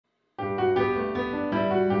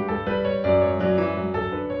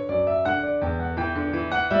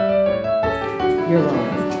You're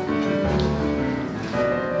live.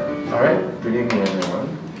 All right, good evening,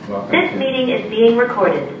 everyone. Welcome. This meeting is being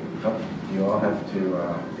recorded. Oh, you all have to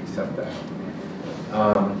accept that.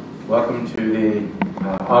 Welcome to the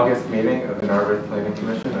August meeting of the Narberth Planning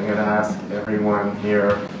Commission. I'm going to ask everyone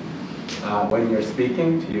here, when you're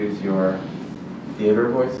speaking, to use your theater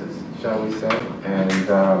voices, shall we say, and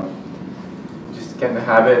just get in the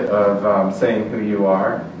habit of saying who you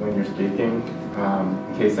are when you're speaking,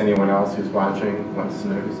 in case anyone else who's watching wants to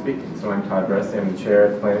know who's speaking. So I'm Todd Bresty, I'm the chair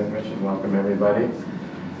of the Planning Commission. Welcome, everybody.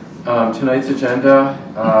 Tonight's agenda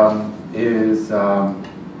is we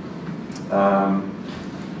have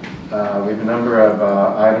a number of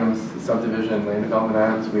items, subdivision, land development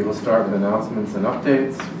items. We will start with announcements and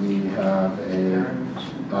updates. We have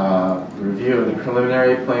a review of the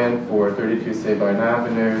preliminary plan for 32 Sabine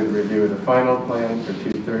Avenue, the review of the final plan for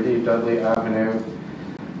 230 Dudley Avenue.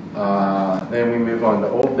 Then we move on to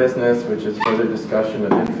old business, which is further discussion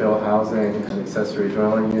of infill housing and accessory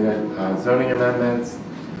dwelling unit zoning amendments.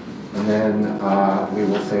 And then we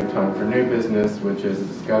will save time for new business, which is a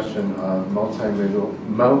discussion of multimodal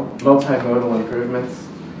improvements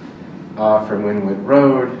from Wynwood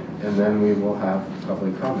Road, and then we will have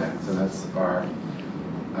public comment. So that's our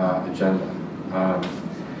agenda.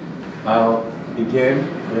 I'll begin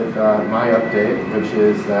with my update, which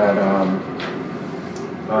is that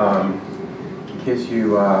in case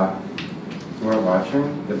you weren't watching,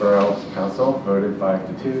 the Borough Council voted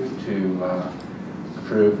 5-2 to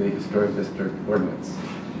approve the historic district ordinance.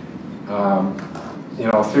 In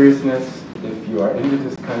all seriousness, if you are into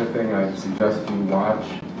this kind of thing, I suggest you watch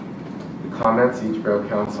the comments each Borough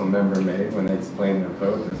Council member made when they explain their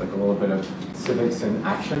vote. There's like a little bit of civics in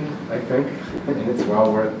action, I think, and it's well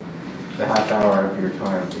worth the half hour of your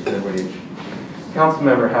time to hear what each council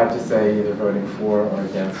member had to say, either voting for or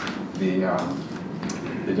against the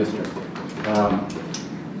district.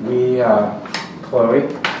 Chloe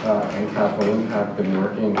and Kathleen have been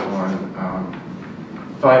working on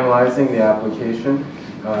finalizing the application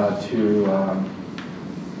to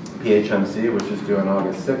PHMC, which is due on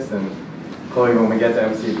August 6th. And Chloe, when we get to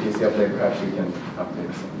MCPC update, perhaps you can update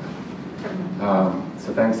us on that.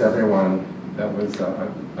 So thanks everyone. That was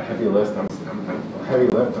a heavy lift. I'm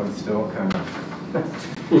still kind of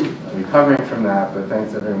recovering from that, but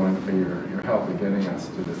thanks everyone for your help in getting us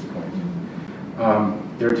to this point.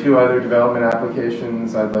 There are two other development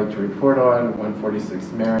applications I'd like to report on.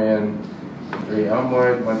 146 Marion, 3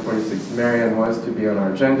 Elmwood. 146 Marion was to be on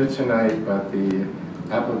our agenda tonight, but the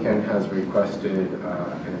applicant has requested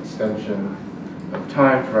an extension of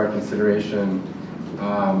time for our consideration.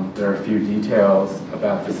 There are a few details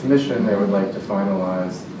about the submission they would like to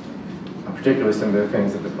finalize, particularly some of the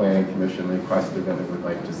things that the Planning Commission requested that it would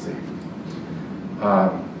like to see.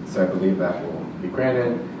 So I believe that will be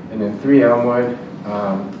granted. And then 3 Elmwood,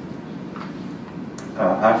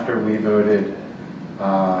 after we voted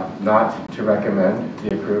not to recommend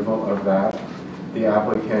the approval of that, the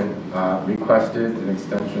applicant requested an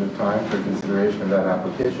extension of time for consideration of that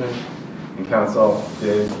application, and Council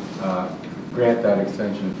did grant that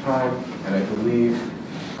extension of time, and I believe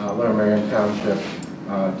Lower Marion Township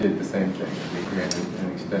did the same thing. We granted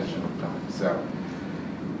an extension of time. So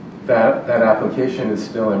that application is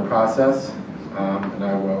still in process. And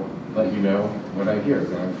I will let you know what I hear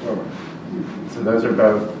going forward. So those are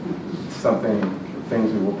both things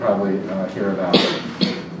we will probably hear about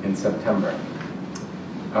in September.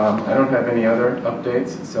 I don't have any other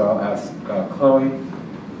updates, so I'll ask Chloe,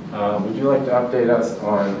 would you like to update us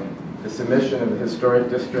on the submission of the historic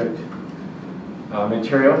district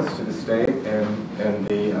materials to the state and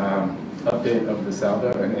the update of the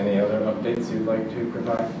Saldo, and any other updates you'd like to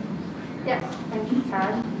provide? Yes, thank you,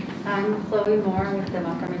 Todd. I'm Chloe Moore with the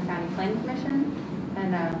Montgomery County Planning Commission,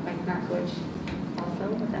 and Mike Markowicz also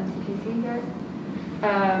with MCPC here.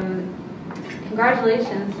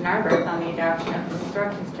 Congratulations to Narberth on the adoption of the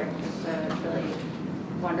historic district. It's a really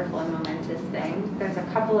wonderful and momentous thing. There's a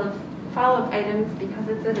couple of follow-up items. Because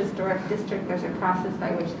it's a historic district, there's a process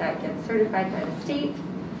by which that gets certified by the state.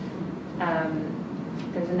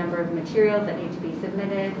 There's a number of materials that need to be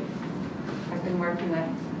submitted. I've been working with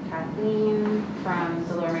Kathleen from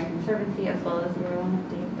the Lower Marion Conservancy, as well as your own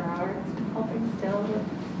Dave Brower, helping still with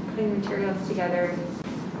putting materials together.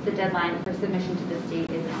 The deadline for submission to the state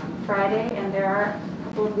is on Friday, and there are a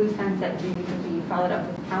couple of loose ends that do need to be followed up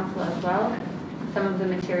with council as well. Some of the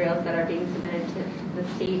materials that are being submitted to the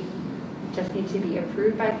state just need to be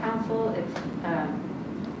approved by council. It's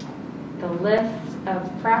the list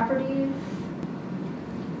of properties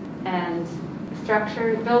and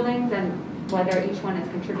structured buildings and whether each one is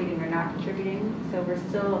contributing or not contributing. So we're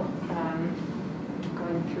still going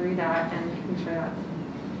going through that and making sure that's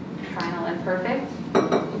final and perfect.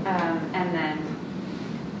 And then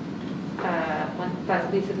once that's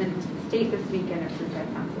will be submitted to the state this week and approved by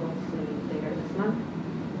council hopefully later this month.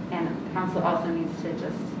 And the council also needs to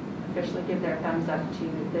just officially give their thumbs up to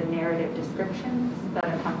the narrative descriptions that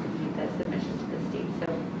accompany the submission to the state. So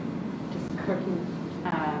just working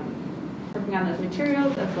on those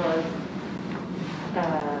materials as well as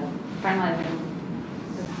finalizing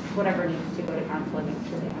whatever needs to go to council and make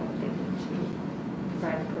sure they have what they need to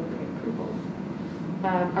provide appropriate approvals.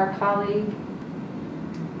 Our colleague,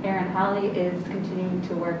 Erin Holly, is continuing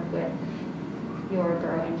to work with your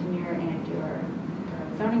borough engineer and your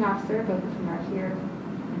borough zoning officer. Both of them are here in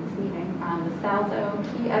this meeting. On the saldo,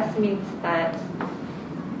 he estimates that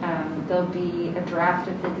there'll be a draft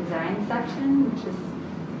of the design section, which is,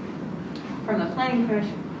 from the Planning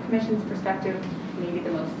Commission's perspective, maybe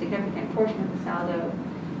the most significant portion of the saldo,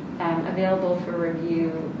 available for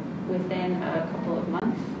review within a couple of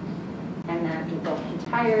months, and then the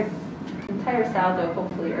entire saldo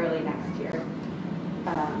hopefully early next year.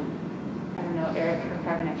 I don't know, Eric or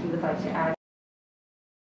Kevin, if you would like to add.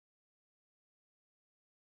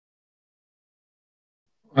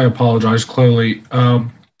 I apologize clearly.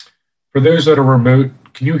 For those that are remote,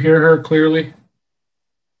 can you hear her clearly?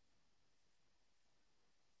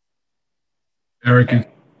 Eric?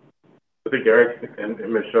 I think Eric and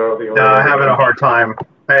Michelle. I'm having a hard time.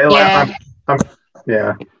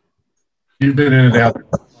 Yeah. You've been in and out.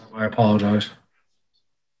 I apologize.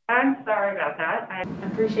 I'm sorry about that. I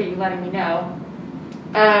appreciate you letting me know.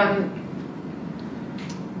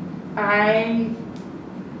 I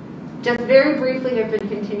just very briefly have been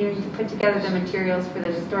continuing to put together the materials for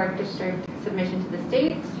the historic district submission to the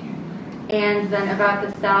state. And then about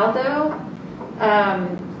the saldo,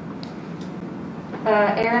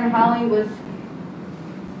 Erin Holly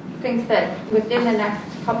thinks that within the next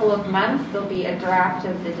couple of months there'll be a draft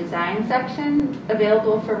of the design section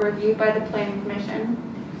available for review by the Planning Commission.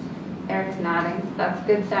 Eric's nodding, so that's a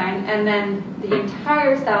good sign. And then the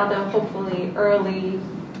entire saldo hopefully early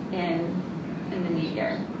in the new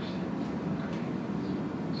year.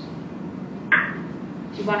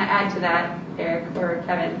 If you want to add to that, Eric or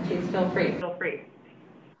Kevin, please feel free.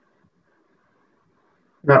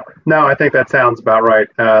 No, I think that sounds about right.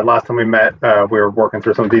 Last time we met, we were working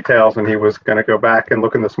through some details and he was going to go back and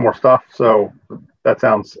look into some more stuff. So that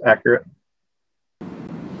sounds accurate.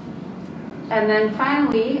 And then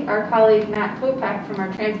finally, our colleague Matt Popek from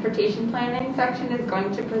our transportation planning section is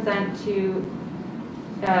going to present to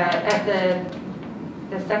at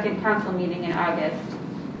the second council meeting in August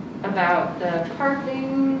about the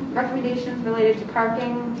parking recommendations related to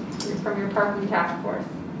parking from your parking task force.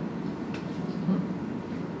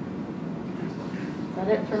 Is that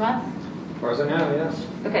it from us? As far as I know, yes.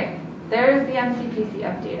 Okay, there's the MCPC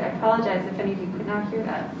update. I apologize if any of you could not hear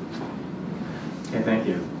that. Okay, thank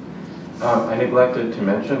you. I neglected to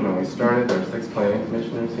mention when we started, there are 6 planning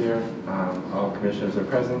commissioners here. All commissioners are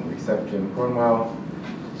present except Jim Cornwell,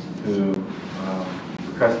 who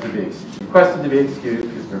requested to be excused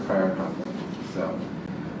because of a prior conflict. So,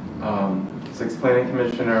 6 planning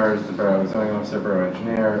commissioners, the borough zoning officer, borough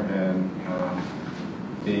engineer, and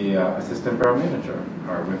the assistant borough manager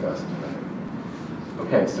are with us tonight.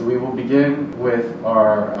 Okay, so we will begin with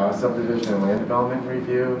our subdivision and land development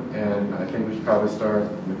review, and I think we should probably start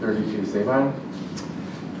with 32 Sabine,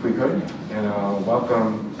 if we could. And I'll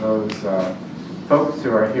welcome those folks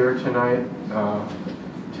who are here tonight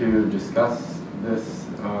to discuss this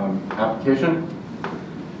application.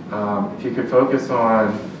 If you could focus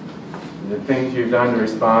on the things you've done to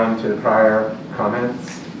respond to the prior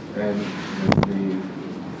comments and the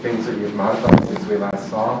things that you've modified since we last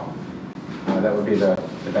saw, that would be the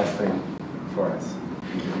best thing for us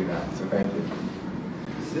if you could do that. So thank you.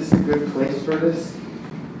 Is this a good place for this?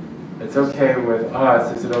 It's okay with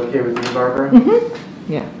us. Is it okay with you, Barbara?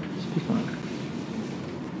 Mm-hmm. Yeah, should be fine.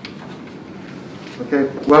 Okay,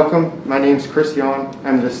 welcome. My name is Chris Yawn.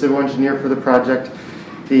 I'm the civil engineer for the project.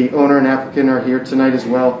 The owner and applicant are here tonight as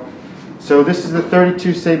well. So this is the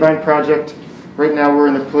 32 Sabine project. Right now we're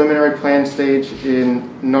in the preliminary plan stage in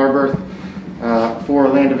Narberth for a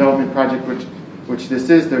land development project, which this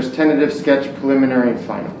is. There's tentative, sketch, preliminary, and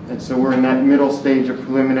final. And so we're in that middle stage of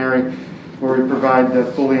preliminary where we provide the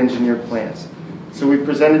fully engineered plans. So we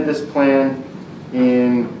presented this plan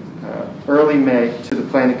in early May to the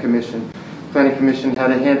Planning Commission. The Planning Commission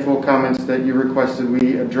had a handful of comments that you requested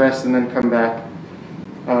we address and then come back.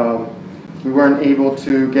 We weren't able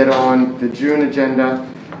to get on the June agenda,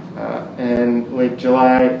 and late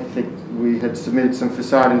July, I think we had submitted some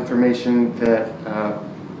facade information that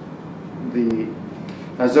the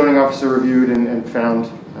zoning officer reviewed and found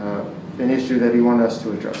an issue that he wanted us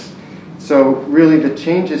to address. So really the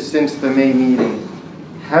changes since the May meeting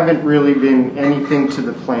haven't really been anything to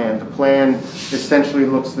the plan. The plan essentially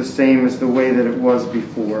looks the same as the way that it was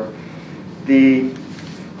before. The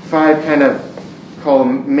 5 kind of call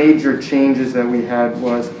them major changes that we had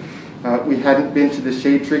was we hadn't been to the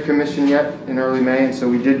Shade Tree Commission yet in early May, and so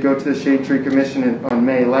we did go to the Shade Tree Commission on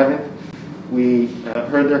May 11th. We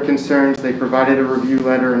heard their concerns. They provided a review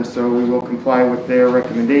letter, and so we will comply with their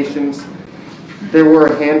recommendations. There were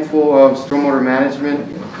a handful of stormwater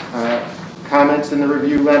management comments in the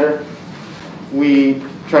review letter. We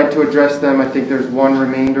tried to address them. I think there's one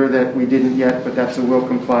remainder that we didn't yet, but that's a will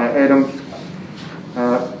comply item.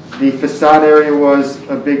 The facade area was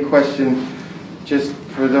a big question. Just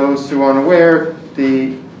for those who aren't aware,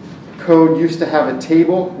 the code used to have a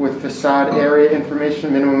table with facade area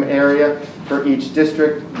information, minimum area for each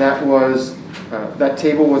district. That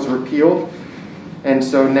table was repealed, and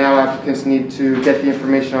so now applicants need to get the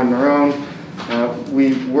information on their own.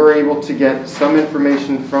 We were able to get some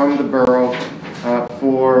information from the borough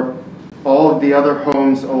for all of the other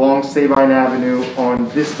homes along Sabine Avenue on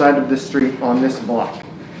this side of the street on this block.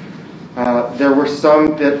 There were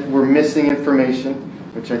some that were missing information,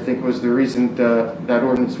 which I think was the reason that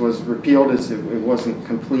ordinance was repealed, is it wasn't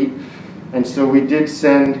complete. And so we did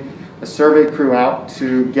send a survey crew out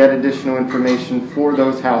to get additional information for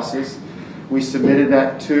those houses. We submitted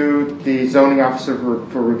that to the zoning officer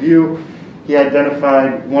for review. He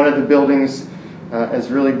identified one of the buildings as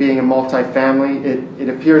really being a multifamily. It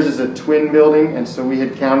appears as a twin building, and so we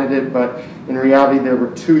had counted it, but in reality there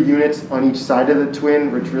were 2 units on each side of the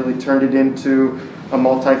twin, which really turned it into a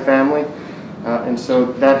multifamily. And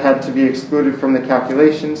so that had to be excluded from the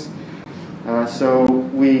calculations.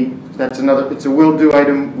 It's a will do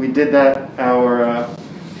item. We did that. Our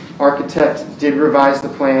architect did revise the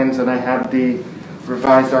plans, and I have the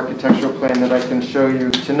revised architectural plan that I can show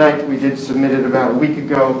you tonight. We did submit it about a week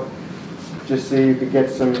ago, just so you could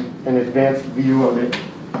get an advanced view of it.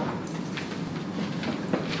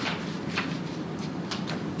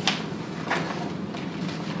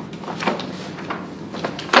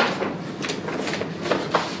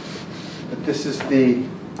 This is the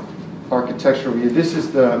architectural view. This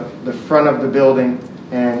is the front of the building,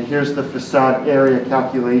 and here's the facade area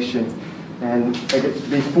calculation. And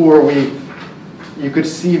before you could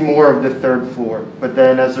see more of the 3rd floor, but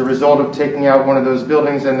then as a result of taking out one of those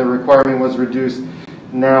buildings and the requirement was reduced,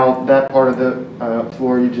 now that part of the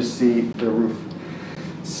floor you just see the roof.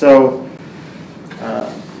 So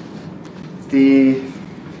the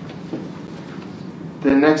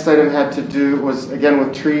next item had to do was, again,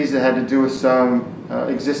 with trees. It had to do with some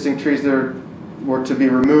existing trees that were to be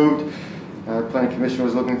removed. Planning Commission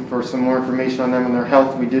was looking for some more information on them and their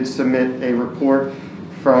health. We did submit a report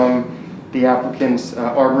from the applicant's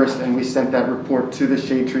arborist, and we sent that report to the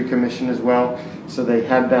Shade Tree Commission as well. So they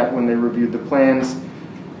had that when they reviewed the plans.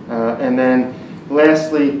 And then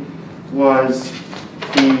lastly was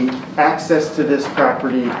the access to this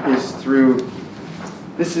property is through.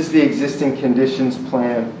 This is the existing conditions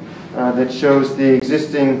plan that shows the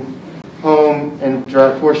existing home and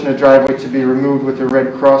portion of driveway to be removed with a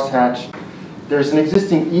red crosshatch. There's an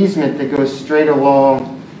existing easement that goes straight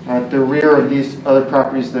along at the rear of these other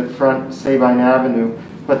properties that front Sabine Avenue,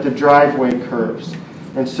 but the driveway curves.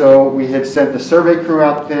 And so we had sent the survey crew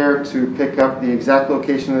out there to pick up the exact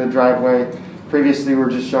location of the driveway. Previously we were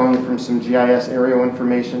just showing it from some GIS aerial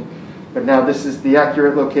information, but now this is the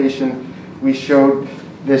accurate location. We showed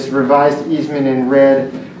this revised easement in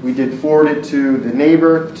red. We did forward it to the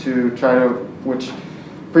neighbor to try to, which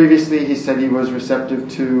previously he said he was receptive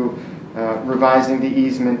to revising the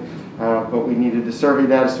easement, but we needed the survey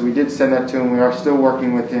data, so we did send that to him. We are still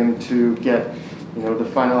working with him to get the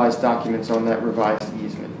finalized documents on that revised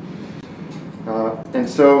easement. And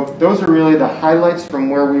so those are really the highlights from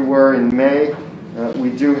where we were in May.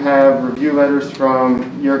 We do have review letters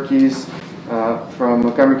from Yerkes, from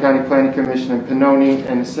Montgomery County Planning Commission and Pinoni,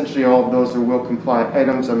 and essentially all of those are will comply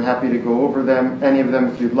items. I'm happy to go over them, any of them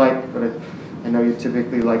if you'd like, but I know you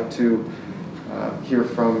typically like to hear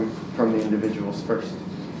from the individuals first.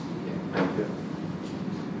 Thank you.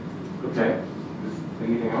 Okay.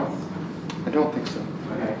 Anything else? I don't think so.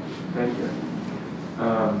 Okay. Thank you.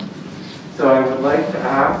 So I would like to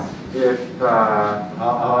ask if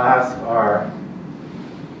I'll ask our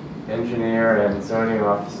engineer and zoning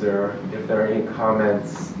officer if there are any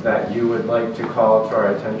comments that you would like to call to our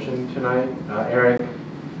attention tonight. Eric,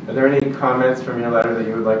 are there any comments from your letter that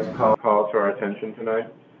you would like to call to our attention tonight?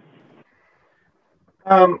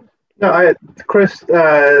 No, Chris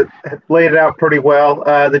laid it out pretty well.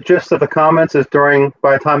 The gist of the comments is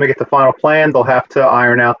by the time we get the final plan, they'll have to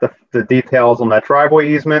iron out the details on that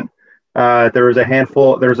driveway easement. There's a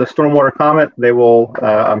stormwater comment. They will,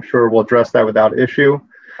 I'm sure, will address that without issue.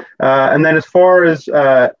 And then as far as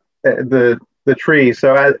the trees,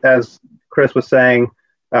 so as Chris was saying,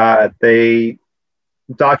 they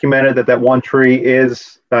documented that one tree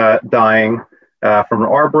is dying from an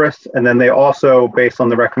arborist, and then they also, based on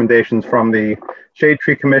the recommendations from the Shade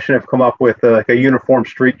Tree Commission, have come up with a uniform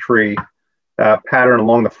street tree pattern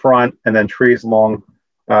along the front, and then trees along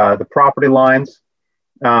the property lines.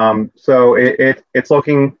 So it's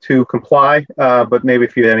looking to comply, but maybe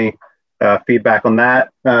if you had any feedback on that,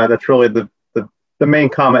 that's really the main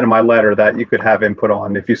comment in my letter that you could have input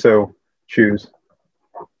on if you so choose.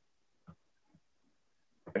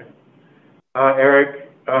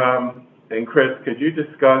 Eric and Chris, could you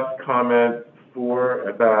discuss comment 4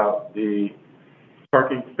 about the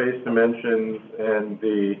parking space dimensions and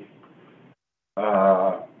the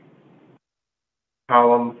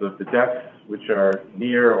columns of the decks which are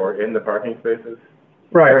near or in the parking spaces?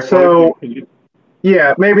 Right. Eric, so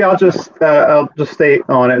yeah, maybe I'll just state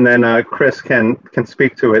on it, and then Chris can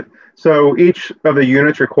speak to it. So each of the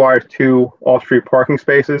units requires 2 off-street parking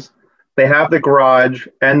spaces. They have the garage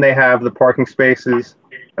and they have the parking spaces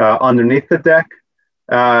underneath the deck.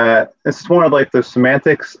 This is one of like the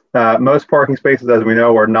semantics. Most parking spaces, as we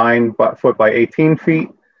know, are 9 foot by 18 feet.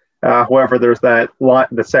 However, there's the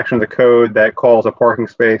section of the code that calls a parking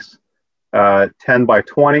space 10 by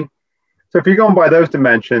 20. So if you're going by those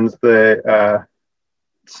dimensions, the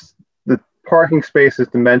parking spaces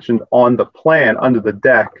dimensioned on the plan under the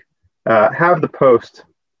deck have the post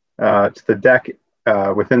to the deck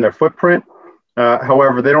within their footprint.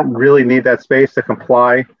 However, they don't really need that space to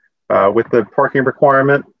comply with the parking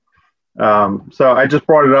requirement. So I just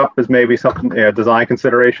brought it up as maybe something, design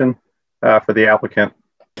consideration for the applicant.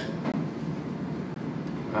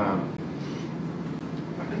 I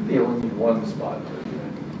think they only need one spot for the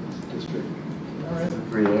district. All right.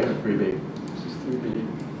 3A or 3B? This is 3B.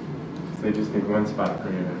 So they just need 1 spot per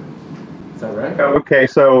unit. Is that right? Okay,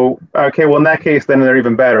 well in that case, then they're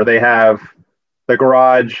even better. They have the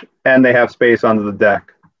garage and they have space under the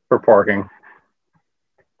deck for parking.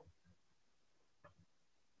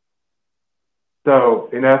 So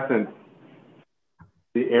in essence,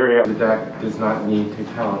 the area of the deck does not need to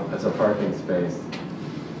count as a parking space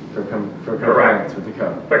for compliance with the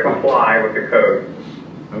code. To comply with the code.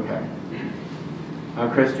 Okay.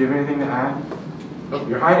 Chris, do you have anything to add? Oh,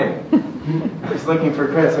 you're hiding. I was looking for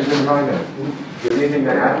Chris. I couldn't find him. Do you have anything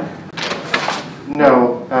to add?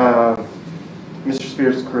 No, Mr.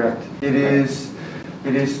 Spears is correct. It is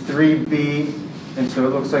 3B, and so it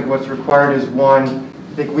looks like what's required is 1.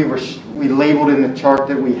 I think we labeled in the chart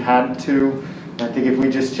that we had to. I think if we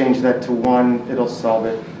just change that to 1, it'll solve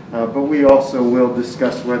it. But we also will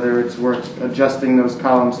discuss whether it's worth adjusting those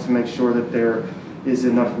columns to make sure that there is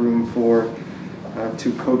enough room for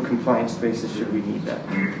 2 code compliant spaces should we need that.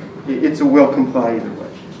 It's a will comply either way.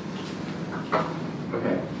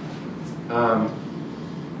 Okay.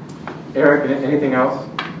 Eric, anything else?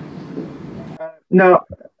 No,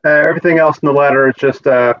 everything else in the letter is just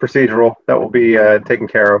procedural that will be taken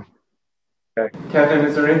care of. Okay. Kevin,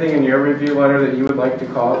 is there anything in your review letter that you would like to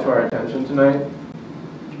call to our attention tonight?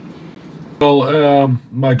 Well,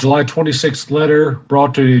 my July 26th letter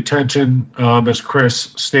brought to the attention, as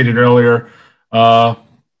Chris stated earlier,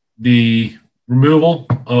 the removal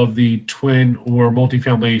of the twin or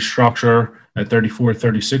multifamily structure at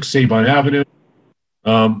 3436 Sabine Avenue.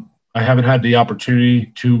 I haven't had the opportunity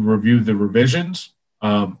to review the revisions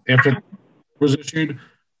after it was issued,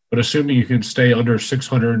 but assuming you can stay under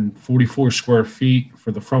 644 square feet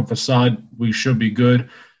for the front facade, we should be good.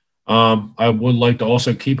 I would like to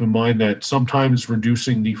also keep in mind that sometimes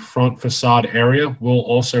reducing the front facade area will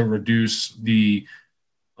also reduce the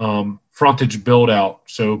frontage build out.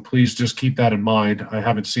 So please just keep that in mind. I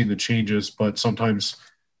haven't seen the changes, but sometimes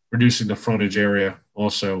reducing the frontage area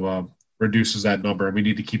also reduces that number, and we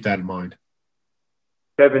need to keep that in mind.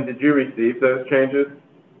 Kevin, did you receive those changes?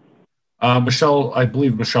 Michelle, I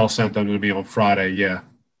believe Michelle sent them to me on Friday, yeah.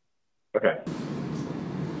 Okay.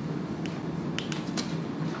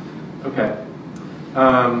 Okay.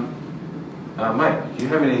 Mike, do you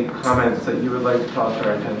have any comments that you would like to call to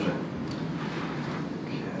our attention?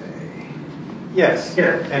 Okay. Yes.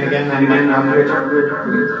 And again, I'm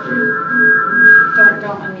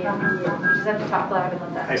Don't unmute. You just have to talk loud and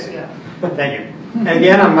let that. I see. Thank you. And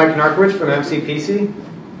again, I'm Mike Narkowicz from MCPC.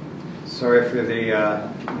 Sorry for the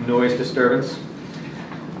noise disturbance.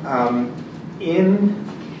 In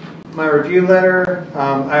my review letter.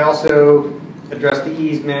 I also addressed the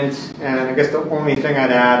easement, and I guess the only thing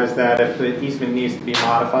I'd add is that if the easement needs to be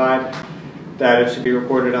modified, that it should be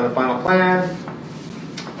recorded on the final plan.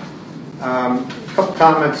 A couple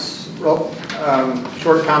comments,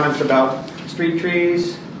 short comments about street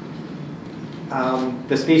trees.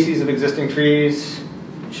 The species of existing trees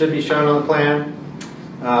should be shown on the plan,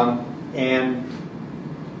 and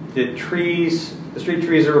the street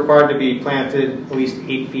trees are required to be planted at least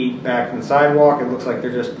 8 feet back from the sidewalk. It looks like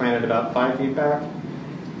they're just planted about 5 feet back.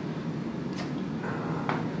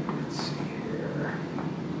 Let's see here.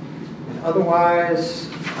 And otherwise,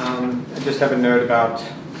 I just have a note about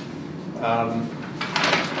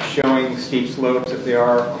showing steep slopes if they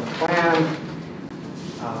are on the plan.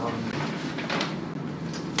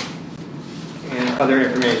 And other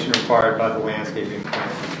information required by the landscaping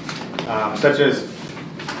plan, such as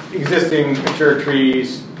existing mature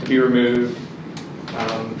trees to be removed,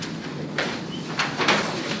 and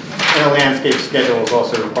a landscape schedule is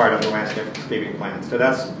also required on the landscaping plan. So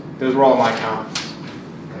those were all my comments.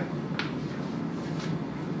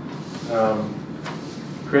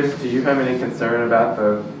 Chris, do you have any concern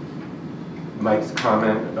about Mike's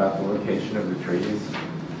comment about the location of the trees?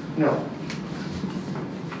 No.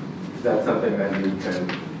 Is that something that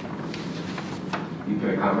you can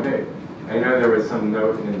accommodate? I know there was some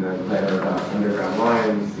note in the letter about underground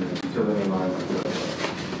lines and utility lines.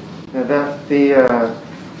 Now the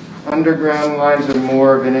underground lines are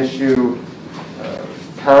more of an issue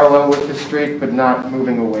parallel with the street, but not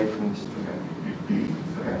moving away from the street.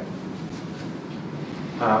 Okay.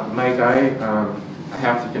 Mike, I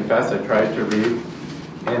have to confess, I tried to read,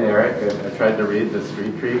 and Eric, I tried to read the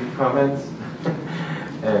street tree comments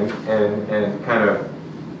and kind of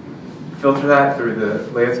filter that through the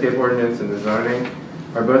landscape ordinance and the zoning.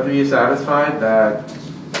 Are both of you satisfied that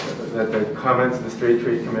the comments of the Street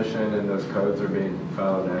Tree Commission and those codes are being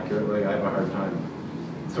followed accurately? I have a hard time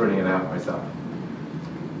sorting it out myself.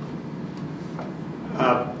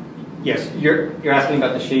 Yes, you're asking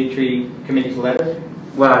about the Shade Tree Committee's letter?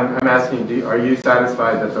 Well, I'm asking, are you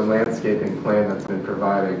satisfied that the landscaping plan that's been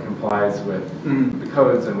provided complies with the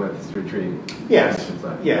codes and with the Street Tree? Yes.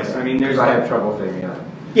 Yes. I mean, I have trouble figuring out.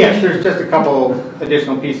 Yes, there's just a couple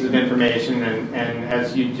additional pieces of information, and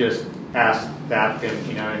as you just asked the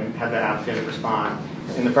applicant, and had the applicant respond.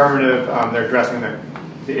 In the affirmative, they're addressing the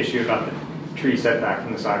issue about the tree setback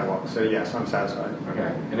from the sidewalk. So yes, I'm satisfied.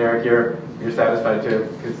 Okay. And Eric, you're satisfied too?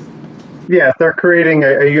 Yeah, they're creating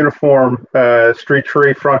a uniform street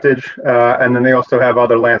tree frontage, and then they also have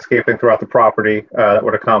other landscaping throughout the property that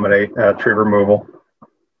would accommodate tree removal.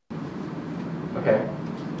 Okay.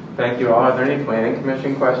 Thank you all. Are there any planning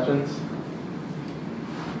commission questions?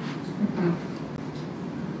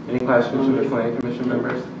 Any questions from the planning commission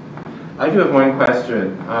members? I do have one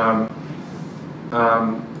question.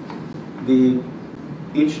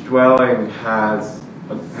 Each dwelling has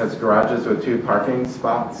garages with 2 parking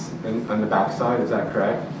spots on the back side. Is that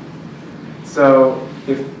correct? So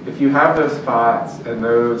if you have those spots and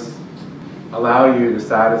those allow you to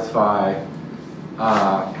satisfy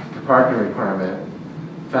the parking requirement,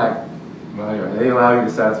 in fact, well, anyway, they allow you to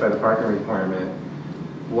satisfy the parking requirement,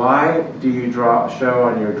 why do you show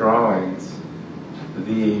on your drawings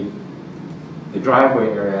the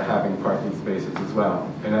driveway area having parking spaces as well?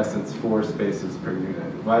 In essence, 4 spaces per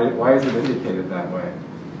unit. Why is it indicated that way?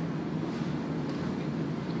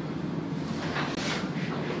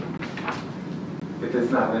 If it's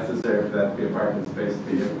not necessary for that to be a parking space to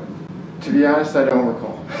begin with. To be honest, I don't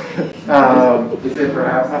recall. Is it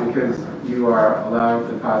perhaps because you are allowing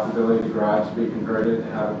for the possibility of the garage to be converted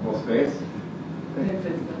to habitable space? I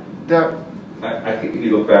think if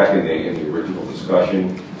you look back in the original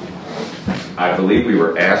discussion, I believe we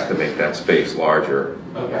were asked to make that space larger.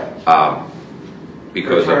 Okay.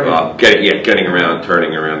 Because of getting around,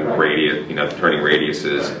 turning around, right. Turning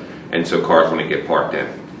radiuses, right. And so cars wouldn't get parked in.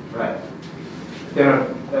 Right.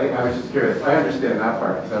 I was just curious. I understand that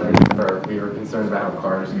part because I remember we were concerned about how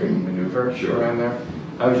cars could maneuver around there.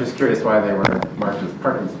 I was just curious why they were marked as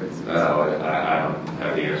parking spaces. I don't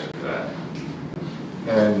have the answer to that.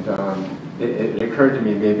 And it occurred to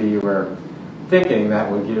me maybe you were thinking that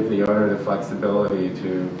would give the owner the flexibility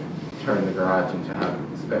to turn the garage into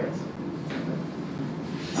habitable space.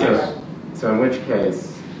 So in which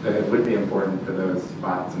case, then it would be important for those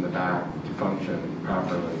spots in the back to function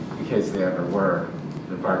properly in case they ever were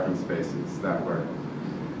the parking spaces that were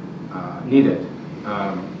needed.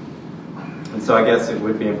 And so I guess it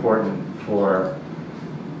would be important for,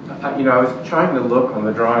 I was trying to look on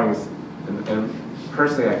the drawings and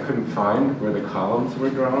personally I couldn't find where the columns were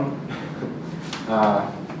drawn.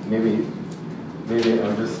 Maybe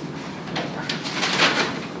I'm just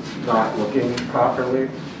not looking properly.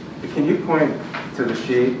 Can you point to the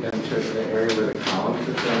sheet and to the area where the columns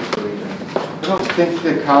are shown so we can... I don't think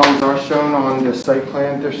the columns are shown on the site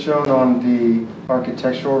plan. They're shown on the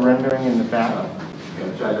architectural rendering in the back.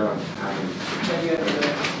 Which I don't have.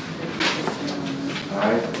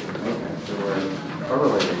 Alright, okay, so we're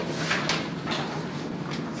overlaying.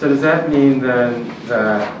 So does that mean then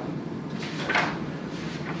that...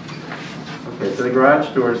 Okay, so the garage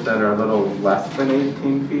doors then are a little less than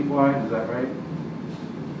 18 feet wide, is that right?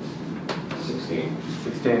 16.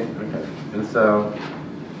 16, okay. And so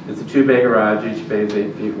it's a two-bay garage, each bay is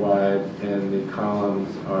 8 feet wide, and the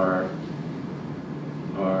columns are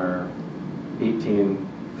 18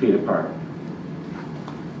 feet apart.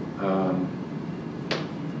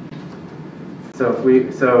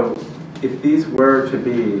 So if these were to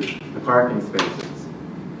be the parking spaces,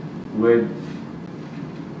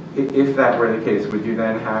 if that were the case, would you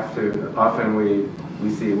then have to, often we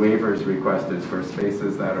see waivers requested for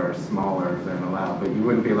spaces that are smaller than allowed, but you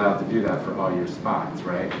wouldn't be allowed to do that for all your spots,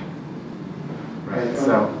 right? Right,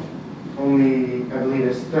 so. Only, I believe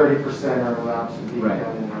it's 30% are allowed to be Right.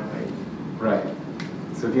 done in that way. Right.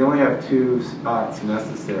 So if you only have 2 spots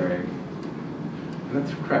necessary, and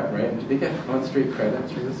that's correct, right? Do they get on-street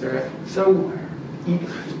credits for this area? So,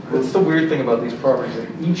 what's the weird thing about these properties? That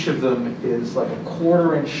each of them is like a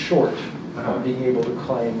quarter-inch short of being able to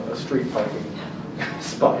claim a street parking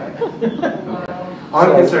spot. All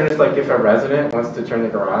I'm concerned is like if a resident wants to turn the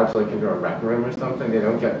garage like into a rec room or something, they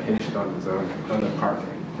don't get pinched on the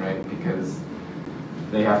parking, right? Because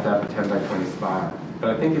they have to have a 10 by 20 spot.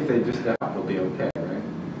 But I think if they just stop, they'll be okay, right?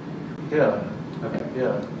 Yeah. Okay.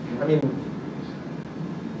 Yeah. I mean,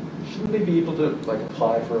 shouldn't they be able to like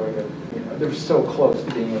apply for like a, they're so close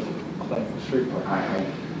to being able to claim a street parking?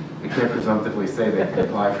 I can't presumptively say they can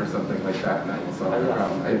apply for something like that and that will solve the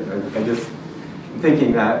problem. I just am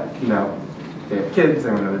thinking that, they have kids, they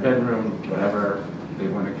want another bedroom, whatever, they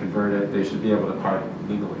want to convert it, they should be able to park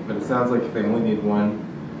legally. But it sounds like if they only need 1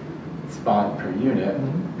 spot per unit,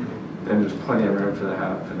 then there's plenty of room for them to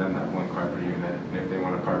have 1 car per unit. And if they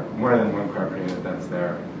want to park more than 1 car per unit, that's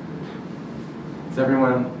there. Does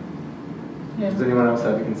anyone else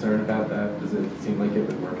have a concern about that? Does it seem like it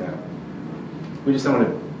would work out? We just don't want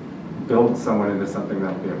to build someone into something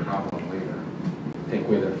that will be a problem later. Take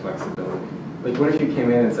away their flexibility. Like, what if you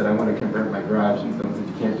came in and said, I want to convert my garage, and someone said,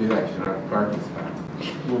 you can't do that because you don't have a parking spot?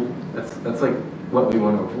 That's like what we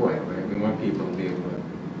want to avoid, right? We want people to be able to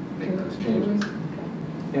make those changes.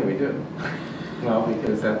 Yeah, we do. Well,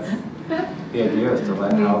 because that's the idea, is to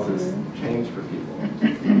let houses change for people.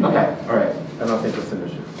 Okay, all right. I don't think that's an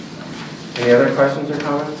issue. Any other questions or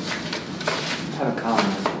comments? I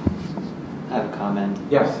have a comment.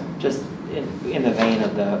 Yes. Just in the vein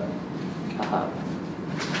of the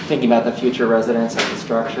thinking about the future residents of the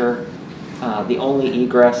structure, the only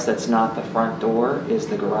egress that's not the front door is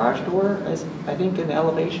the garage door, as I think in the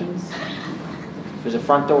elevations. There's a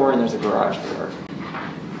front door and there's a garage door.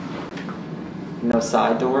 No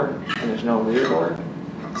side door and there's no rear door.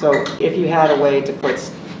 So if you had a way to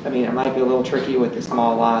put, I mean, it might be a little tricky with the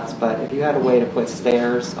small lots, but if you had a way to put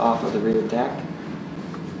stairs off of the rear deck,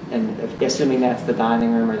 and assuming that's the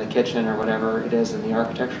dining room or the kitchen or whatever it is in the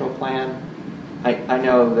architectural plan, I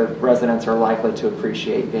know the residents are likely to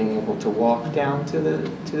appreciate being able to walk down to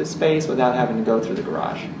the space without having to go through the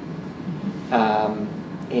garage.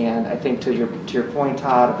 And I think to your point,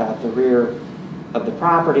 Todd, about the rear of the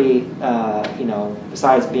property,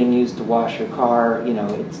 besides being used to wash your car,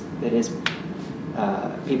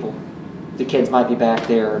 people, the kids might be back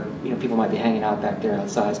there, people might be hanging out back there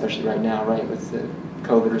outside, especially right now, right, with the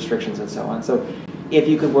COVID restrictions and so on. So if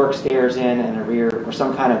you could work stairs in and a rear or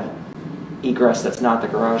some kind of egress that's not the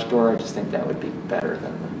garage door, I just think that would be better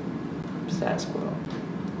than the status quo.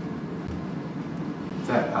 Is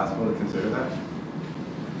that possible to consider that?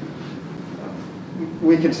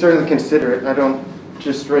 We can certainly consider it. Right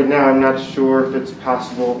now I'm not sure if it's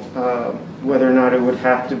possible whether or not it would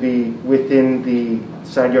have to be within the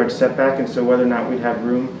side yard setback, and so whether or not we'd have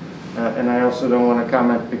room. And I also don't want to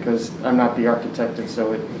comment because I'm not the architect, and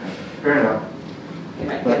so fair enough. Can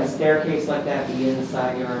a staircase like that be in the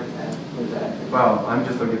side yard? Well, I'm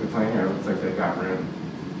just looking at the plan here. It looks like they've got room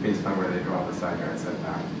based on where they draw the side yard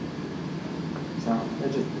setback. So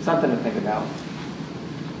it's just something to think about.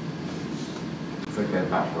 It's like that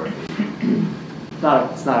about 4 feet.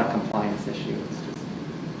 It's not a compliance issue. It's just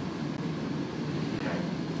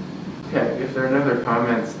okay. If there are no other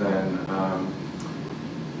comments, then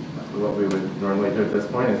what we would normally do at this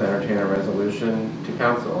point is entertain a resolution to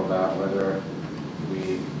council about whether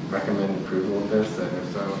we recommend approval of this, and if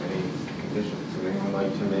so, any conditions. Would anyone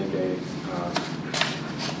like to make a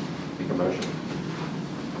Take a motion.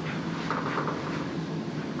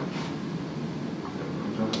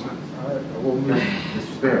 I will move.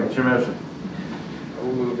 Mr. Spear, what's your motion? I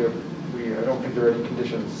will move that I don't think there are any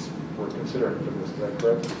conditions we're considering for this, is that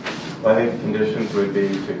correct? Well, I think the conditions would be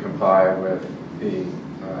to comply with the,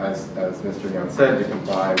 as Mr. Young said, to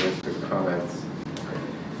comply with the comments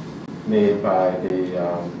made by the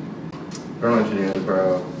Borough Engineer of the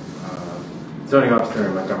Borough Zoning Officer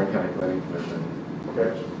in Montgomery County Planning Commission.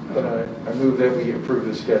 Okay. Then I move that we approve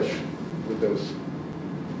the sketch with those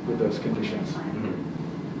conditions.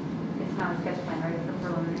 It's not a sketch plan, right? It's a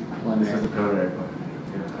preliminary plan. This is a preliminary plan.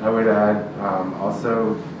 Yeah. I would add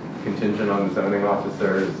also contingent on the zoning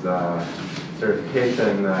officer's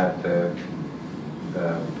certification that the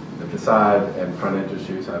facade and frontage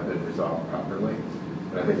issues have been resolved properly.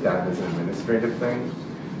 But I think that is an administrative thing.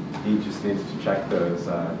 He just needs to check those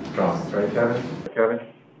drawings, right, Kevin? Kevin?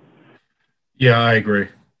 Yeah, I agree.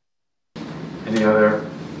 Any other?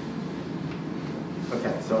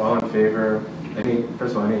 Okay, so all in favor?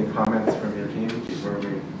 First of all, any comments from your team before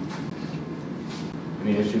we?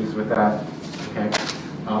 Any issues with that? Okay.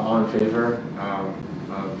 All in favor of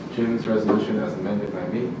Jim's resolution as amended by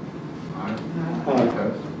me? Aye.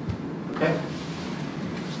 Opposed? Okay.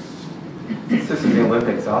 Since this is the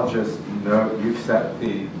Olympics, I'll just note you've set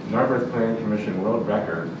the Narberth Planning Commission world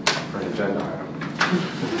record for an agenda item.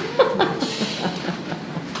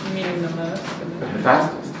 Meaning the most? The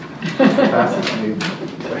fastest. The fastest we've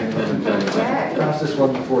played on an agenda. Fastest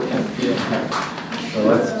one before 10 p.m. So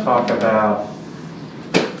let's talk about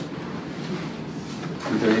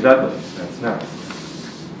 230 Dudley. That's next.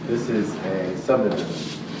 This is a subdivision.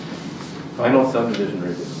 Final subdivision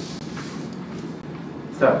review.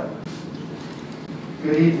 So,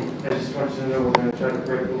 Good evening. I just want you to know we're going to try to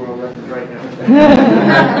break the world record right now.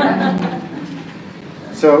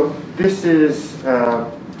 So this is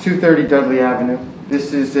 230 Dudley Avenue.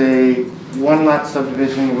 This is a one-lot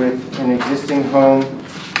subdivision with an existing home,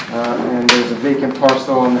 and there's a vacant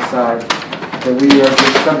parcel on the side. So we are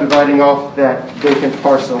just subdividing off that vacant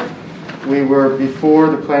parcel. We were before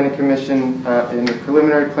the Planning Commission in the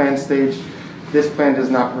preliminary plan stage. This plan does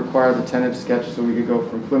not require the tentative sketch, so we could go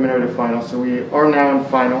from preliminary to final. So we are now in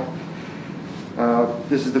final.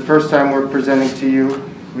 This is the first time we're presenting to you.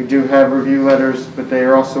 We do have review letters, but they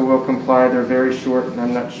are also will comply. They're very short, and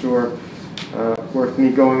I'm not sure worth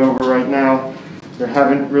me going over right now. There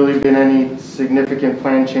haven't really been any significant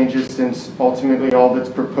plan changes since ultimately all that's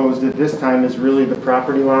proposed at this time is really the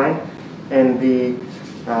property line and the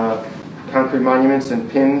concrete monuments and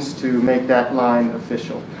pins to make that line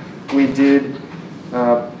official. We did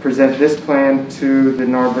present this plan to the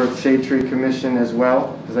Narberth Shade Tree Commission as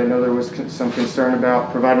well, because I know there was some concern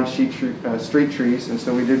about providing street trees, and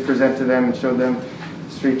so we did present to them and showed them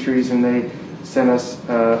street trees, and they sent us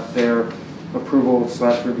their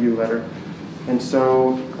approval/review letter. And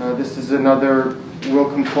so this is another will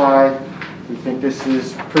comply. We think this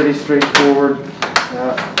is pretty straightforward,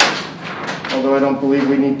 although I don't believe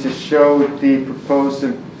we need to show the proposed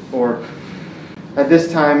or at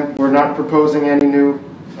this time, we're not proposing any new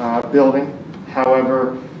building.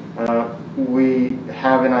 However, we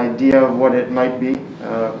have an idea of what it might be.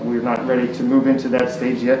 We're not ready to move into that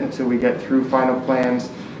stage yet until we get through final plans.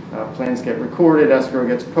 Plans get recorded, escrow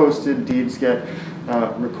gets posted, deeds get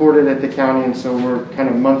recorded at the county, and so we're kind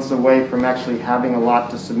of months away from actually having a lot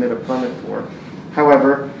to submit a permit for.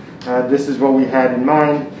 However, this is what we had in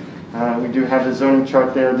mind. We do have the zoning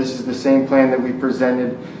chart there. This is the same plan that we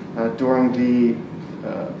presented during the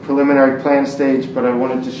preliminary plan stage, but I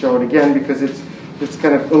wanted to show it again because it's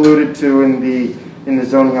kind of alluded to in the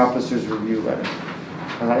zoning officer's review letter,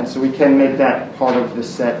 and so we can make that part of the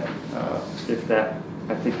set if that.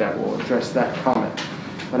 I think that will address that comment.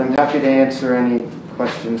 But I'm happy to answer any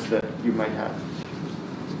questions that you might have.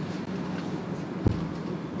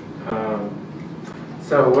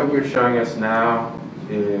 So what you're showing us now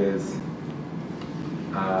is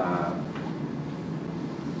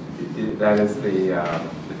that is the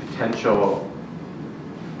potential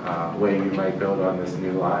way you might build on this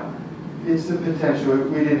new lot? It's the potential.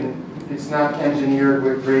 We didn't. It's not engineered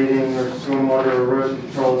with grading or stormwater or erosion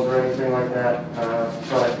controls or anything like that.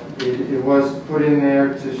 But it was put in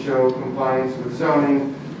there to show compliance with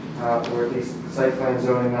zoning, or at least site plan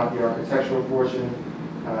zoning, not the architectural portion,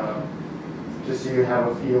 just so you have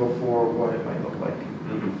a feel for what it might look like.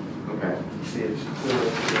 Mm-hmm. Okay. See it. Is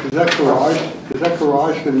that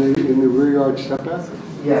garage in the rear yard setback?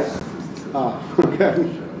 Yes. Ah, okay.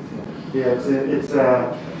 Yeah,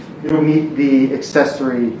 it'll meet the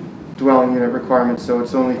accessory dwelling unit requirements, so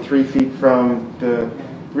it's only 3 feet from the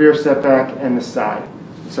rear setback and the side.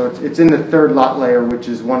 So it's in the third lot layer, which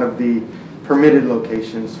is one of the permitted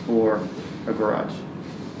locations for a garage.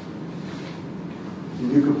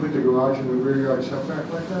 And you could put the garage in the rear yard setback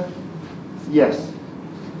like that? Yes.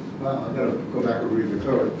 Well, I gotta go back and read the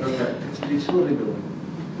code. Okay. It's a utility building.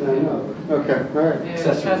 Yeah, I know. Okay, all right.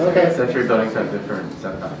 Okay. Accessory buildings have different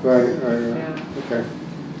setbacks. Right. Yeah. Okay.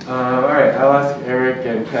 All right, I'll ask Eric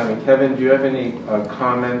and Kevin. Kevin, do you have any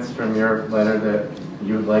comments from your letter that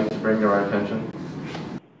you would like to bring to our attention?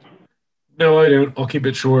 No, I don't. I'll keep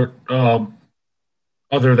it short.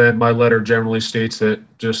 Other than my letter generally states that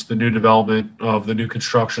just the new development of the new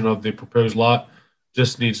construction of the proposed lot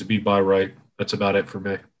just needs to be by right. That's about it for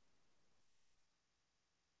me.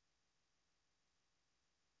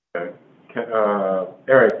 Okay.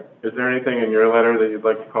 Eric, is there anything in your letter that you'd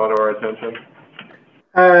like to call to our attention?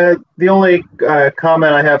 The only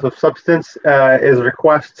comment I have of substance is a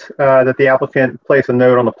request that the applicant place a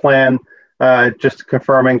note on the plan, just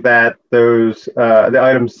confirming that those the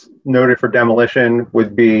items noted for demolition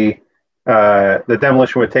would be the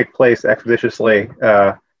demolition would take place expeditiously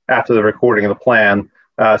after the recording of the plan,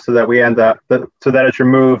 so that we end up so that it's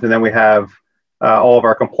removed and then we have all of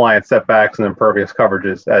our compliance setbacks and impervious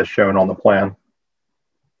coverages as shown on the plan.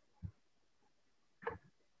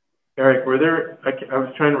 Eric, were there, I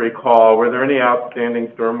was trying to recall, were there any outstanding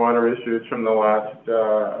stormwater issues from the last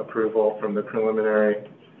approval, from the preliminary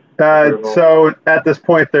approval? So at this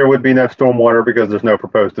point, there would be no stormwater because there's no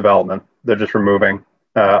proposed development. They're just removing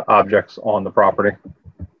objects on the property.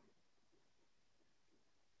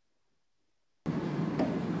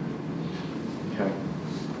 Okay.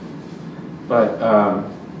 But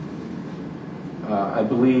I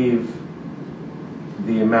believe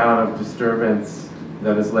the amount of disturbance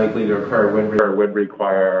that is likely to occur would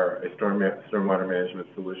require a stormwater management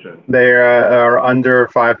solution. They are under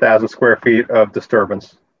 5,000 square feet of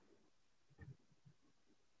disturbance.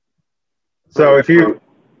 So if you,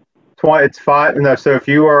 it's five, no, so if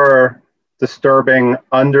you are disturbing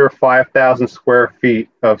under 5,000 square feet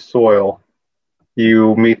of soil,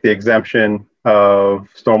 you meet the exemption of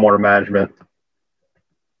stormwater management. Is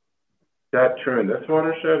that true in this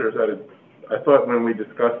watershed, or is that I thought when we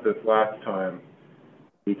discussed this last time,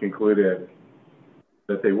 we concluded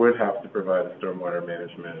that they would have to provide a stormwater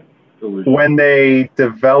management solution. When they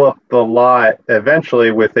develop the lot,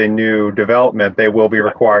 eventually with a new development, they will be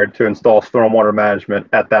required to install stormwater management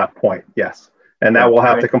at that point, yes. And that will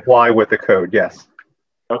have to comply with the code, yes.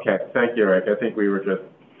 Okay, thank you, Eric. I think we were just...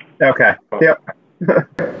 Okay, yep.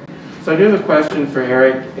 So I do have a question for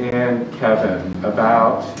Eric and Kevin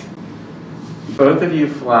about, both of you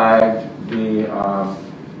flagged the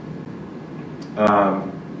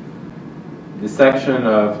section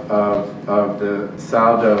of the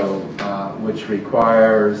saldo which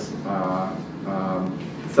requires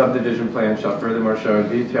subdivision plan shall furthermore show in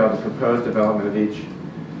detail the proposed development of each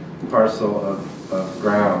parcel of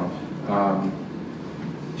ground,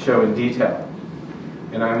 show in detail.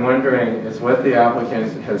 And I'm wondering, is what the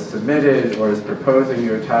applicant has submitted or is proposing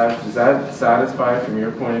you attach, does that satisfy from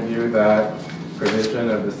your point of view that provision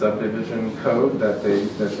of the subdivision code, that they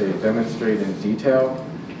demonstrate in detail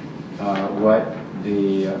what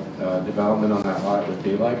the development on that lot would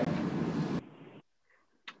be like?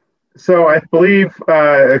 So I believe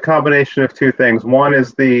a combination of two things. One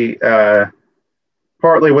is the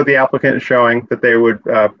partly what the applicant is showing, that they would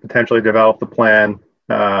potentially develop the plan,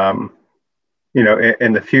 you know,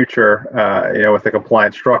 in the future, you know, with a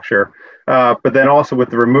compliant structure. But then also with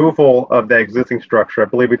the removal of the existing structure, I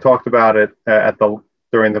believe we talked about it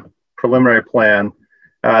during the preliminary plan,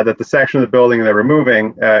 that the section of the building they're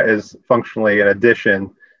removing is functionally an addition,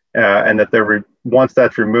 and that once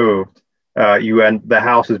that's removed, the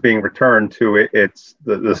house is being returned to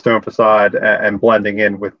the stone facade and blending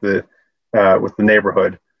in with the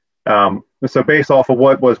neighborhood. So based off of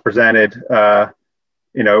what was presented,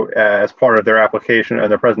 you know, as part of their application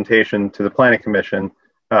and their presentation to the Planning Commission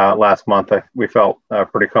last month, we felt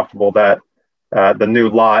pretty comfortable that the new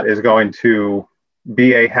lot is going to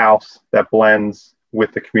be a house that blends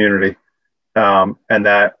with the community, and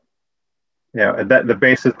that, you know, that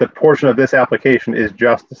the portion of this application is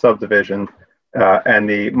just the subdivision and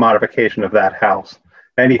the modification of that house.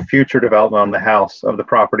 Any future development on the house of the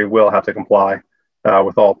property will have to comply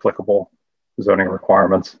with all applicable zoning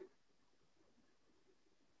requirements.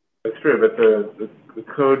 That's true, but the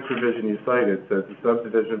code provision you cited says the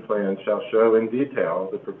subdivision plan shall show in detail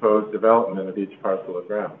the proposed development of each parcel of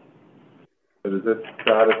ground. So does this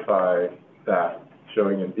satisfy that,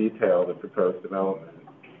 showing in detail the proposed development?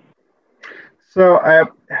 So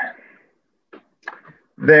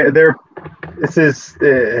this is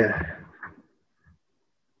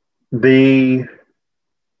the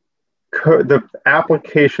the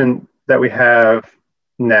application that we have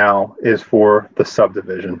now is for the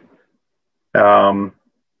subdivision.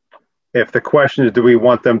 If the question is, do we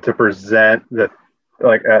want them to present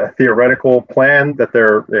like a theoretical plan that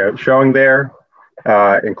they're showing there,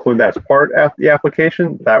 include that as part of the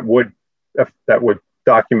application, that would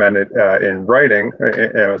document it in writing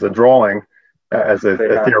as a drawing, as a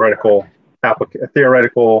theoretical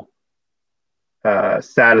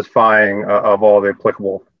satisfying of all the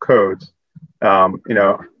applicable codes. I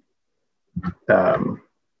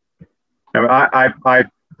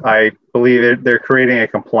believe they're creating a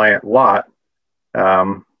compliant lot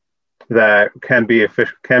that can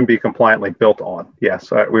be compliantly built on. Yes,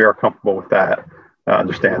 we are comfortable with that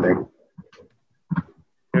understanding.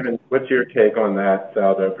 Kevin, what's your take on that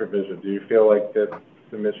saldo provision? Do you feel like this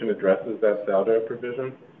submission addresses that saldo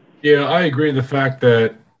provision? Yeah, I agree in the fact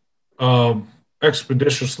that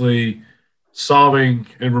expeditiously solving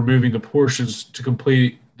and removing the portions to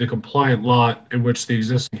complete the compliant lot in which the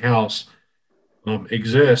existing house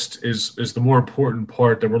exists is the more important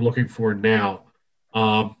part that we're looking for now.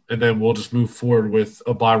 And then we'll just move forward with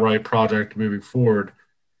a by right project moving forward.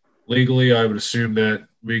 Legally, I would assume that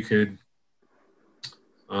we could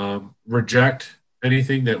reject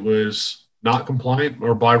anything that was not compliant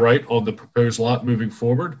or by right on the proposed lot moving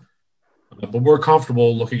forward. But we're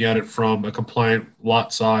comfortable looking at it from a compliant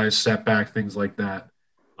lot size, setback, things like that.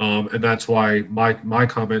 And that's why my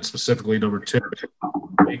comment specifically, number 2,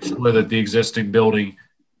 make sure that the existing building,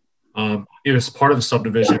 as part of the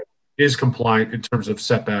subdivision, is compliant in terms of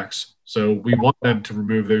setbacks. So we want them to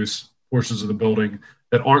remove those portions of the building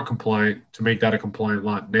that aren't compliant to make that a compliant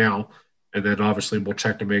lot now. And then obviously we'll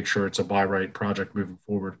check to make sure it's a by right project moving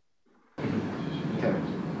forward. Okay.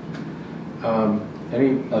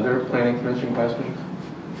 Any other planning commission questions?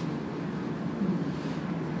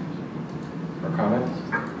 Or comments?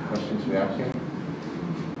 Questions for the applicant?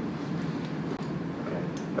 Okay.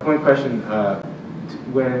 The only question,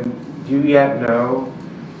 do you yet know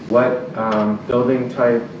what building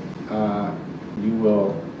type you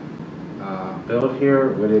will build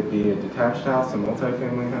here? Would it be a detached house, a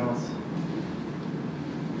multifamily house?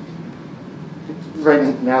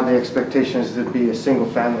 Right now, the expectation is to be a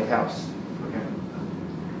single-family house. Okay.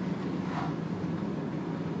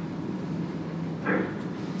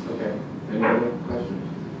 Okay. Any other questions?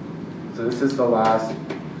 So this is the last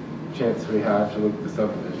chance we have to look at the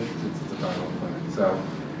subdivision since it's a final plan. So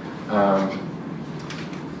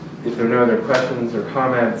if there are no other questions or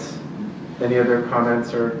comments, any other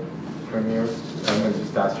comments or from you? I'm going to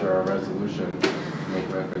just ask for a resolution to make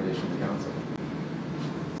a recommendation to council.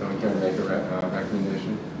 Someone can make a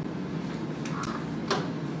recommendation?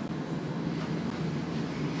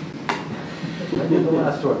 I did the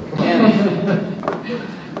last one. Come on.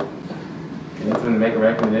 And if going to make a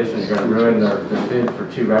recommendation, you're going to ruin the bid for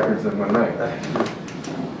 2 records in one night.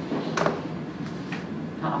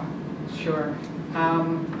 Sure.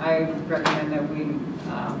 I recommend that we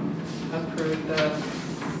approve the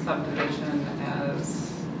subdivision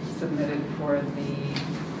as submitted for the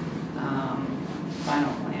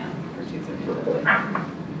final plan for 230 Dudley.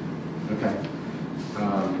 Okay.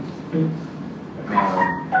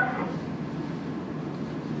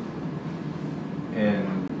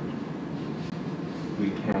 And we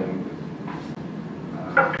can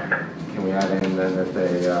we add in then that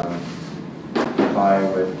they comply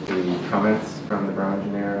with the comments from the borough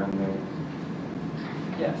engineer and the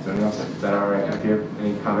yes. Is that all right with you?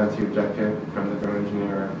 Any comments you object to from the borough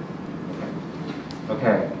engineer?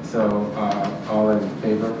 Okay, so all in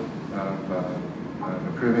favor of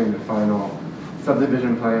approving the final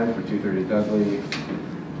subdivision plan for 230 Dudley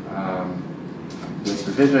with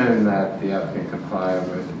provision that the applicant comply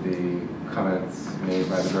with the comments made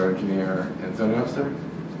by the borough engineer and zoning officer?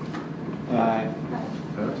 Aye.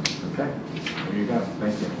 Okay, there you go.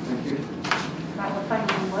 Thank you. Thank you. That looks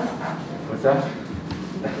like one was What's that?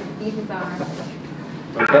 Even better.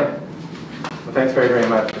 Okay. Well, thanks very, very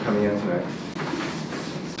much for coming in tonight.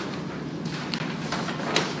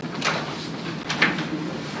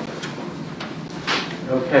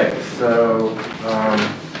 Okay, so,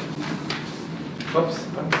 whoops,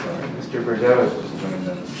 I'm sorry, Mr. Bordeaux has just joined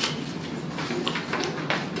us.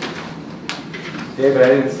 David, I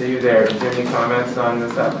didn't see you there. Did you have any comments on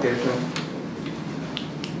this application?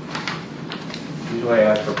 Usually I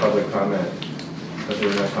ask for public comment, but there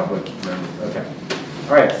were no public members. Okay.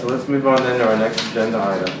 All right, so let's move on then to our next agenda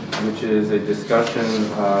item, which is a discussion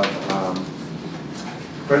of,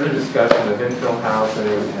 further discussion of infill housing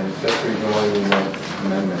and accessory dwelling unit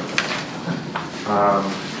amendments. I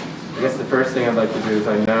guess the first thing I'd like to do is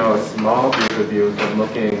I know a small group of you have been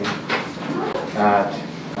looking at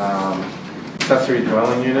accessory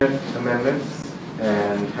dwelling unit amendments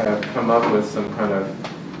and have come up with some kind of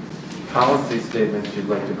policy statements you'd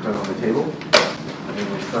like to put on the table.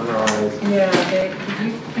 And we summarize. Yeah, did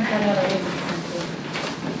you print that out? I didn't print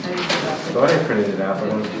it. I thought I printed it out, but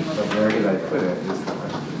where did I put it this time?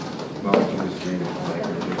 Well, I can just read it.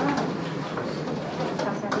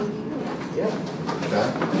 Yeah. That?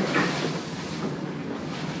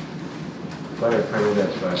 I thought I printed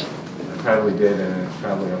it, but I probably did, and it's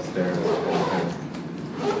probably upstairs.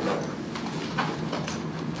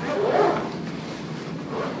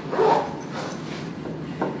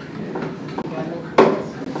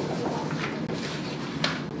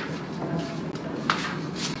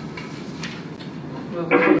 Well,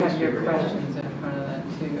 we should have your questions in front of that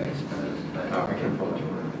too, I suppose, but. Oh, I can pull it.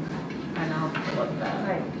 And I'll pull up that.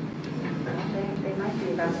 Right. They might be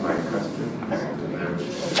about. My question.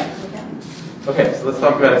 Okay, so let's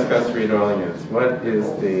talk about accessory dwelling units. What is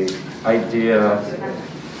the idea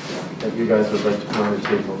that you guys would like to put on the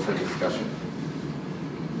table for discussion?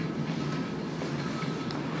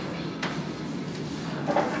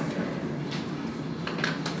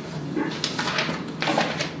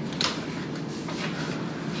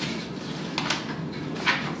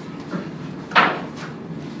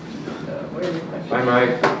 What are your questions? Hi,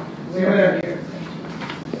 Mike. Where are your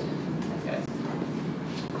Okay.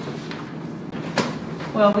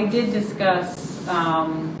 Well, we did discuss,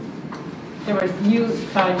 there was,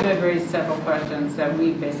 Todd, you had raised several questions that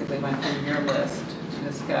we basically went through your list to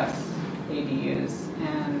discuss ADUs.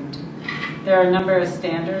 And there are a number of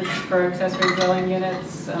standards for accessory dwelling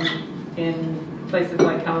units in places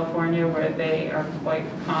like California where they are quite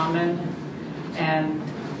common. And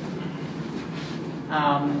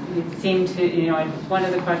it seemed to, one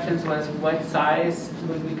of the questions was what size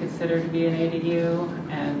would we consider to be an ADU?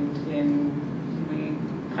 And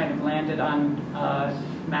we kind of landed on a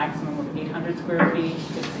maximum of 800 square feet.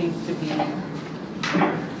 It seems to be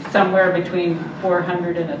somewhere between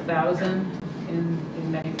 400 and 1,000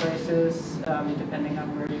 in many places, depending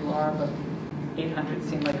on where you are, but 800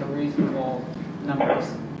 seemed like a reasonable amount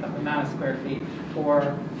of square feet for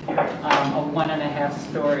a 1.5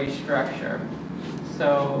 story structure.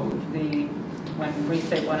 So when we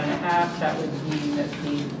say 1.5, that would mean that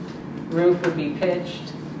the roof would be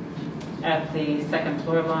pitched at the second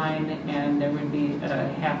floor line, and there would be a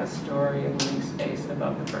half a story of living space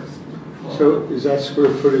above the first floor. So is that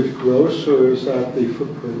square footage gross, or is that the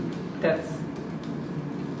footprint? That's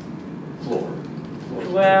Floor.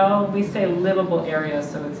 Well, we say livable area,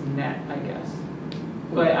 so it's net, I guess.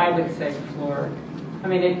 But I would say floor. I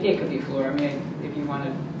mean, it could be floor. I mean, if you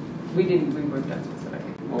wanted, we weren't that specific.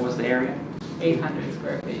 What was the area? 800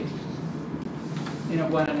 square feet.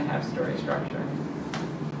 1.5 story structure.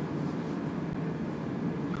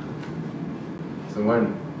 So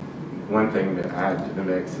one thing to add to the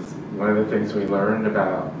mix is one of the things we learned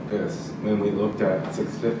about this when we looked at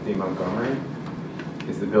 650 Montgomery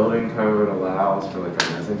is the building code allows for like a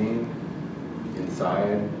mezzanine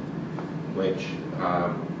inside, which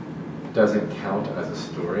doesn't count as a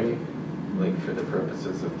story, like for the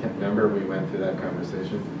purposes of, remember we went through that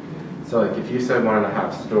conversation? So like if you said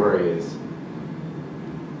 1.5 stories,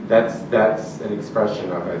 that's an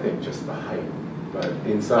expression of, I think, just the height. But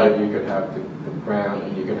inside you could have the ground,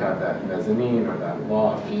 and you could have that mezzanine or that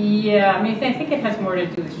loft. Yeah, I mean, I think it has more to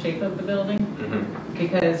do with the shape of the building,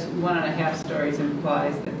 because 1.5 stories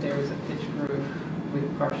implies that there is a pitched roof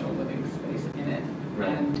with partial living space in it. Right.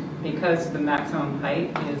 And because the maximum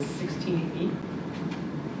height is 16 feet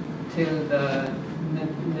to the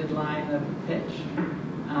midline of the pitch,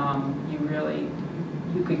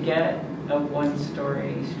 you could get a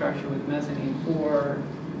 1-story structure with mezzanine or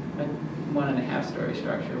a 1.5 story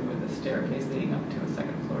structure with a staircase leading up to a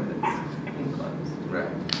second floor that's enclosed. Right,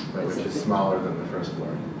 which is smaller than the first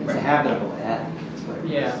floor. It's a habitable attic.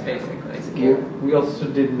 Yeah, basically. We also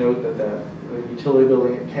did note that utility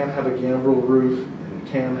building, it can have a gambrel roof, and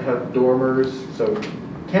can have dormers, so it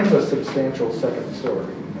can have a substantial second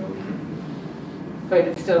story. But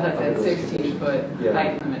it still has that 16-foot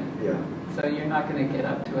height limit. Yeah. So you're not going to get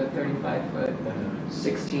up to a 35-foot.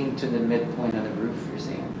 16 to the midpoint of the roof, you're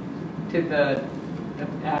saying? To the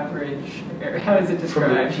average, how is it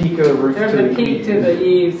described? From the peak of the roof to the peak to the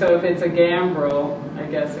eave. So if it's a gambrel, I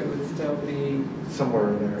guess it would still be somewhere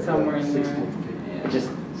in there. Somewhere in there. Yeah. Just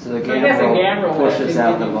so the gambrel, I guess a gambrel pushes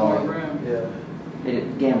out the volume. Yeah.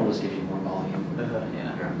 Gambrel just gives you more volume.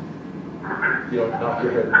 Yeah. You don't knock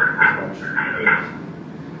your head as much.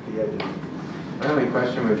 My only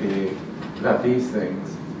question would be about these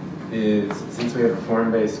things is, since we have a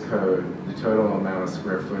form-based code, the total amount of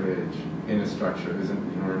square footage in a structure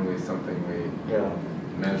isn't normally something we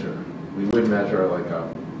measure. we would measure like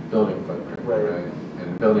a building footprint, right?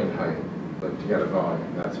 And building height, but to get a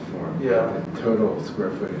volume, that's a form. Yeah. The total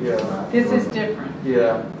square footage. Yeah. This is different.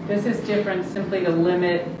 Yeah. This is different simply to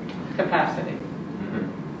limit capacity.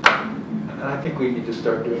 And I think we need to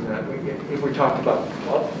start doing that. If we talk about,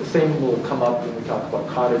 well, the same will come up when we talk about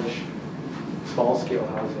cottage, small-scale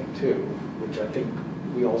housing too, which I think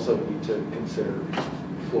we also need to consider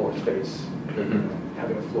floor space,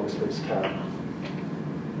 having a floor space cap.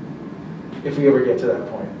 If we ever get to that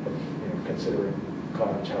point of considering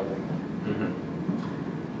cottage housing.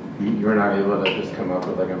 You're not able to just come up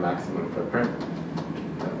with like a maximum footprint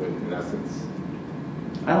that would, in essence.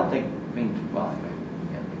 I don't think. I mean, well.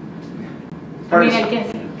 I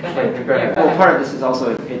guess. Go ahead. Well, part of this is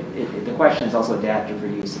also the question is also adaptive for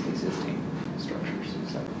use of existing structures.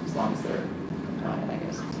 So as long as they're compliant, I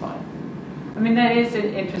guess it's fine. I mean, that is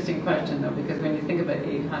an interesting question, though, because when you think about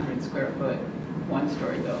 800 square foot,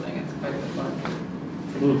 one-story building, it's quite a bit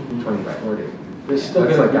larger. 20 by 40. There's still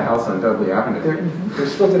That's gonna like be, a house on Dudley Avenue. they're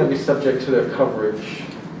still going to be subject to their coverage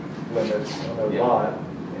limits on their lot,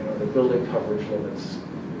 the building coverage limits.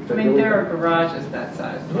 I mean, there are garages that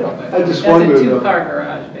size. I just That's wonder, a two-car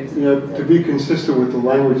garage, basically. to be consistent with the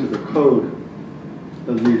language of the code,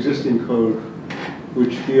 of the existing code,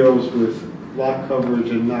 which deals with lot coverage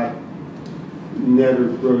and not net or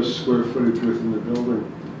gross square footage within the building,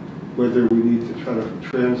 whether we need to try to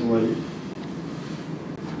translate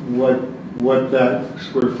what that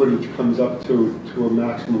square footage comes up to a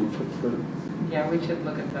maximum footprint. Yeah, we should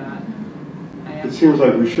look at that. It seems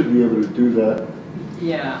like we should be able to do that.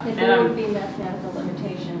 Yeah. If there would be mathematical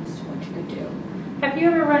limitations to what you could do. Have you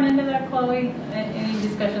ever run into that, Chloe? Any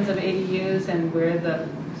discussions of ADUs and where the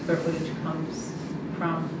square footage comes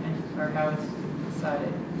from or how it's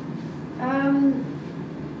decided?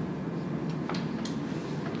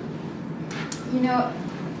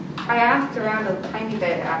 I asked around a tiny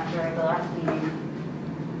bit after the last meeting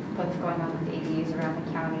what's going on with ADUs around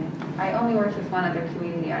the county. I only worked with one other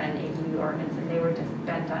community on an ADU ordinance, and they were just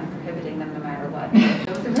bent on prohibiting them no matter what. It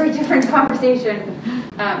was a very different conversation,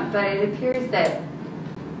 but it appears that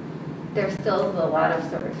there's still a lot of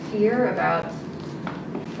sort of fear about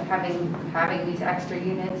having these extra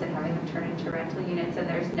units and having them turn into rental units, and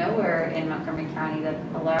there's nowhere in Montgomery County that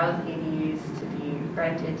allows ADUs to be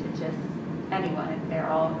rented to just anyone. They're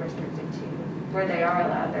all restricted to, where they are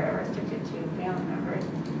allowed, they're restricted to family members.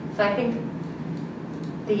 So I think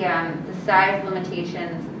the size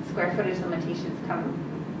limitations, square footage limitations come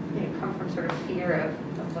from sort of fear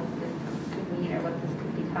of what this could mean or what this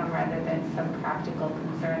could become, rather than some practical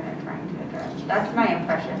concern they're trying to address. That's my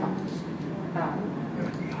impression.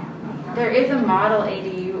 There is a model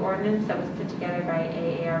ADU ordinance that was put together by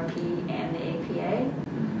AARP and the APA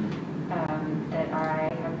that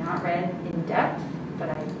I have not read in depth, but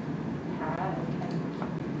I have and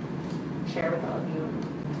can share with all of you.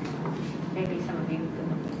 Maybe some of you have been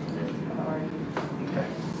looking into this have already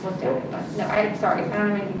looked at it, but no, I'm sorry, I don't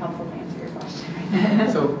have anything helpful to answer your question right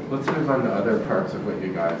now. So let's move on to other parts of what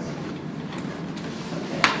you guys.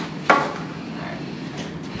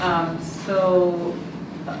 So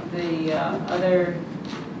the other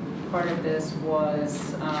part of this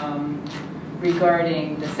was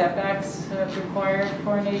regarding the setbacks required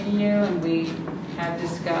for an ADU, and we had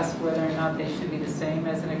discussed whether or not they should be the same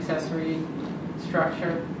as an accessory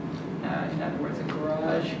structure. In other words, a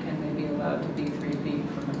garage, can they be allowed to be 3 feet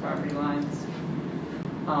from the property lines?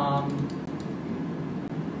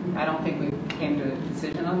 I don't think we came to a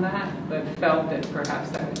decision on that, but felt that perhaps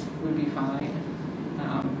that would be fine,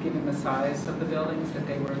 given the size of the buildings, that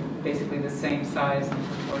they were basically the same size and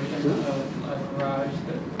proportion of a garage,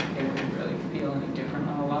 that they wouldn't really feel any different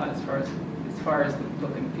on a lot as far as the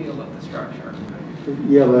look and feel of the structure.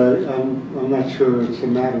 Yeah, but I'm not sure it's a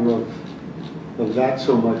matter of that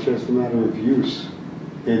so much as the matter of use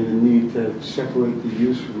and the need to separate the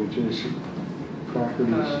use from adjacent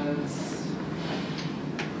properties.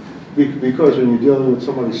 Because when you're dealing with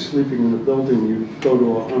somebody sleeping in the building, you go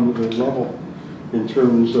to another level in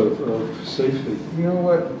terms of safety. You know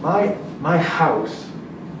what? My house,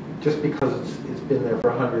 just because it's been there for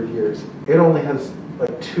 100 years, it only has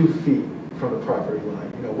like 2 feet from the property line.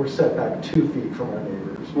 We're set back 2 feet from our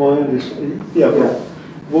neighbors. Well, I understand. Yeah, but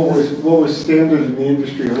what was standard in the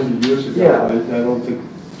industry 100 years ago, yeah. I don't think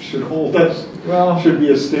should hold us. Well, should be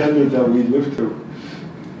a standard that we live to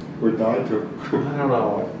or die to. I don't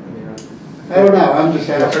know. I don't know. I'm just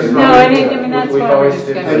asking. No, I mean that's why we're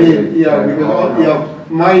discussing. I mean, yeah, because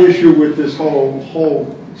my issue with this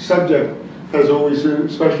whole subject has always been,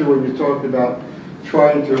 especially when you talked about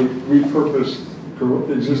trying to repurpose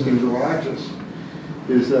existing garages,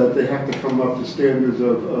 is that they have to come up to standards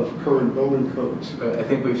of current building codes. But I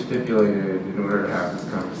think we've stipulated in order to have this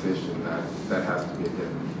conversation that that has to be a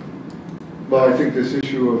given. Well, I think this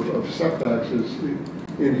issue of setbacks is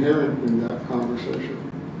inherent in that conversation.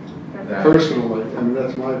 Personally, I mean,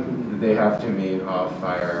 that's my opinion. They have to meet all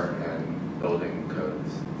fire and building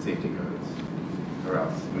codes, safety codes, or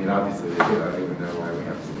else. I mean, obviously they do. I don't even know why we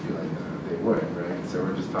have to stipulate that. They would, right? So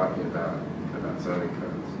we're just talking about zoning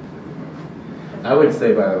codes. I would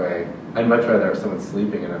say, by the way, I'd much rather have someone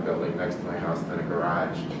sleeping in a building next to my house than a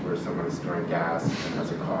garage where someone is storing gas and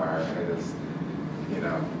has a car and is, you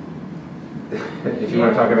know, if you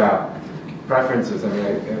want to talk about preferences, I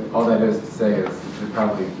mean, all that is to say is that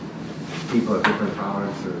probably people have different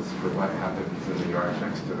tolerances for what happens in the yard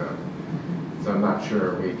next to them. So I'm not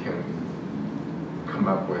sure we can come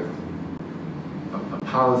up with a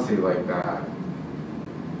policy like that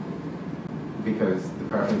because the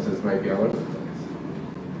preferences might be all over the place.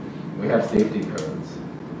 We have safety codes.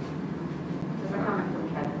 There's a comment from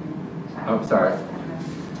Kevin. Oh, sorry.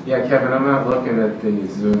 Yeah, Kevin, I'm not looking at the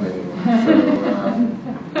Zoom anymore,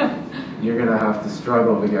 so you're going to have to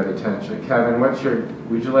struggle to get attention. Kevin,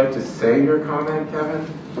 would you like to say your comment, Kevin?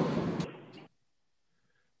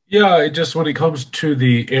 Yeah, just when it comes to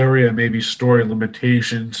the area, maybe story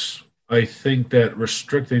limitations, I think that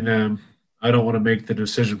restricting them, I don't want to make the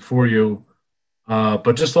decision for you,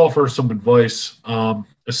 but just offer some advice.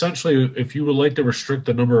 Essentially, if you would like to restrict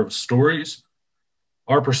the number of stories,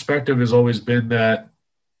 our perspective has always been that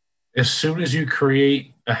as soon as you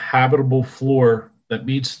create a habitable floor that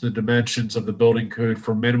meets the dimensions of the building code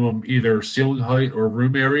for minimum either ceiling height or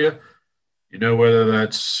room area, you know, whether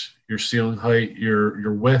that's your ceiling height,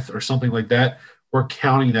 your width, or something like that, we're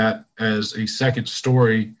counting that as a second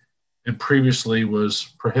story and previously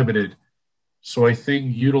was prohibited. So I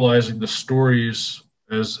think utilizing the stories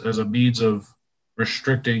as a means of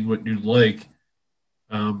restricting what you'd like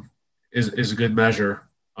is a good measure,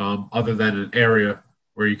 other than an area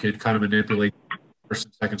where you could kind of manipulate first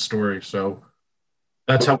and second story. So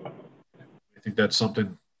that's how I think that's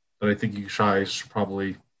something that I think you guys should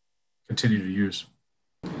probably continue to use.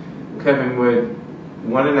 Kevin, would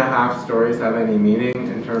 1.5 stories have any meaning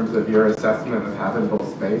in terms of your assessment of habitable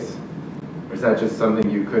space? Or is that just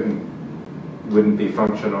something you wouldn't be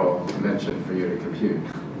functional dimension for you to compute?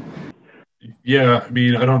 Yeah, I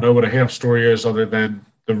mean, I don't know what a half story is other than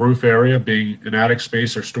the roof area being an attic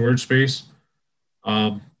space or storage space.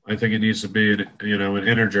 I think it needs to be an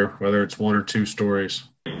integer, whether it's 1 or 2 stories.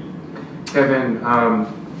 Kevin,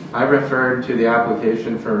 I referred to the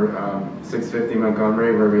application for 650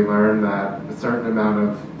 Montgomery where we learned that a certain amount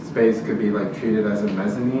of space could be like treated as a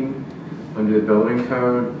mezzanine under the building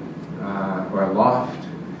code or a loft.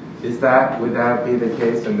 Would that be the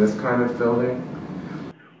case in this kind of building?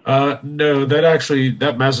 No,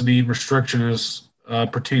 that mezzanine restriction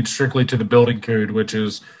pertains strictly to the building code, which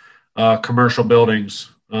is commercial buildings.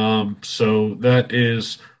 So that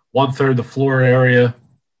is 1/3 the floor area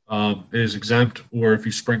is exempt, or if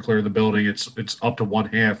you sprinkler the building, it's up to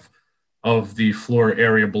 1/2 of the floor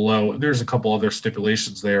area below. And there's a couple other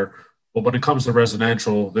stipulations there, but when it comes to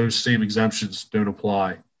residential, those same exemptions don't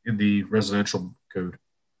apply in the residential code.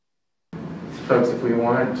 Folks, if we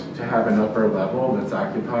want to have an upper level that's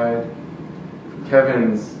occupied, from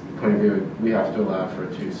Kevin's point of view, we have to allow for a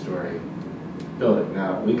 2-story building.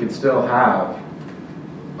 Now, we could still have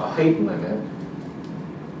a height limit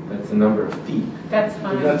that's the number of feet. That's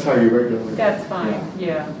fine. And that's how you regulate. That's fine,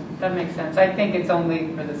 yeah, that makes sense. I think it's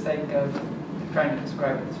only for the sake of trying to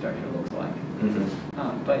describe what the structure looks like.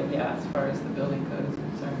 Mm-hmm. But yeah, as far as the building code is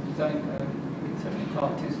concerned, zoning code, you can certainly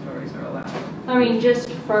call it 2 stories are allowed. I mean, just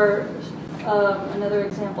for another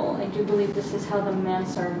example, I do believe this is how the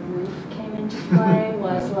mansard roof came into play,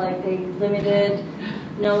 was like they limited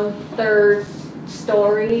no 3rd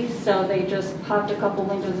story, so they just popped a couple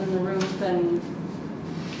windows in the roof and...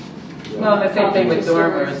 Well, the same thing with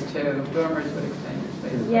dormers too. Dormers would extend your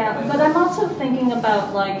space. Yeah, but I'm also thinking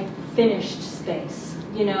about like finished space,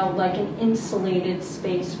 you know, like an insulated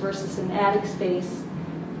space versus an attic space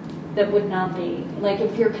that would not be. Like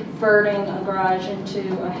if you're converting a garage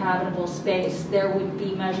into a habitable space, there would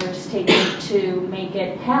be measures taken to make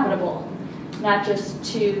it habitable, not just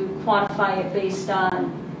to quantify it based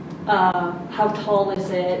on how tall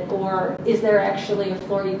is it, or is there actually a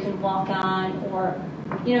floor you can walk on, or,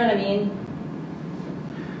 you know what I mean?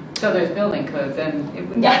 So there's building codes, and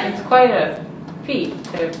it's quite a feat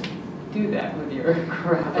to do that with your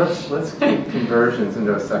garage. Let's keep conversions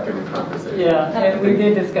into a second conversation. Yeah, and we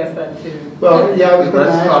did discuss that too. Well, yeah,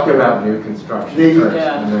 let's talk about new construction first,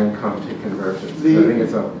 Yeah. and then come to conversions. I think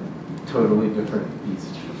it's a totally different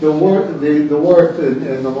beast. The work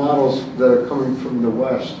and the models that are coming from the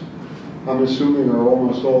west, I'm assuming are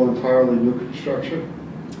almost all entirely new construction?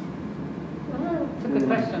 That's a good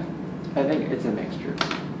question. I think it's a mixture.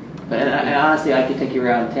 And honestly, I could take you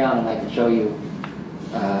around town and I could show you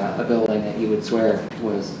a building that you would swear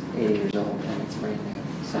was 80 years old and it's brand new.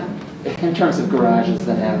 So, in terms of garages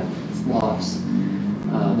that have lofts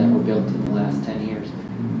that were built in the last 10 years.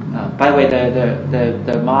 By the way,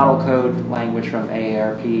 the model code language from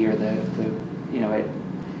AARP or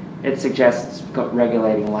it suggests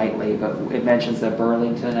regulating lightly, but it mentions that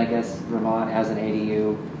Burlington, I guess, Vermont has an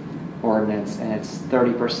ADU ordinance, and it's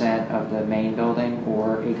 30% of the main building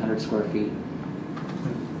or 800 square feet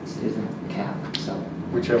is the cap. So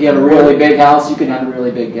if you have a really big house, you can have a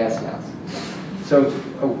really big guest house. So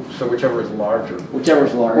whichever is larger. Whichever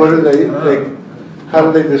is larger. What do they how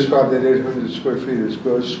do they describe that 800 square feet? As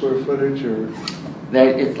gross square footage, or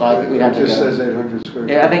it's like we'd have to go. It just says 800 square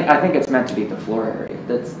feet. Yeah, I think it's meant to be the floor area.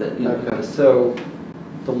 That's the. Okay. So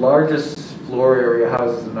the largest floor area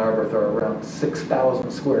houses in Narberth are around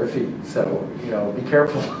 6,000 square feet. So be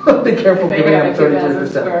careful. Be careful giving them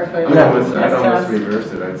 33%. I'd almost reverse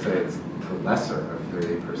it. I'd say it's the lesser of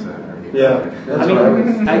 30%. Yeah, I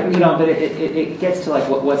mean, but it gets to like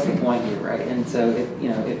what's the point here, right? And so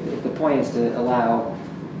if the point is to allow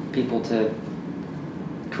people to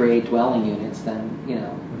create dwelling units, then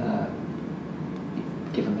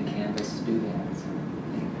give them the canvas to do that.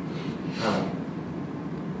 So,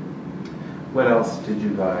 what else did you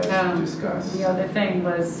guys discuss? The other thing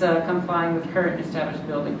was complying with current established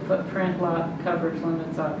building footprint, lot coverage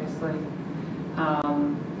limits, obviously.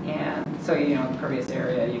 And so, impervious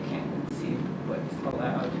area, you can't see what's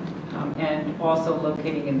allowed. And also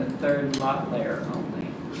locating in the third lot layer only.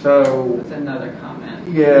 So that's another comment.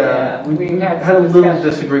 Yeah, we had a little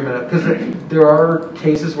disagreement because there are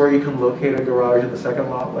cases where you can locate a garage in the second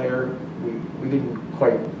lot layer. We didn't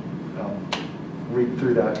quite read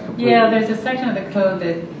through that completely. Yeah, there's a section of the code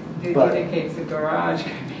that indicates the garage.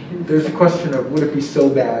 There's a question of would it be so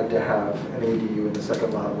bad to have an ADU in the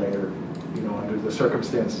second lot layer, under the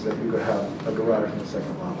circumstances that you could have a garage in the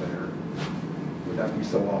second lot layer? Would that be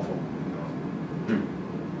so awful?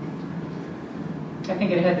 I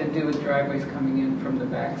think it had to do with driveways coming in from the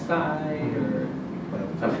back side or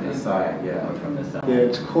from the side, yeah. Or from the side. Yeah,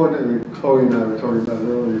 it's corner. Chloe and I were talking about it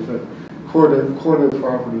earlier. That corner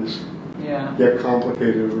properties get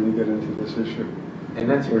complicated when you get into this issue. And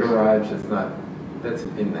that's your garage. That's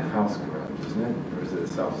in the house garage, isn't it? Or is it a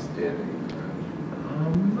self-standing garage?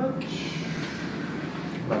 I'm not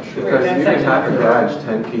sure. Because you can have a garage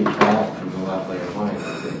 10 feet tall from the lot layer line, I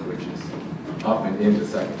think, which is up and into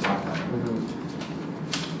second lot line.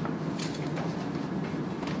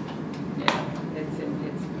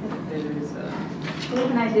 Steve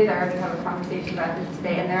and I did already have a conversation about this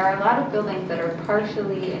today, and there are a lot of buildings that are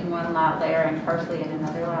partially in one lot layer and partially in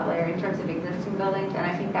another lot layer in terms of existing buildings, and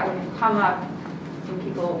I think that would come up when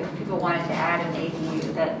if people wanted to add an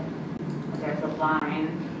ADU, that there's a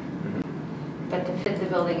line, but to fit the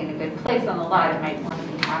building in a good place on the lot, it might want to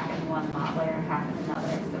be half in one lot layer and half in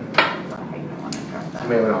another, so how you don't want to address that. You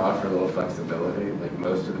may want to offer a little flexibility, like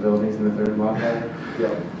most of the buildings in the third lot layer.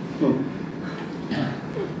 Yeah.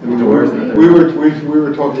 I mean, we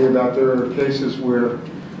were talking about there are cases where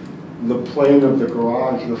the plane of the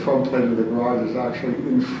garage, the front plane of the garage, is actually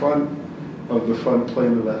in front of the front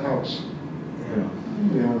plane of the house.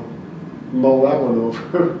 Yeah. Mull that one over.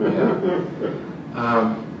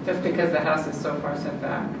 Just because the house is so far set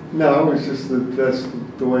back. No, it's just that's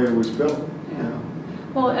the way it was built. Yeah.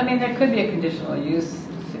 Well, I mean, there could be a conditional use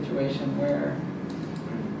situation where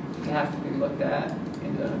it has to be looked at on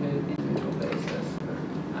an individual basis.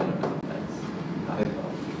 I don't know if that's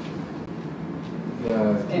possible.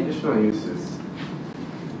 Yeah, conditional use is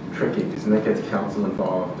tricky because that gets council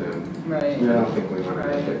involved, and I don't think we want to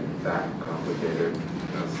make it that complicated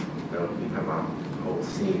because that'll become a whole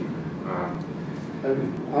scene.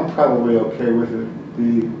 I'm probably okay with it.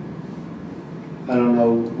 I don't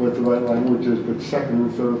know what the right language is, but second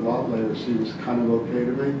and third lot layer seems kind of okay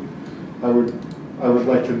to me. I would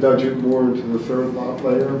like to nudge it more into the third lot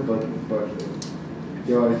layer, but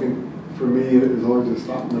I think for me, as long as it's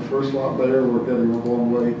not in the first lot layer, we're getting a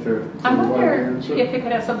long way to I the right wonder answer. if it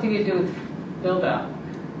could have something to do with build-out,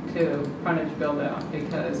 frontage build-out,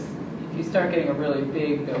 because if you start getting a really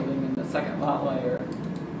big building in the second lot layer,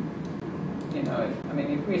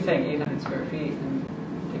 if we're saying 800 square feet, and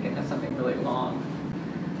you can have something really long.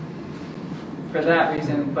 For that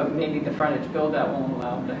reason, but maybe the frontage build-out won't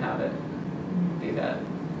allow them to have it be that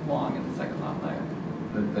long in the second lot layer.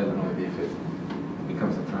 But that would only be if it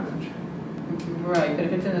becomes a frontage. Right, but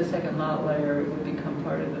if it's in the second lot layer, it would become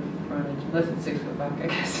part of the frontage, unless it's 6 foot back, I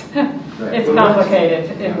guess. Right. It's Well,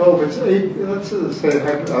 complicated. Yeah. No, if it's 8, let's say,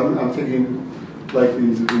 I'm thinking like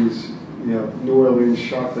these, New Orleans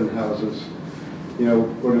shopping houses,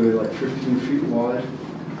 what are they, like 15 feet wide?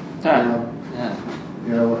 Yeah.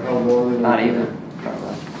 How long are they? Not even,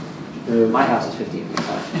 probably. Yeah. My house is 15 feet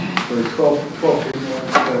wide. Or 12 feet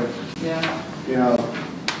wide. Yeah.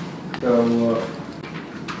 So,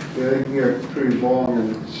 they can get pretty long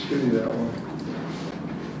and skinny that way.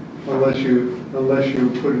 Unless you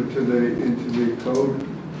put it into the code,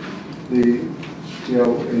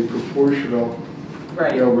 a proportional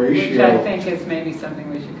Right, ratio. which I think is maybe something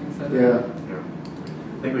we should consider. Yeah.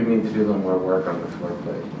 I think we need to do a little more work on the floor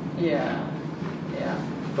plate. Yeah.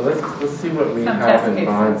 But let's see what we Some have test in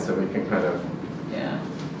mind cases. so we can kind of. Yeah.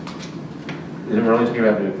 And we're only talking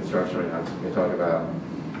about new construction right now. We talk about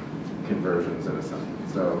conversions in a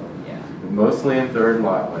sense. So Yeah. mostly in third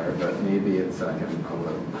lot layer, but maybe in second a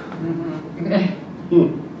little.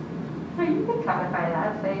 Or you could codify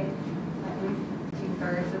that, say at least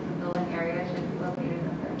 2/3 of the building area should be located in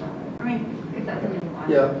the third lot. I mean, if that's what you want.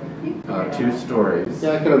 Yeah. 2 stories.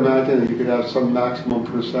 Yeah, I can imagine that you could have some maximum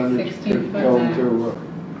percentage 16 go foot. to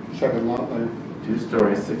second lot line. 2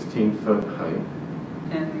 stories, 16-foot height.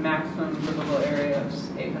 And maximum livable area of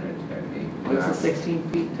 800 square feet. What's the 16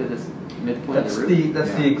 feet to this midpoint of That's the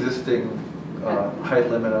roof? the existing height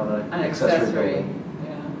limit on an An accessory accessory, building.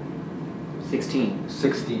 yeah. 16.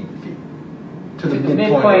 16 feet. To To the the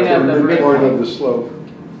midpoint midpoint of the The midpoint roof. of the slope.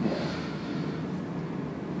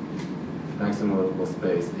 Maximum livable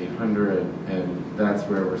space, 800, and that's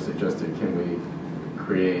where we're suggesting, can we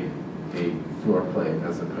create a floor plate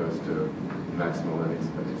as opposed to maximum living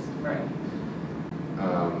space? Right.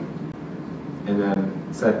 And then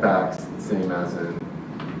setbacks, same as in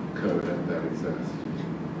code that exists.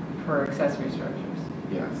 For accessory structures.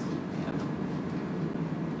 Yes.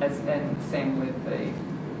 And same with the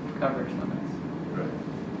coverage limits. Right.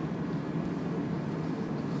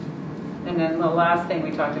 And then the last thing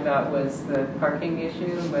we talked about was the parking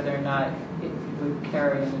issue, whether or not it would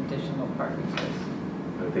carry an additional parking space.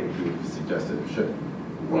 I think you suggested it should.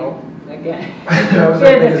 Well, Again. that was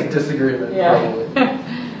our biggest disagreement, Yeah. probably.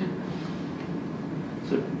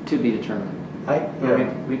 So to be determined.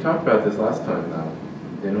 We talked about this last time, though,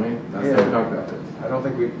 didn't we? Last time we talked about this. I don't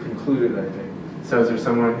think we concluded anything. So is there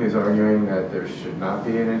someone who's arguing that there should not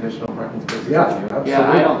be an additional parking space? Yeah, absolutely.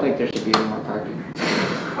 Yeah, I don't think there should be any more parking.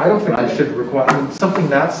 I don't think we should require, something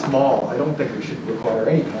that small, I don't think we should require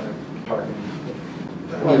any kind of parking.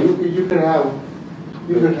 Well, you could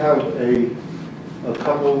have a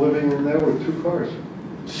couple living in there with 2 cars.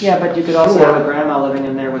 Yeah, but you could also Sure. have a grandma living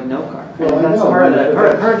in there with no car. Well, And I that's know, part of but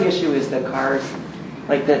the, part of the issue is the cars,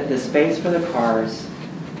 like the space for the cars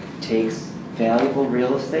takes valuable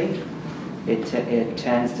real estate. It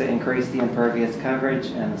tends to increase the impervious coverage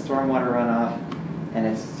and the stormwater runoff, and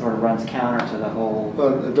it sort of runs counter to the whole.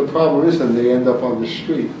 But the problem is then they end up on the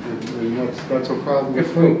street, and that's a problem.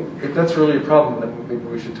 If that's really a problem, then maybe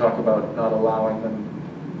we should talk about not allowing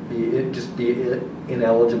them, just be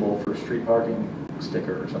ineligible for street parking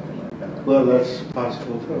sticker or something like that. Well, that's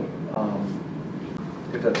possible too.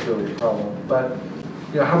 If that's really a problem. But,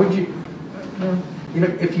 how would you,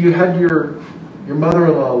 if you had your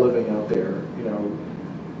mother-in-law living out there,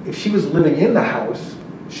 if she was living in the house,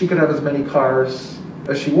 she could have as many cars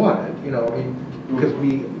as she wanted, because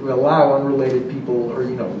we allow unrelated people, or,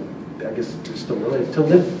 I guess they're still related, to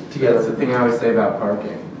live together. That's the thing I always say about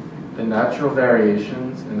parking. The natural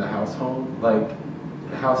variations in the household, like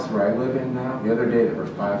the house where I live in now, the other day there were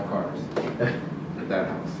 5 cars at that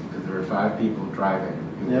house, because there were 5 people driving,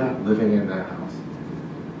 who were living in that house.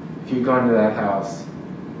 If you'd gone to that house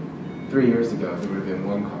 3 years ago, there would have been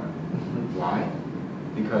 1 car. Why?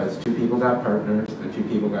 Because 2 people got partners and 2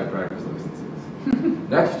 people got driver's licenses.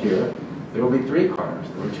 Next year, there will be 3 cars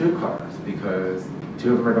or 2 cars because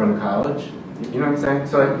 2 of them are going to college. You know what I'm saying?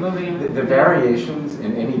 So like, the variations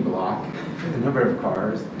in any block, the number of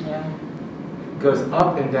cars, goes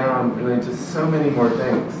up and down related to so many more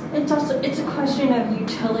things. It's a question of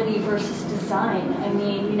utility versus design. I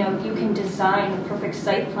mean, you can design a perfect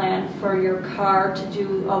site plan for your car to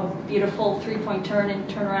do a beautiful 3-point turn and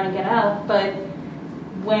turn around and get out, but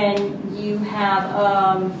when you have,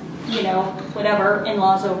 whatever,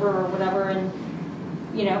 in-laws over or whatever, and,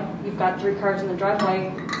 you've got 3 cars in the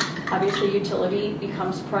driveway, obviously utility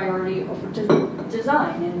becomes priority over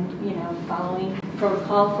design and, following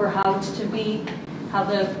protocol for how it's to be, how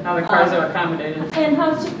the cars are accommodated. And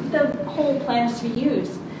how the whole plan is to be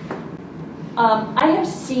used. I have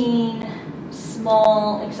seen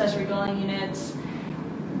small accessory dwelling units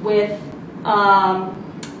with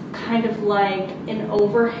kind of like an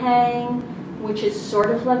overhang, which is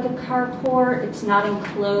sort of like a carport. It's not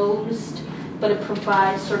enclosed, but it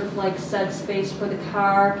provides sort of like said space for the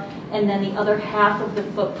car. And then the other half of the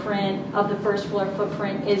footprint, of the first floor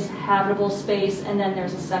footprint, is habitable space, and then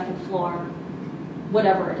there's a second floor,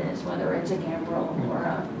 whatever it is, whether it's a gambrel or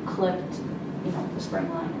a clipped, the spring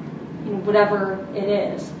line, whatever it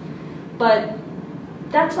is. But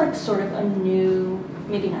that's like sort of a new,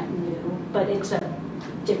 maybe not new, but it's a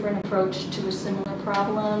different approach to a similar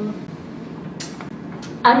problem.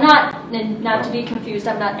 I'm not to be confused,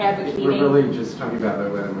 I'm not advocating. We're really just talking about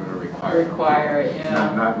whether we're going to require it,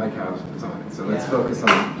 yeah. Not like how it's designed. So let's focus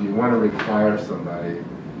on, do you want to require somebody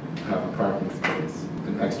to have a parking space,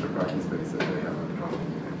 an extra parking space that they have a dwelling?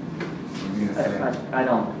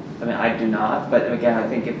 I do not, but again, I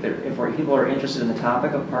think if people are interested in the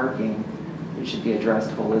topic of parking, it should be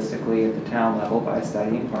addressed holistically at the town level by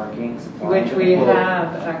studying parking. Which we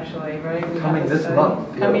have actually, right? Coming this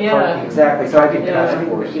month. Yeah. Exactly. So I think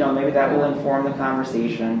maybe that will inform the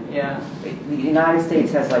conversation. Yeah. The United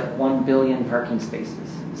States has like 1 billion parking spaces.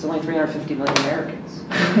 It's only 350 million Americans.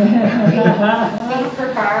 Space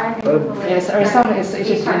per car. It's just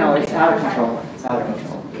it's out of control. It's out of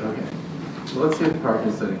control. Okay. Well, let's see what the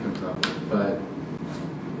parking study comes up with. But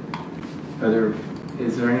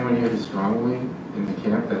is there anyone here who's strongly in the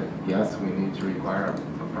camp that yes, we need to require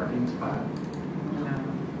a parking spot? No.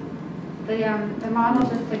 The model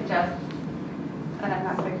just suggests, and I'm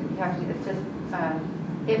not saying you have to do this, just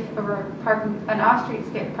if an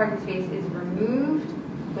off-street parking space is removed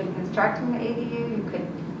when constructing the ADU, you could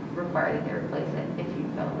require that they replace it if you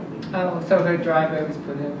felt like you. Oh, so the driveway was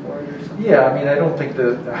put in for it or something? Yeah, I mean, I don't think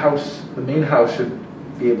the main house should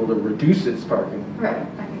be able to reduce its parking. Right,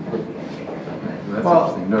 I think that's the idea.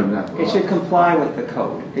 It should comply with the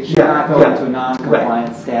code. It should not go into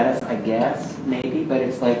non-compliant status, I guess, maybe, but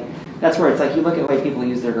it's like, that's where it's like, you look at the way people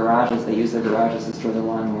use their garages, they use their garages to store their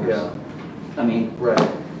lawnmowers. Yeah. I mean,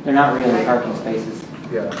 they're not really parking spaces.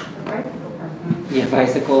 Yeah. Yeah,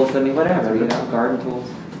 bicycles, I mean, whatever, garden tools.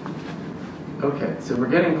 Okay, so we're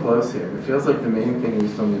getting close here. It feels like the main thing we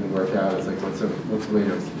still need to work out is like what's a way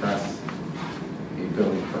to express a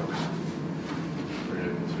building footprint for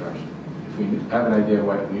new construction. If we have an idea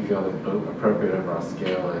what we feel the appropriate overall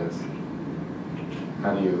scale is,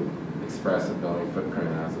 how do you express a building footprint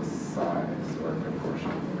as a size or a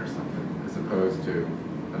proportion or something, as opposed to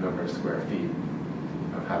a number of square feet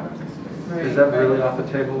of habitable space? Is that really off the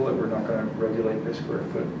table, that we're not going to regulate by square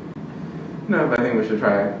foot? No, but I think we should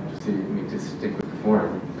try to see, we need to stick with the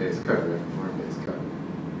form-based code. We have a form-based code.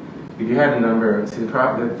 If you had a number, see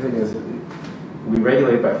the thing is, we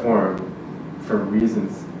regulate by form for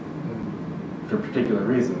reasons, for particular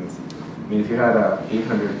reasons. I mean, if you had a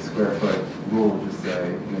 800 square foot rule, just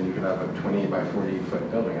say, you could have a 28 by 40 foot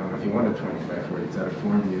building. I don't know if you want a 20 by 40, is that a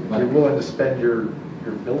form you'd like? You're willing to spend your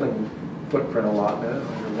building footprint allotment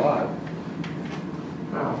on your lot.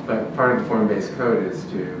 Well, but part of the form-based code is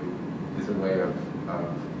a way of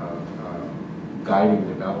guiding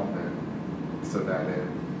development so that it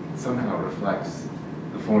somehow reflects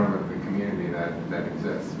the form of the community that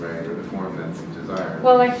exists, right, or the form that's desired.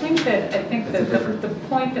 Well, I think that the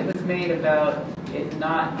point that was made about it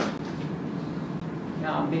not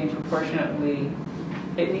being proportionately,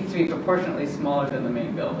 it needs to be proportionately smaller than the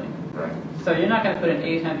main building. Right. So you're not going to put an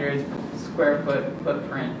 800 square foot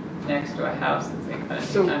footprint next to a house that's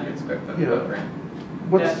 800 square foot footprint.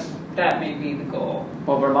 That may be the goal.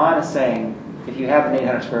 Well, Vermont is saying if you have an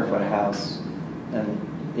 800 square foot house, then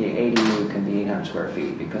the ADU can be 800 square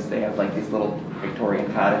feet because they have like these little Victorian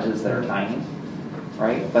cottages that are tiny,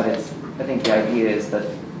 right? But I think the idea is that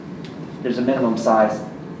there's a minimum size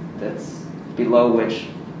that's below which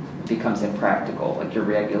it becomes impractical, like you're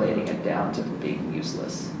regulating it down to being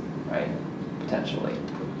useless, right? Potentially.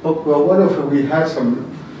 Well, what if we had some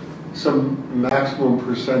maximum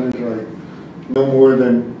percentage, like no more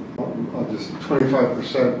than just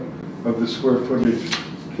 25% of the square footage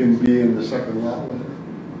can be in the second lot line?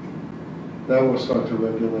 That will start to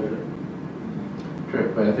regulate it.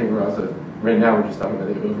 True, but I think we're also, right now we're just talking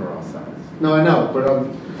about the overall size. No, I know, but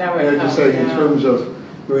I'm just saying in terms of,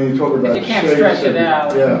 when you talk about you can't stretch it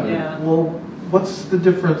out. Yeah. Well, what's the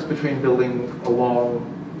difference between building a long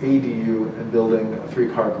ADU and building a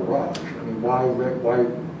 3-car garage? I mean, why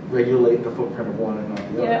regulate the footprint of one and not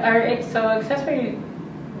the other? Yeah, so accessory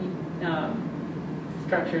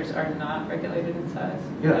structures are not regulated in size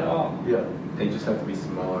at all. Yeah. They just have to be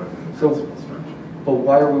smaller than the principal structure. But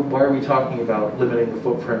why are we talking about limiting the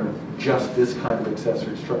footprint of just this kind of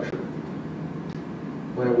accessory structure?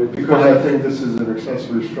 When it would because I think this is an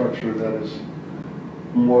accessory structure that is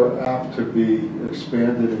more apt to be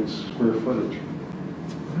expanded in square footage.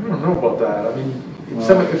 I don't know about that. I mean,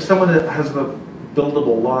 if someone has a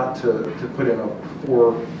buildable lot to put in a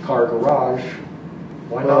 4-car garage,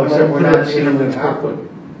 why Well, not let except them we're put not in seeing 800 it square happen. foot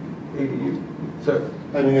ADU? So,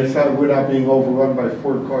 I mean, it's not, we're not being overrun by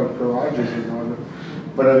 4-car garages and all that.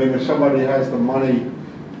 But I mean, if somebody has the money,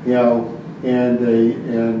 you know, and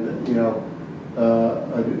you know,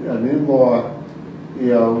 an in-law, you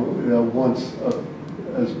know, wants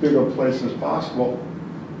as big a place as possible,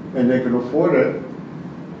 and they can afford it,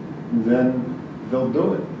 then they'll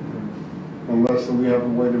do it. Unless we have a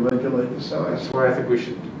way to regulate the size. that's where I think we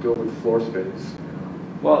should go with floor space.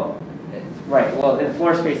 Well, right, well, and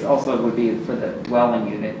floor space also would be for the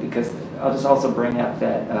dwelling unit, because I'll just also bring up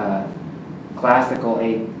that classical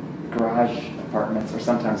garage apartments are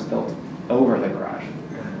sometimes built over the garage.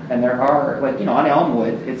 And there are, like, you know, on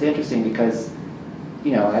Elmwood, it's interesting because,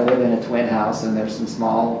 you know, I live in a twin house and there's some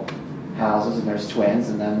small houses and there's twins,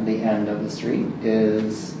 and then the end of the street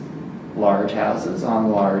is large houses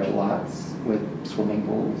on large lots with swimming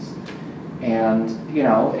pools. And, you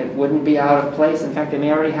know, it wouldn't be out of place. In fact, they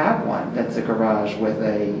may already have one that's a garage with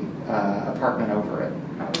a apartment over it.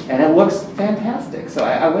 And it looks fantastic. So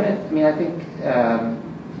I wouldn't, I mean, I think,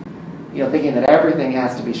 you know, thinking that everything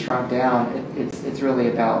has to be shrunk down, it's really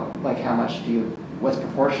about, like, how much what's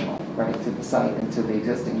proportional, right, to the site and to the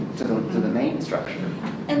existing, to the main structure.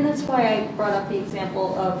 And that's why I brought up the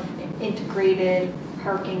example of integrated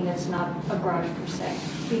parking that's not a garage per se,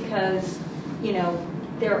 because, you know,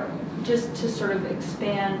 just to sort of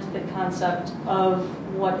expand the concept of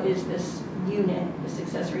what is this unit, this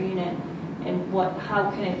accessory unit, and how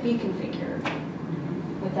can it be configured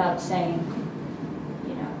without saying,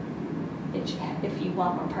 you know, if you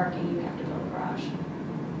want more parking, you have to build a garage,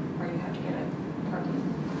 or you have to get a parking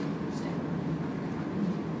stick.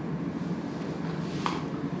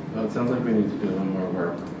 Well, it sounds like we need to do a little more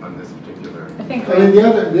work on this particular. I think I mean,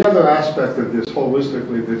 the other aspect of this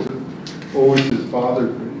holistically that always has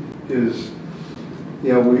bothered me is,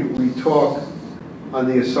 you know, we talk on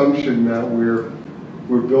the assumption that we're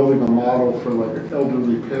building a model for, like,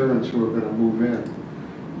 elderly parents who are going to move in.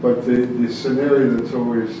 But the scenario that's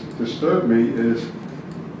always disturbed me is,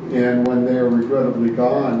 and when they're regrettably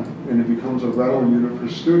gone and it becomes a rental unit for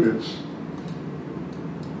students,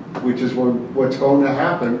 which is what's going to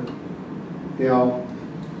happen, you know,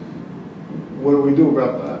 what do we do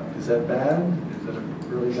about that? Is that bad? Is that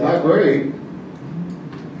really It's bad? not great.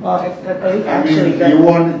 Well, I mean, do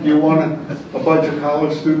you want a bunch of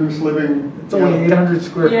college students living? It's only 800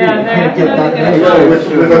 square feet. Yeah, You can't get that many. Yeah,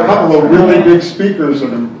 with a couple of really big speakers in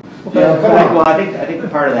them. Yeah, well, I think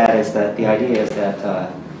part of that is that the idea is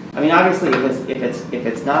that I mean, obviously, if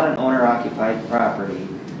it's not an owner-occupied property,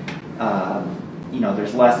 you know,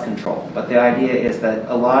 there's less control. But the idea is that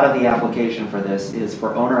a lot of the application for this is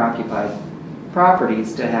for owner-occupied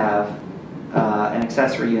properties to have an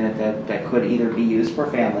accessory unit that could either be used for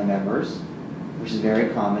family members, which is very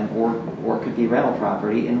common, or could be rental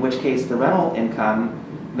property, in which case the rental income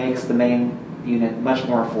makes the main unit much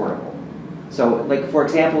more affordable. So, like, for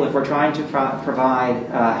example, if we're trying to provide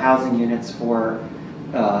housing units for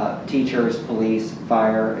teachers, police,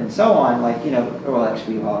 fire, and so on, like, you know, well,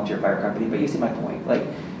 actually, volunteer fire company, but you see my point. Like,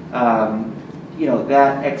 you know,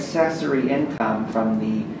 that accessory income from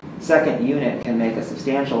the second unit can make a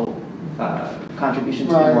substantial contribution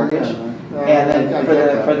to the mortgage. And then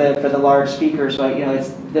for the large speakers, like, you know, it's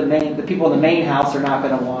the people in the main house are not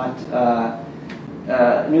going to want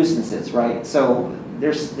nuisances, right? So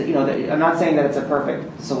there's, you know, I'm not saying that it's a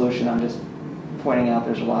perfect solution. I'm just pointing out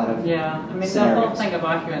there's a lot of yeah. I mean, scenarios. the whole thing of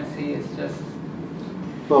occupancy is just.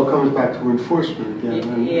 Well, it comes back to enforcement again.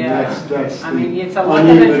 And Yeah. that's I mean, it's a luck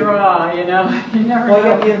of the draw, you know. You never know.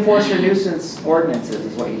 Well, you enforce your nuisance ordinances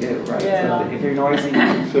is what you do, right? Yeah. So if you're noisy,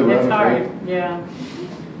 It's hard, yeah.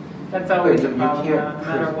 That's always a problem, no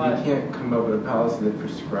matter what. You can't come up with a policy that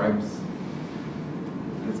prescribes,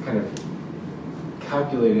 that's kind of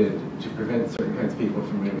calculated to prevent certain kinds of people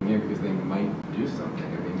from moving in because they might do something.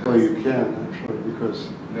 I mean, well, you can actually, because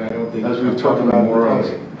I don't think as I'm we've talked talking about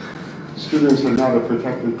morally. Students are not a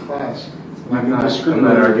protected class. I'm not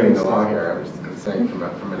arguing the law here. I'm saying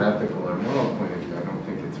from an ethical or moral point of view, I don't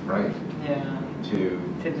think it's right to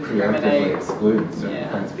preemptively exclude certain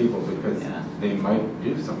kinds of people because they might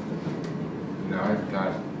do something. You know, I've got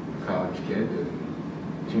a college kid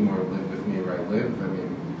and 2 more live with me where I live. I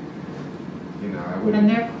mean, you know, I wouldn't. And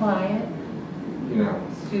they're quiet. You know.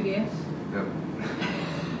 Studious. Yep.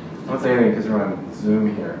 I won't say anything because we're on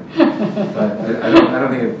Zoom here. But I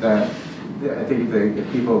don't think it's that. I think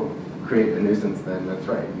if people create a nuisance, then that's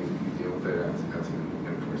right. You deal with it as an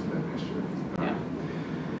enforcement issue.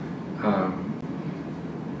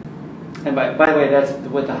 And by the way, that's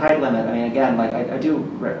with the height limit. I mean, again, like I do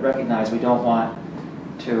recognize we don't want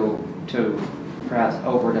to perhaps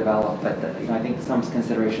overdevelop, but you know, I think some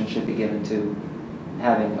consideration should be given to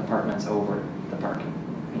having apartments over the parking,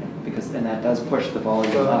 you know, because then that does push the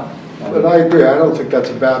volume up. But I agree. I don't think that's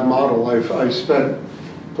a bad model. I've spent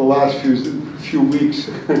the last few weeks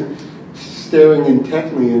staring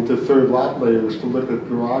intently into third lot layers to look at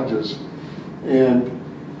garages, and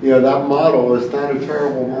you know, that model is not a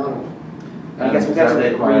terrible model. I guess does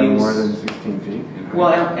that require more than 16 feet?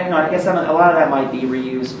 Well, and I guess a lot of that might be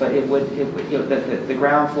reused, but it would you know, the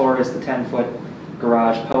ground floor is the 10-foot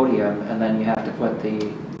garage podium, and then you have to put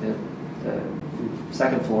the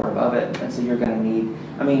second floor above it, and so you're going to need.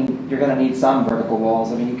 I mean, you're going to need some vertical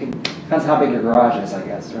walls. I mean, you can depends how big your garage is, I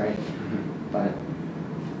guess, right? But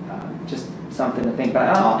just something to think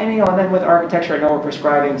about. And you know, and then with architecture, I know we're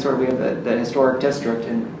prescribing sort of we have the historic district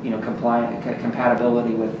and you know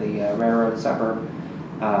compatibility with the railroad suburb.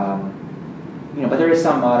 You know, but there is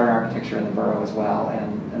some modern architecture in the borough as well,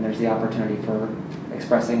 and there's the opportunity for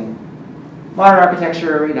expressing modern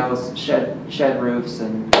architecture. You know, shed roofs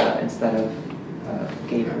and instead of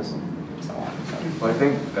gables and so on. So. Well, I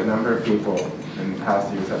think a number of people in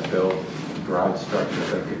past years have built garage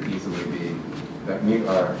structures that could easily be that meet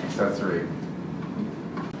our accessory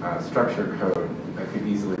structure code that could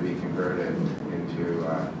easily be converted into.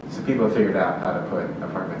 So people have figured out how to put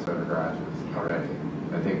apartments over garages already.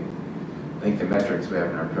 I think the metrics we have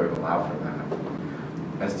in our code allow for that.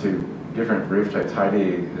 As to different roof types,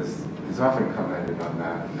 Heidi is often commented on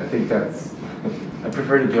that. I think that's, I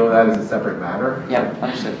prefer to deal with that as a separate matter. Yeah,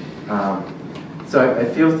 understood. So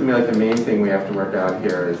it feels to me like the main thing we have to work out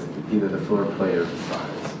here is either the floor plate or the size.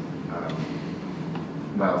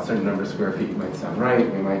 While a certain number of square feet might sound right,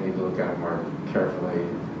 we might need to look at it more carefully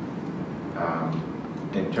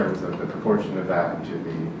in terms of the proportion of that to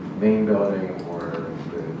the main building or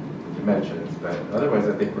the dimensions, but otherwise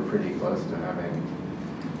I think we're pretty close to having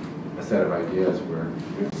a set of ideas where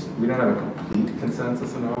we don't have a complete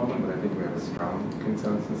consensus on all of them, but I think we have a strong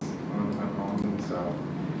consensus on all of them. So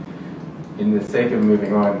in the sake of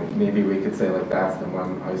moving on, maybe we could say like that's the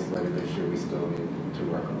one isolated issue we still need to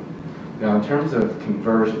work on. Now in terms of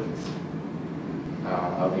conversions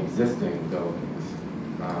of existing buildings,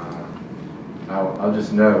 I'll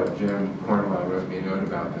just note, Jim Cornwell wrote me a note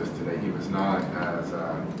about this today. He was not as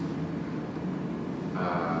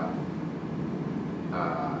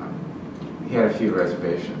he had a few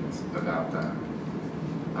reservations about that,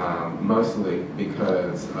 mostly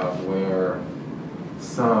because of where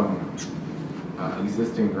some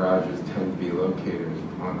existing garages tend to be located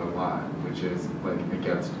on the lot, which is like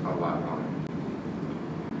against a lot line.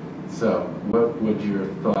 So what would your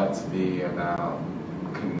thoughts be about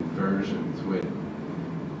conversions?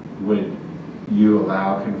 Would you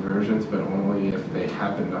allow conversions, but only if they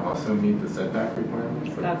happen to also meet the setback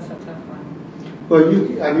requirements? That's a tough one. Well,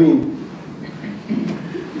 I mean,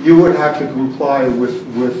 you would have to comply with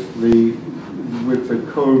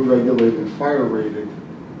the code regulated fire rating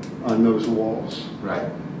on those walls.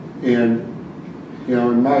 Right. And you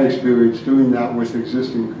know, in my experience, doing that with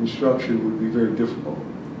existing construction would be very difficult.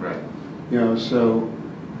 Right. You know, so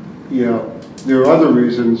you know, there are other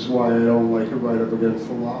reasons why I don't like it right up against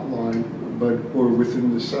the lot line, or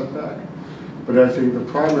within the setback. But I think the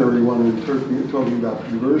primary one in talking about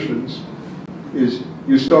conversions is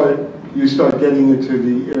you start getting into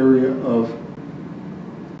the area of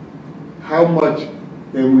how much,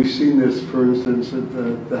 and we've seen this, for instance,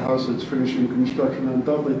 at the house that's finishing construction on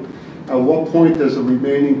Dudley. At what point does a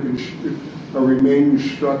remaining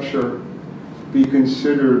structure be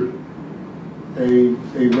considered a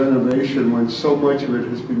renovation when so much of it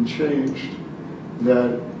has been changed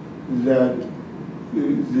that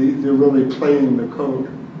they're really playing the code?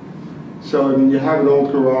 So I mean, you have an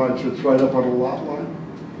old garage that's right up on a lot line,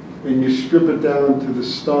 and you strip it down to the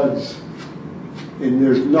studs, and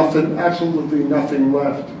there's nothing, absolutely nothing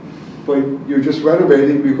left. But you're just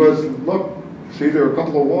renovating because look, see, there are a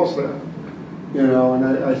couple of walls there, you know, and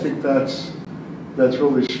I think that's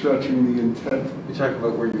really stretching the intent. You're talking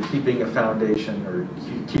about where you're keeping a foundation or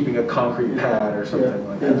keeping a concrete pad or something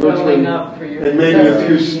like and that. And maybe a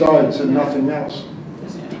few studs and nothing else.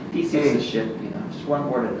 Pieces of the ship, you know, just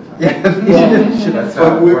one word at a time.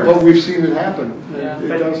 Yeah. But we've seen it happen. Yeah. It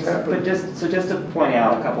does happen. But just to point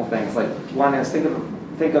out a couple things, like one is think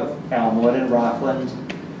of Elmwood and Rockland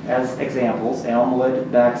as examples.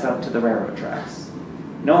 Elmwood backs up to the railroad tracks.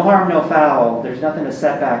 No harm, no foul. There's nothing to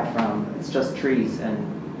set back from. It's just trees and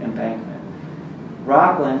embankment.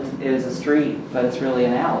 Rockland is a street, but it's really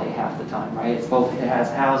an alley half the time, right? It's both. It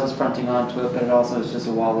has houses fronting onto it, but it also is just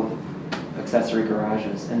a wall of accessory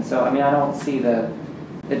garages. And so, I mean, I don't see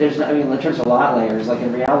there's, I mean, in terms of lot layers, like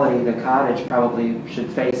in reality, the cottage probably should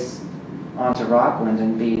face onto Rockland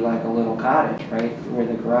and be like a little cottage, right, where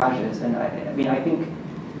the garage is. And I mean, I think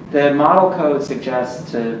the model code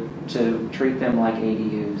suggests to treat them like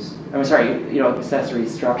ADUs. I'm sorry, you know, accessory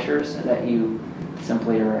structures that you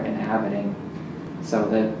simply are inhabiting. So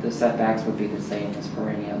the setbacks would be the same as for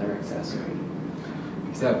any other accessory.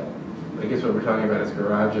 Except, I guess what we're talking about is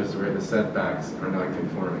garages where the setbacks are not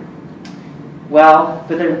conforming. Well,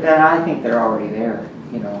 but then I think they're already there,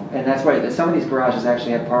 you know, and that's why some of these garages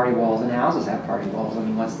actually have party walls and houses have party walls. I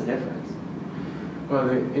mean, what's the difference? Well,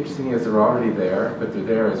 the interesting is they're already there, but they're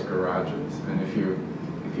there as garages. And if you're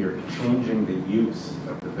changing the use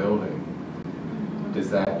of the building, does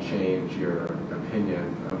that change your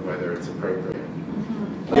opinion of whether it's appropriate?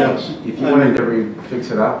 Yes. If you wanted to fix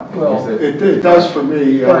it up, well, it does for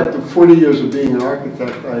me. After 40 years of being an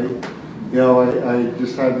architect, I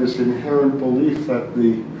just have this inherent belief that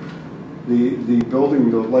the building,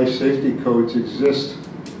 the life safety codes exist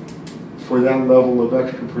for that level of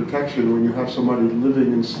extra protection when you have somebody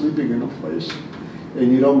living and sleeping in a place, and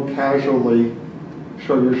you don't casually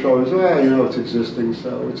shrug your shoulders. Well, you know, it's existing,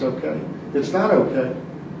 so it's okay. It's not okay.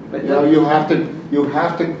 But you have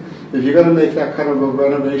to. If you're going to make that kind of a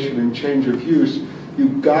renovation and change of use,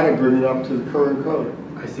 you've got to bring it up to the current code.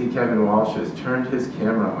 I see Kevin Walsh has turned his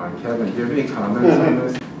camera on. Kevin, do you have any comments on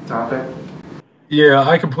this topic? Yeah,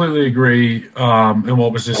 I completely agree in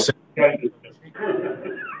what was just said.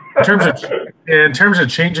 In terms of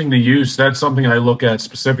changing the use, that's something I look at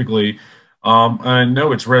specifically. I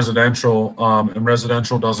know it's residential, and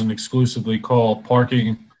residential doesn't exclusively call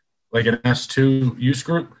parking like an S2 use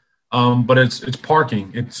group, but it's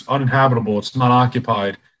parking. It's uninhabitable. It's not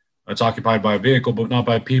occupied. It's occupied by a vehicle, but not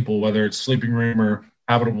by people, whether it's sleeping room or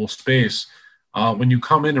habitable space. When you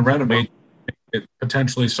come in and renovate it,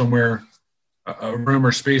 potentially somewhere, a room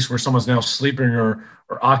or space where someone's now sleeping or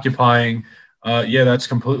occupying, yeah, that's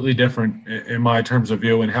completely different in my terms of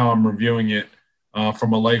view and how I'm reviewing it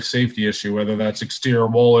from a life safety issue, whether that's exterior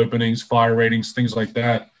wall openings, fire ratings, things like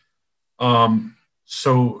that.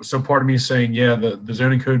 So part of me is saying, yeah, the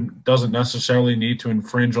zoning code doesn't necessarily need to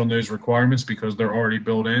infringe on those requirements because they're already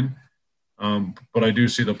built in. But I do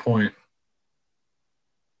see the point.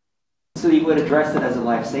 So you would address it as a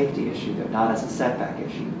life safety issue, though, not as a setback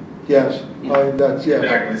issue. Yes, that's yes.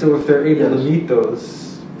 Exactly. So if they're able to meet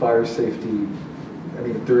those fire safety, I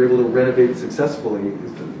mean, if they're able to renovate successfully,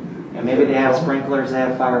 and maybe they have sprinklers, they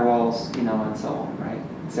have firewalls, you know, and so on, right?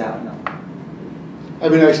 So, no. I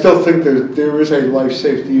mean, I still think there is a life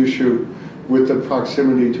safety issue with the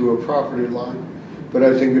proximity to a property line, but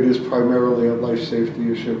I think it is primarily a life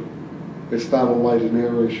safety issue. It's not a light and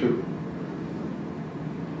air issue.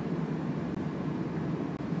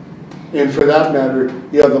 And for that matter,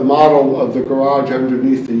 yeah, the model of the garage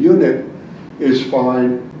underneath the unit is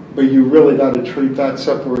fine, but you really got to treat that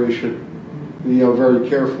separation, you know, very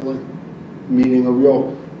carefully, meaning a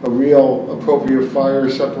real appropriate fire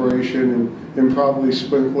separation and probably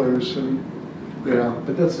sprinklers and, you know.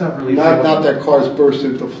 But that's not really not that cars burst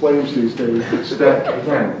into flames these days. It's that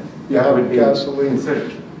again, you have gasoline.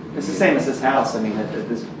 It's the same as this house. I mean,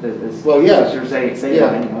 this well, yes, say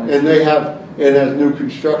anyway. And they have, and as new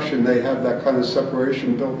construction, they have that kind of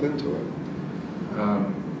separation built into it.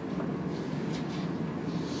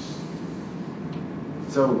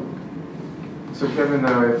 So Kevin,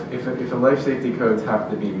 though, if the life safety codes have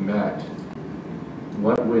to be met,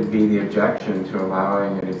 what would be the objection to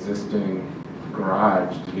allowing an existing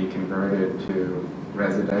garage to be converted to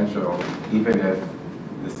residential, even if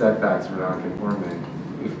the setbacks were not conforming?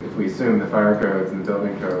 If we assume the fire codes and the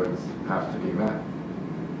building codes have to be met,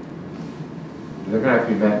 they're going to have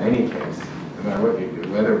to be met in any case, no matter what you do,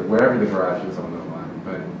 wherever the garage is on the line.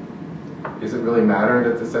 But does it really matter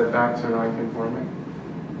that the setbacks are non-conforming?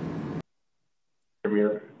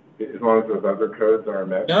 As long as those other codes are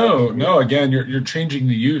met. No. Again, you're changing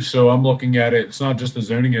the use, so I'm looking at it. It's not just a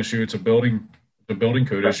zoning issue; it's a building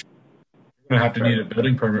code issue. You're going to have to need a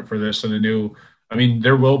building permit for this and a new. I mean,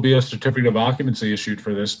 there will be a certificate of occupancy issued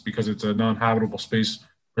for this because it's a non-habitable space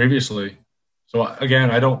previously. So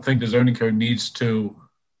again, I don't think the zoning code needs to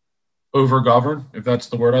over-govern, if that's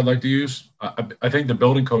the word I'd like to use. I think the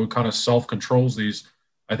building code kind of self-controls these.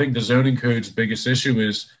 I think the zoning code's biggest issue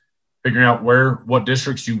is figuring out what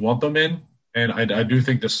districts you want them in. And I do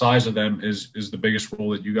think the size of them is the biggest role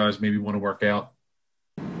that you guys maybe want to work out.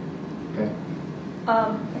 Okay.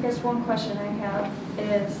 I guess one question I have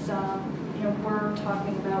is, you know, we're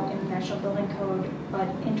talking about international building code, but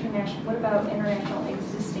what about international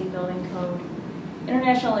existing building code?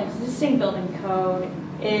 International existing building code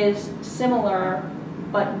is similar,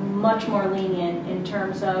 but much more lenient in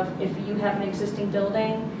terms of if you have an existing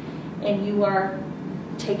building and you are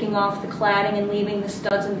taking off the cladding and leaving the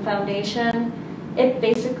studs and foundation, it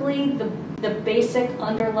basically, the basic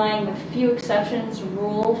underlying, with few exceptions,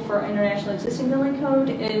 rule for International Existing Building Code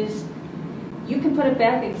is you can put it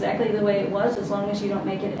back exactly the way it was as long as you don't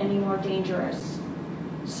make it any more dangerous.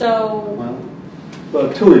 So,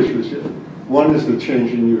 well, two issues here. One is the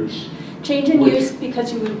change in use. Change in use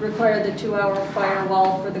because you would require the 2-hour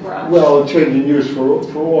firewall for the garage. Well, change in use for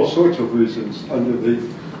all sorts of reasons under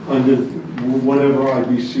whatever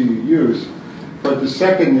IBC you use. But the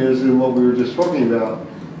second is, and what we were just talking about,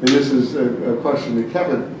 and this is a question to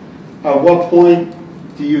Kevin, at what point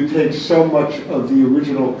do you take so much of the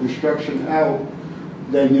original construction out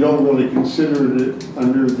that you don't really consider it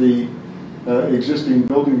under the existing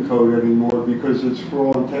building code anymore because it's for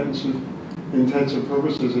all intensive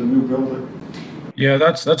purposes a new building? Yeah,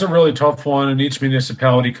 that's a really tough one, and each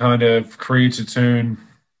municipality kind of creates its own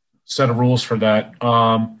set of rules for that.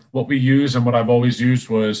 What we use and what I've always used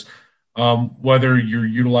was whether you're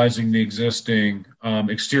utilizing the existing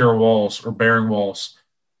exterior walls or bearing walls.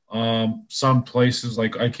 Some places,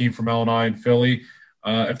 like I came from L&I in Philly,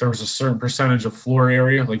 if there was a certain percentage of floor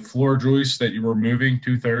area, like floor joists that you were moving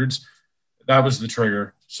 2/3, that was the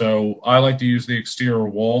trigger. So I like to use the exterior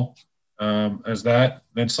wall as that.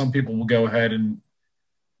 Then some people will go ahead and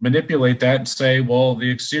manipulate that and say, well, the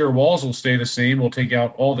exterior walls will stay the same. We'll take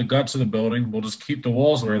out all the guts of the building. We'll just keep the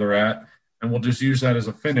walls where they're at, and we'll just use that as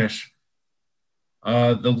a finish.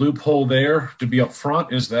 The loophole there, to be up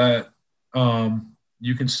front, is that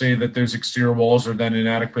you can say that those exterior walls are then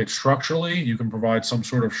inadequate structurally. You can provide some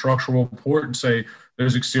sort of structural report and say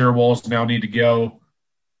those exterior walls now need to go,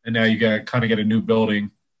 and now you kind of get a new building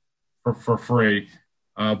for free.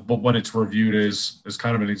 But when it's reviewed as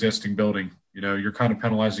kind of an existing building, you're kind of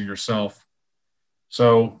penalizing yourself.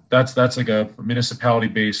 So that's like a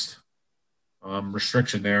municipality-based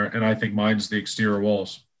restriction there, and I think mine's the exterior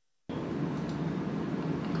walls.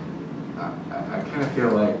 I kind of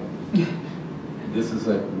feel like this is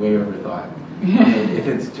like way overthought. If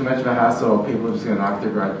it's too much of a hassle, people are just going to knock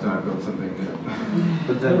their garage down and build something new.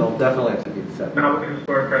 But then they'll definitely have to be set.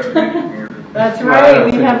 That's right.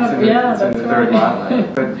 We have a, yeah, that's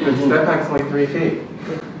right. But setback's only 3 feet.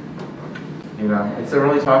 And so we're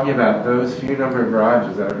only talking about those few number of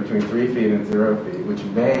garages that are between 3 feet and 0 feet, which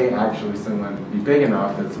may actually be big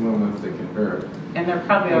enough that someone wants to convert. And they're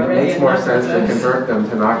probably and already it makes more sense to convert them,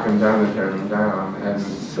 to knock them down and tear them down. And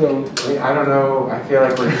so, I don't know, I feel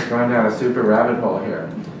like we're just going down a super rabbit hole here.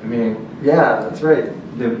 I mean, yeah, that's right.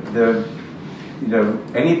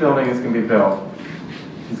 Any building that's going to be built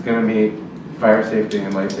is going to meet fire safety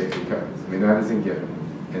and life safety codes. I mean, that isn't given.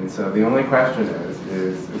 And so the only question is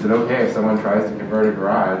it okay if someone tries to convert a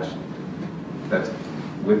garage that's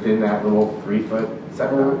within that little 3-foot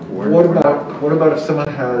setback? What about if someone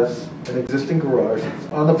has an existing garage, it's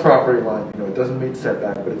on the property line, it doesn't meet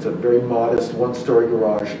setback, but it's a very modest 1-story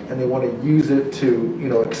garage, and they want to use it to,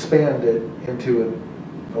 expand it into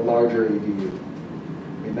a larger ADU?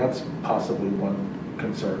 I mean, that's possibly one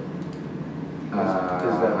concern.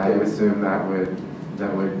 I assume that would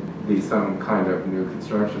be some kind of new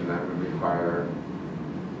construction that would require,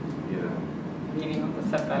 meeting of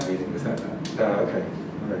the setback. Meeting the setback. Okay.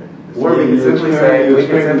 Right. Or we could simply say, you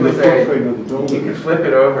could flip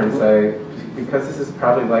it over and say, because this is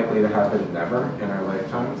probably likely to happen never in our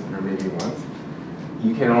lifetimes, or maybe once,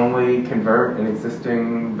 you can only convert an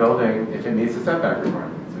existing building if it meets the setback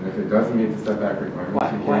requirements. And if it doesn't meet the setback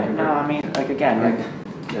requirements, you can't convert. No, I mean,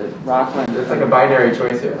 Rockland. It's like a binary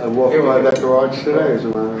choice here. I walked by that garage today, as a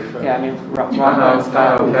matter of fact. Yeah, I mean, Rockland's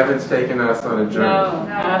got... Kevin's taken us on a journey. No,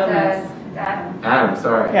 Adam. Adam,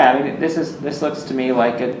 sorry. Yeah, I mean, this looks to me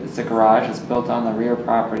like it's a garage. It's built on the rear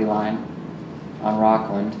property line on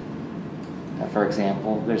Rockland, for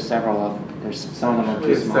example. There's some of them are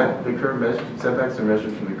too small. The curb setbacks are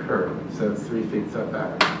measured from the curb, so it's 3 feet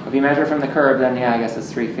setback. If you measure from the curb, then yeah, I guess it's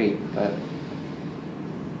 3 feet, but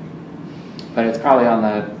it's probably on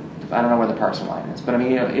the, I don't know where the parcel line is, but I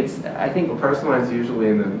mean, I think... Well, parcel line's usually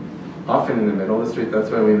often in the middle of the street. That's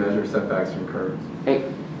why we measure setbacks from curbs.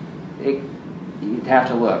 You'd have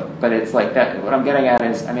to look, but it's like that. What I'm getting at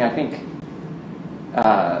is, I mean, I think,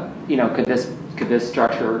 could this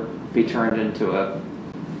structure be turned into a...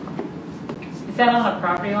 Is that on a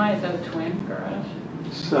property line? Is that a twin garage?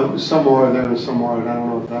 Some are there and some aren't. I don't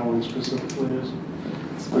know if that one specifically is.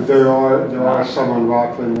 But there are some on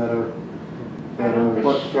Rockland that are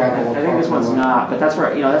straddle. I think this one's not, but that's where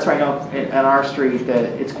I know on our street that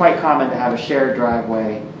it's quite common to have a shared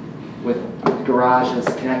driveway with garages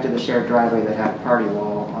connected to the shared driveway that have party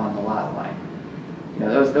wall on the lot line. You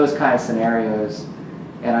know, those kind of scenarios.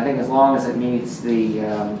 And I think as long as it meets the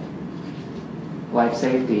life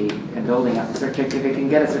safety and building up certificate, if it can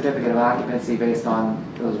get a certificate of occupancy based on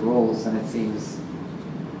those rules, then it seems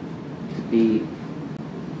to be,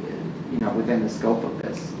 you know, within the scope of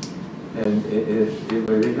this. And it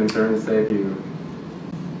would be concerned, say, if you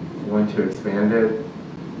want to expand it,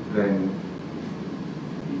 then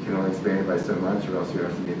you can only expand it by so much, or else you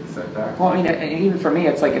have to meet the setback. Well, I mean, even for me,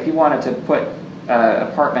 it's like if you wanted to put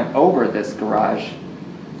apartment over this garage,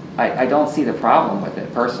 I don't see the problem with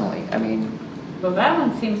it personally. I mean, well, that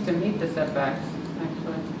one seems to meet the setbacks,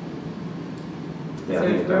 actually. Yeah, So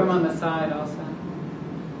there's room on the side also.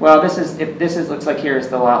 well, this is looks like here's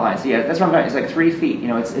the lot line. So yeah, that's what I'm talking. It's like 3 feet. You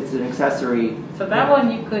know, it's an accessory. So that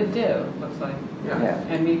one you could do, looks like. Yeah.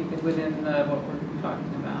 And meet within what we're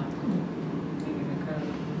talking about. Meeting the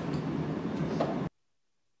code.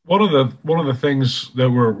 One of the things that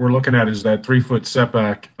we're looking at is that 3-foot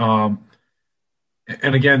setback. And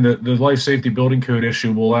again, the life safety building code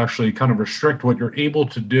issue will actually kind of restrict what you're able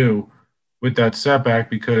to do with that setback,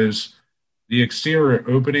 because the exterior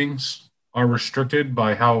openings are restricted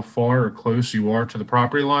by how far or close you are to the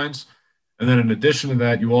property lines. And then in addition to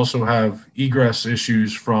that, you also have egress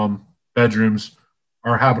issues from bedrooms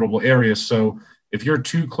or habitable areas. So if you're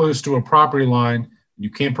too close to a property line, you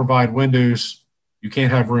can't provide windows, you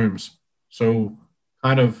can't have rooms. So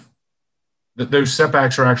kind of those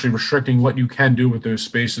setbacks are actually restricting what you can do with those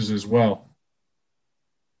spaces as well.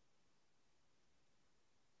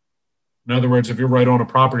 In other words, if you're right on a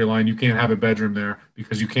property line, you can't have a bedroom there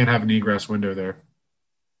because you can't have an egress window there.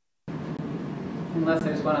 Unless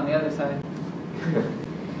there's one on the other side.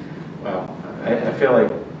 Well, I feel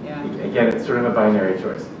like, Yeah. again, it's sort of a binary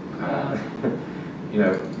choice. You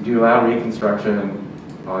know, do you allow reconstruction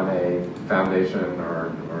on a foundation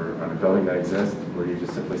or on a building that exists, or do you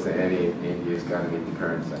just simply say any ADU's got to meet the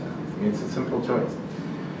current setbacks? I mean, it's a simple choice.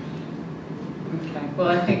 Okay, well,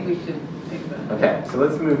 I think we should think about it. Okay, so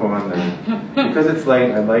let's move on then. Because it's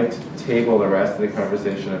late, I'd like to table the rest of the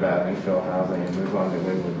conversation about infill housing and move on to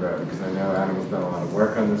Wynwood Road, because I know Adam's done a lot of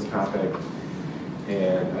work on this topic,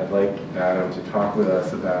 and I'd like Adam to talk with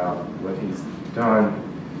us about what he's done.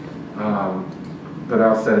 But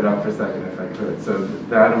I'll set it up for a second if I could. So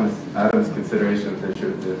Adam's consideration of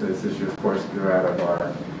this issue, of course, grew out of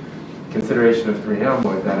our consideration of 3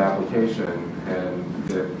 Elmwood, that application, and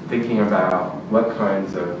thinking about what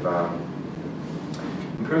kinds of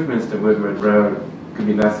improvements to Wynwood Road could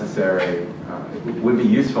be necessary, would be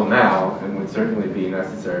useful now, and would certainly be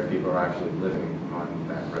necessary if people are actually living on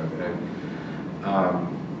that road.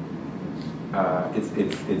 And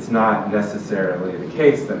it's not necessarily the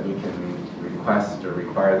case that we can request or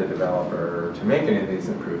require the developer to make any of these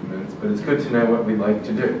improvements, but it's good to know what we'd like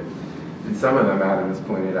to do. And some of them, Adam has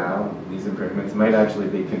pointed out, these improvements might actually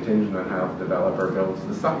be contingent on how the developer builds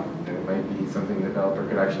the site. And it might be something the developer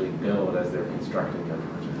could actually build as they're constructing their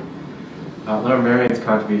project. Laura Marion's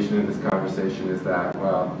contribution in this conversation is that,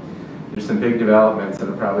 well, there's some big developments that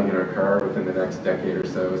are probably going to occur within the next decade or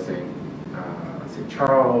so. St.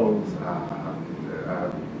 Charles,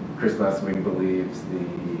 Chris Leswing believes the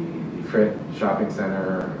Fritt Shopping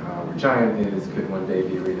Center, where Giant is, could one day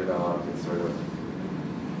be redeveloped. It's sort of,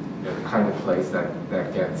 you know, the kind of place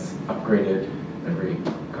that gets upgraded every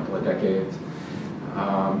couple of decades.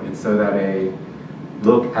 And so that a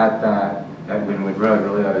look at that at Wynwood Road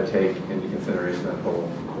really ought to take into consideration that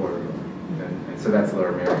whole corridor. And so that's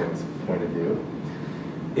Laura Marion's point of view.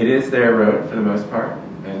 It is their road for the most part,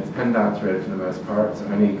 and it's PennDOT's road for the most part, so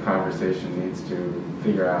any conversation needs to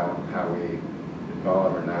figure out how we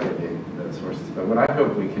involve or navigate those sources. But what I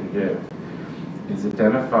hope we can do is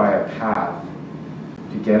identify a path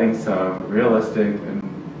to getting some realistic and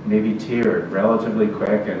maybe tiered, relatively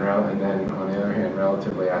quick, and then on the other hand,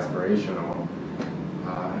 relatively aspirational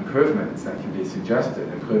improvements that can be suggested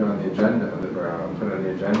and put on the agenda of the borough, put on the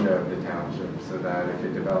agenda of the township, so that if a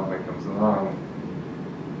development comes along,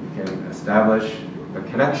 we can establish a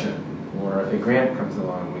connection, or if a grant comes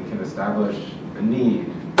along, we can establish a need.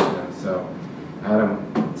 You know? So,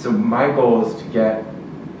 Adam, so my goal is to get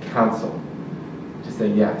council to say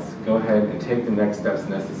yes, go ahead and take the next steps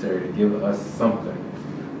necessary to give us something.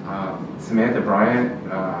 Samantha Bryant,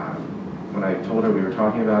 when I told her we were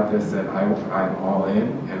talking about this, said I'm all in,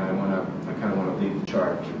 and I kind of want to lead the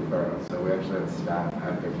charge of the borough. So we actually have a staff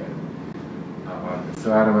advocate on this.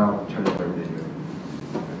 So Adam, I'll turn it over to you.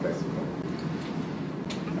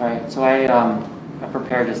 All right, so I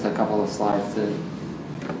prepared just a couple of slides to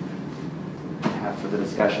have for the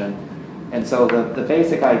discussion. And so the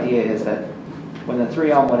basic idea is that when the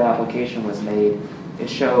 3 Elmwood application was made, it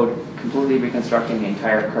showed completely reconstructing the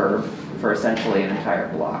entire curve for essentially an entire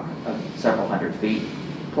block of several hundred feet,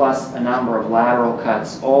 plus a number of lateral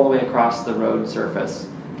cuts all the way across the road surface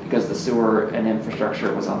because the sewer and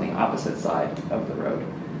infrastructure was on the opposite side of the road.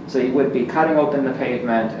 So you would be cutting open the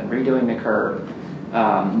pavement and redoing the curb,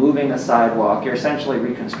 moving the sidewalk. You're essentially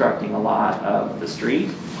reconstructing a lot of the street.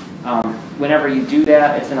 Whenever you do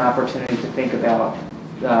that, it's an opportunity to think about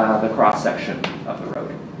the cross-section of the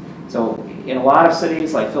road. So in a lot of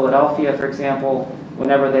cities, like Philadelphia, for example,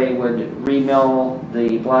 whenever they would remill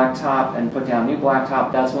the blacktop and put down new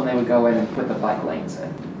blacktop, that's when they would go in and put the bike lanes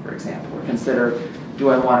in, for example. Or consider, do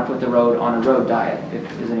I want to put the road on a road diet?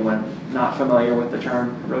 Is anyone not familiar with the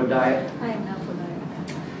term road diet? I am not familiar with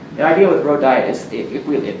that. The idea with road diet is if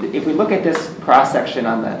we look at this cross-section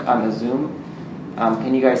on the Zoom,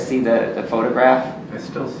 can you guys see the photograph? I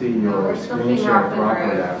still see your screen share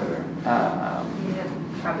properly after.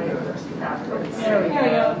 There we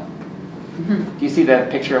go. Do you see the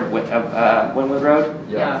picture of Wynwood Road?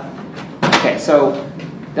 Yeah. Okay, so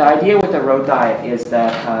the idea with the road diet is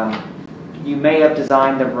that you may have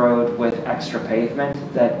designed the road with extra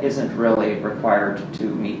pavement that isn't really required to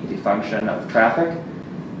meet the function of traffic,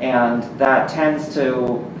 and that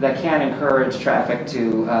can encourage traffic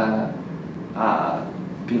to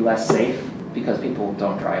be less safe because people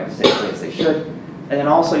don't drive as safely as they should. And then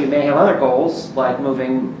also you may have other goals like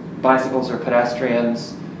moving bicycles or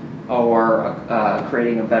pedestrians or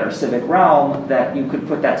creating a better civic realm that you could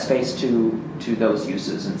put that space to those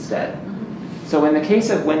uses instead. So in the case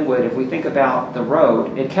of Wynwood, if we think about the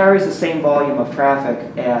road, it carries the same volume of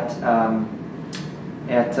traffic at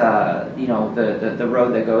the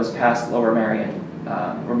road that goes past Lower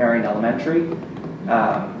Marion Elementary,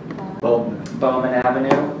 Bowman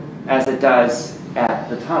Avenue, as it does at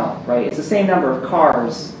the tunnel, right? It's the same number of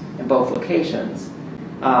cars in both locations,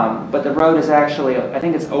 but the road is actually, I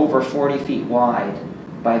think it's over 40 feet wide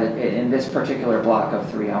in this particular block of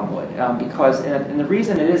 3 Elmwood. And the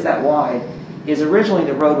reason it is that wide is originally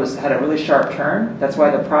the road had a really sharp turn. That's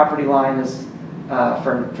why the property line is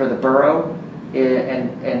for the borough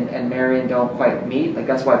and Marion don't quite meet. Like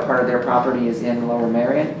that's why part of their property is in Lower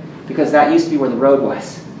Marion, because that used to be where the road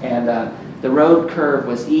was. And the road curve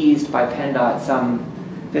was eased by PennDOT some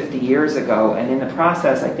 50 years ago, and in the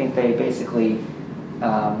process, I think they basically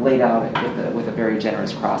laid out with a very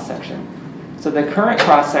generous cross section. So the current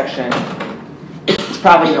cross section is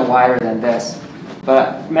probably even wider than this,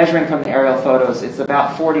 but measuring from the aerial photos, it's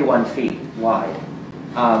about 41 feet wide,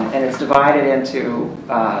 and it's divided into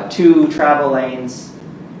 2 travel lanes,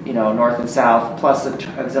 north and south, plus an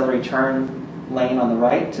auxiliary turn lane on the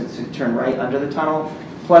right to turn right under the tunnel,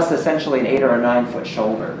 plus essentially an 8 or a 9 foot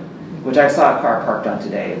shoulder, which I saw a car parked on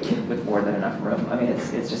today with more than enough room. I mean,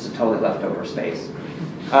 it's just a totally leftover space.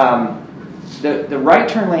 The right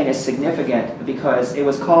turn lane is significant because it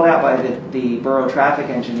was called out by the borough traffic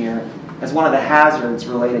engineer as one of the hazards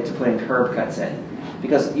related to putting curb cuts in,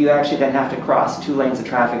 because you actually then have to cross 2 lanes of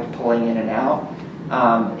traffic pulling in and out,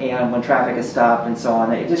 and when traffic is stopped and so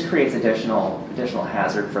on, it just creates additional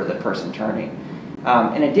hazard for the person turning.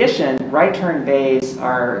 In addition, right turn bays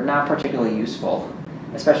are not particularly useful,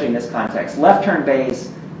 especially in this context. Left turn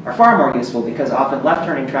bays are far more useful because often left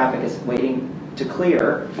turning traffic is waiting to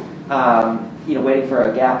clear, waiting for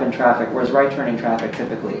a gap in traffic, whereas right turning traffic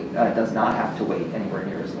typically does not have to wait anywhere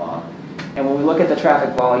near as long. And when we look at the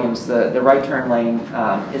traffic volumes, the right turn lane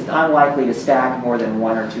is unlikely to stack more than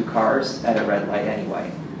 1 or 2 cars at a red light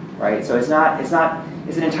anyway, right? So it's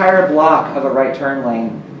an entire block of a right turn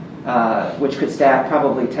lane, which could stack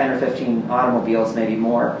probably 10 or 15 automobiles, maybe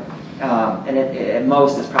more. And at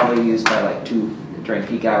most it's probably used by like 2 during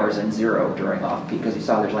peak hours and 0 during off peak, because you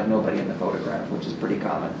saw there's like nobody in the photograph, which is pretty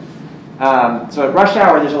common. So at rush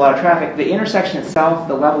hour, there's a lot of traffic. The intersection itself,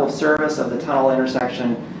 the level of service of the tunnel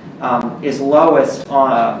intersection is lowest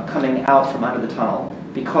coming out from under the tunnel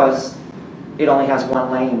because it only has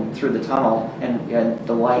 1 lane through the tunnel, and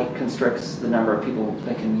the light constricts the number of people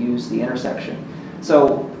that can use the intersection.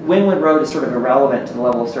 So Wynwood Road is sort of irrelevant to the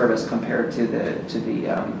level of service compared to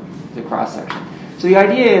the cross section. So the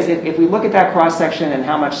idea is if we look at that cross section and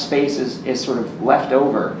how much space is sort of left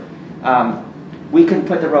over, we can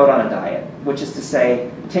put the road on a diet, which is to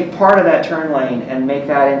say, take part of that turn lane and make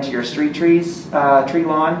that into your street trees, tree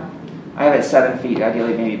lawn. I have it 7 feet,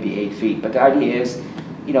 ideally maybe it'd be 8 feet, but the idea is,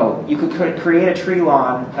 you could create a tree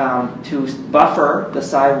lawn to buffer the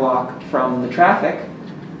sidewalk from the traffic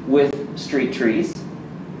with street trees,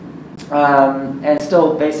 and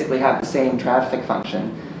still basically have the same traffic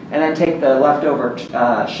function, and then take the leftover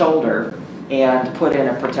shoulder and put in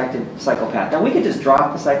a protected cycle path. Now we could just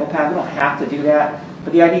drop the cycle path, we don't have to do that,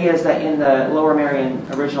 but the idea is that in the Lower Merion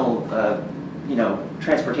original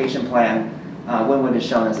transportation plan, Wynwood is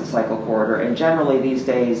shown as a cycle corridor, and generally these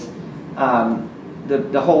days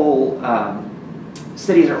the whole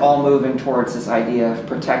cities are all moving towards this idea of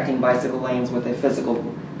protecting bicycle lanes with a physical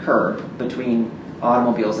curb between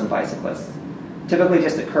automobiles and bicyclists. Typically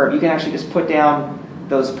just a curb. You can actually just put down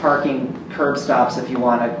those parking curb stops if you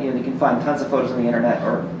want to. You can find tons of photos on the internet,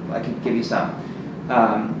 or I could give you some.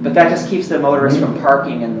 But that just keeps the motorists from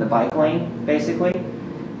parking in the bike lane, basically.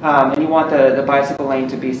 And you want the bicycle lane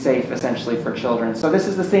to be safe, essentially, for children. So this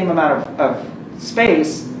is the same amount of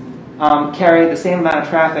space, carry the same amount of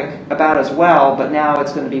traffic about as well, but now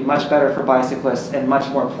it's going to be much better for bicyclists and much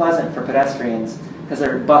more pleasant for pedestrians because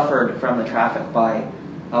they're buffered from the traffic by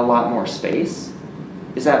a lot more space.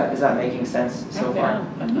 Is that making sense so far?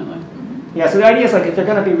 Definitely. Yeah, so the idea is, like, if they're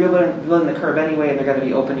going to be reeling the curb anyway and they're going to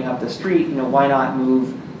be opening up the street, why not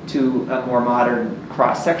move to a more modern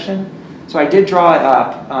cross section? So I did draw it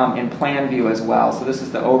up in plan view as well. So this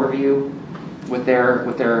is the overview with their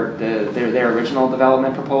original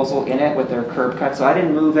development proposal in it with their curb cut. So I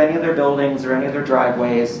didn't move any of their buildings or any of their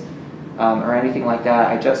driveways or anything like that.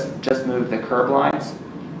 I just moved the curb lines.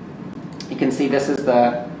 You can see this is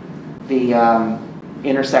the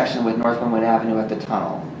intersection with North Wynwood Avenue at the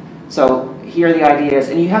tunnel. So here the idea is,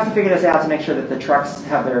 and you have to figure this out to make sure that the trucks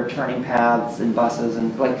have their turning paths and buses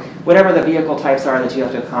and like whatever the vehicle types are that you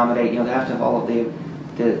have to accommodate, they have to have all of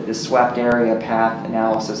the swept area path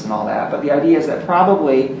analysis and all that. But the idea is that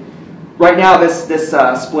probably right now this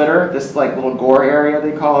splitter, this like little gore area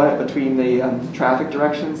they call it between the traffic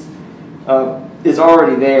directions, is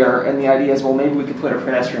already there. And the idea is, well, maybe we could put a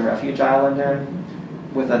pedestrian refuge island there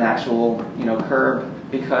with an actual curb,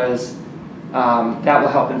 because that will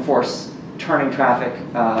help enforce turning traffic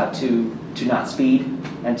to not speed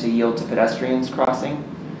and to yield to pedestrians crossing.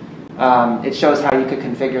 It shows how you could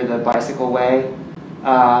configure the bicycle way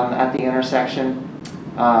at the intersection.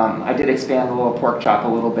 I did expand the little pork chop a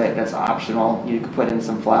little bit. That's optional. You could put in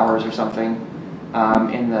some flowers or something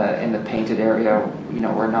in the painted area,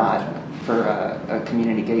 or not, for a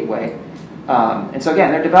community gateway. And so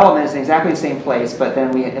again, their development is in exactly the same place, but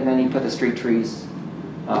then you put the street trees,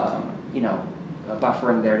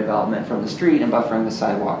 buffering their development from the street and buffering the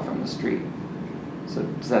sidewalk from the street. So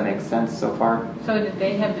does that make sense so far? So did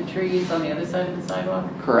they have the trees on the other side of the sidewalk?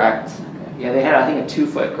 Correct. Okay. Yeah, they had, I think, a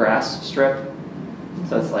 2-foot grass strip.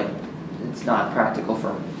 So it's not practical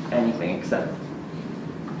for anything except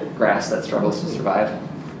grass that struggles to survive.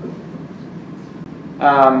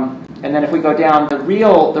 And then if we go down, the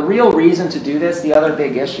real reason to do this, the other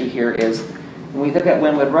big issue here is, when we look at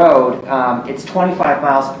Wynwood Road, it's 25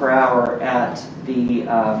 miles per hour at the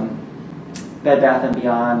Bed Bath &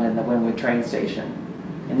 Beyond and the Wynwood train station.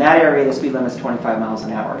 In that area, the speed limit is 25 miles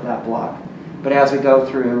an hour, that block. But as we go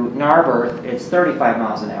through Narberth, it's 35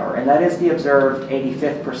 miles an hour. And that is the observed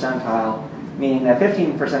 85th percentile, meaning that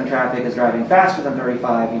 15% of traffic is driving faster than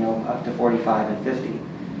 35, up to 45 and 50.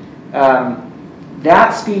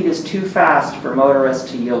 That speed is too fast for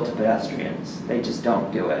motorists to yield to pedestrians. They just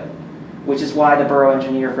don't do it. Which is why the borough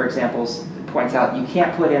engineer, for example, points out you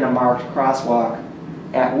can't put in a marked crosswalk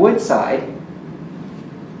at Woodside,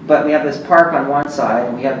 but we have this park on one side,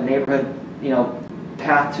 and we have a neighborhood,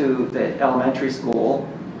 path to the elementary school,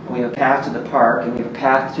 and we have a path to the park, and we have a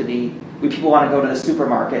path to people want to go to the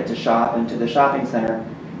supermarket to shop and to the shopping center.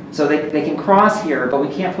 So they can cross here, but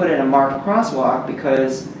we can't put in a marked crosswalk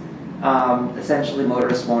because essentially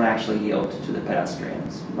motorists won't actually yield to the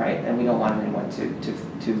pedestrians, right? And we don't want anyone to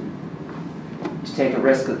take a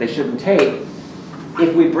risk that they shouldn't take.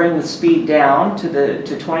 If we bring the speed down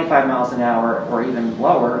to 25 miles an hour or even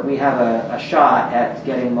lower, we have a shot at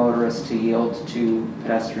getting motorists to yield to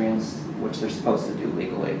pedestrians, which they're supposed to do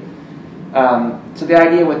legally. So the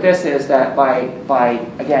idea with this is that by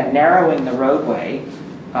again narrowing the roadway,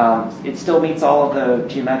 it still meets all of the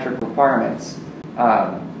geometric requirements.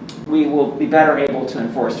 We will be better able to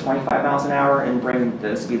enforce 25 miles an hour and bring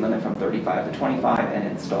the speed limit from 35 to 25 and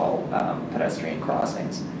install pedestrian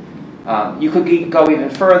crossings. You could go even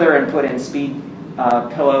further and put in speed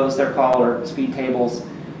pillows, they're called, or speed tables.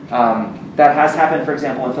 That has happened, for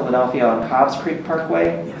example, in Philadelphia on Cobbs Creek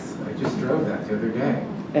Parkway. Yes, I just drove that the other day.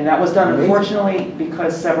 And that was done, unfortunately,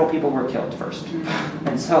 because several people were killed first.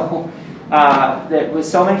 And so there was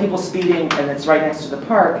so many people speeding, and it's right next to the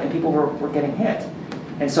park, and people were getting hit.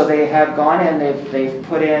 And so they have gone in, they've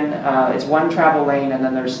put in, it's one travel lane, and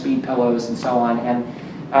then there's speed pillows and so on.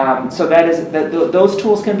 And so those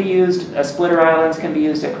tools can be used, splitter islands can be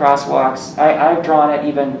used at crosswalks. I've drawn it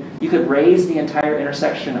even, you could raise the entire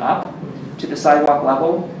intersection up to the sidewalk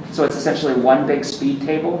level, so it's essentially one big speed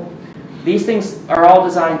table. These things are all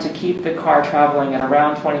designed to keep the car traveling at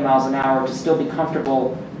around 20 miles an hour to still be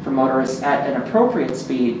comfortable for motorists at an appropriate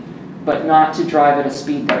speed, but not to drive at a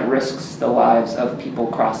speed that risks the lives of people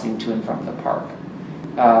crossing to and from the park.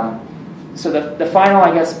 So the final,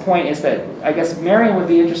 I guess, point is that I guess Marion would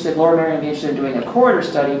be interested, Lower Marion would be interested in doing a corridor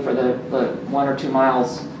study for the 1 or 2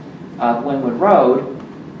 miles of Wynwood Road,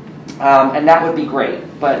 and that would be great.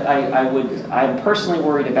 But I'm personally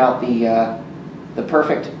worried about the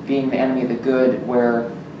perfect being the enemy of the good, where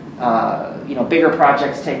bigger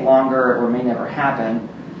projects take longer or may never happen,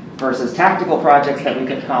 versus tactical projects that we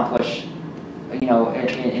could accomplish,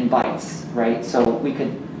 in bites, right? So we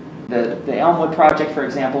could. The Elmwood project, for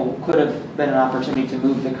example, could have been an opportunity to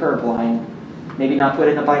move the curb line, maybe not put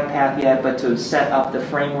in a bike path yet, but to set up the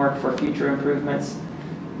framework for future improvements.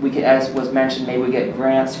 We could, as was mentioned, maybe we get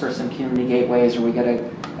grants for some community gateways, or we get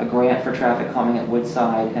a grant for traffic calming at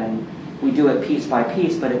Woodside, and we do it piece by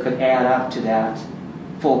piece, but it could add up to that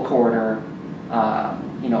full corridor,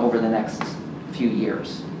 over the next few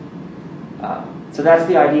years. So that's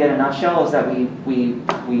the idea in a nutshell, is that we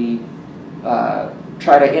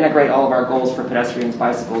try to integrate all of our goals for pedestrians,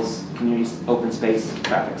 bicycles, communities, open space,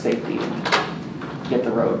 traffic safety, and get the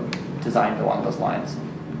road designed along those lines.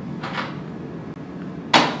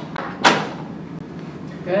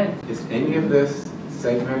 Good. Is any of this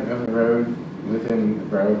segment of the road within the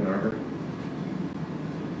Broward and Arbor?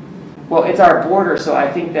 Well, it's our border, so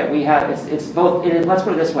I think that we have, it's both, let's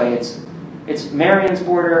put it this way, it's Marion's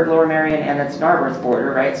border, Lower Marion, and it's Narberth's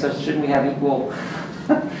border, right? So shouldn't we have equal...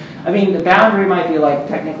 I mean, the boundary might be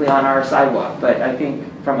technically on our sidewalk, but I think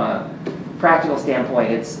from a practical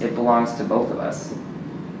standpoint, it belongs to both of us.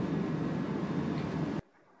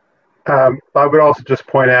 I would also just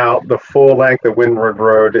point out the full length of Wynwood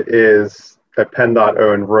Road is a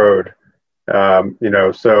PennDOT-owned road.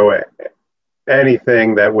 So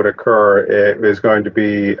anything that would occur is going to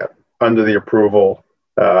be under the approval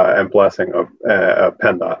and blessing of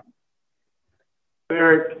PennDOT.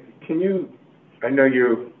 Eric, I know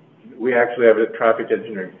we actually have a traffic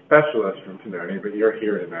engineering specialist from Pinoni, but you're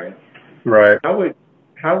here tonight. Right.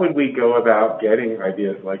 How would we go about getting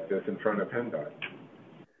ideas like this in front of PennDOT?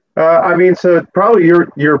 So probably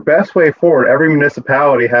your best way forward, every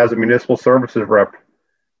municipality has a municipal services rep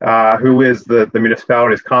who is the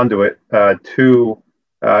municipality's conduit to,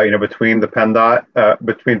 between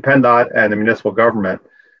PennDOT and the municipal government.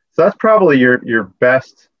 So that's probably your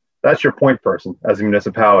best, that's your point person as a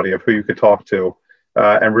municipality of who you could talk to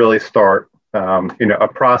and really start, a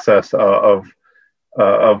process of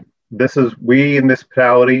this is, we in this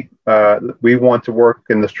municipality, we want to work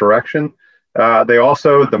in this direction. They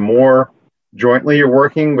also, the more jointly you're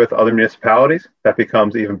working with other municipalities, that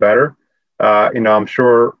becomes even better. I'm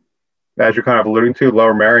sure, as you're kind of alluding to,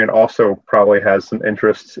 Lower Marion also probably has some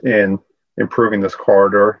interest in improving this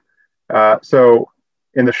corridor. So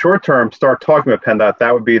in the short term, start talking with PennDOT.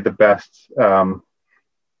 That would be the best,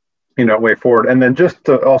 way forward. And then just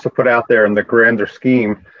to also put out there in the grander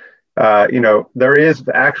scheme, there is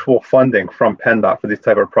actual funding from PennDOT for these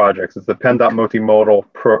type of projects. It's the PennDOT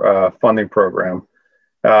Multimodal Funding Program,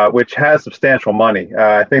 which has substantial money.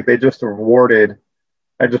 I think they just awarded,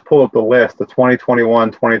 I just pulled up the list, the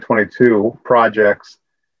 2021, 2022 projects,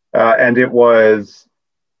 and it was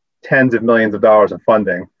tens of millions of dollars in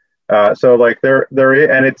funding. So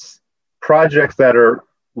and it's projects that are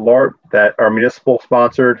large, that are municipal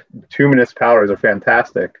sponsored. 2 municipalities are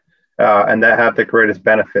fantastic, and that have the greatest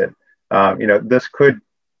benefit. This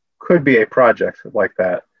could be a project like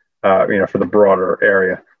that, for the broader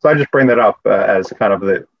area. So I just bring that up as kind of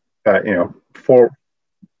the, for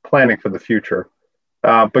planning for the future.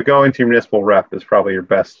 But going to your municipal rep is probably your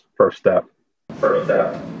best first step.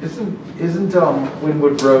 Isn't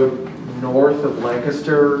Wynwood Road north of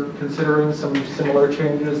Lancaster considering some similar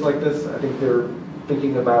changes like this? I think they're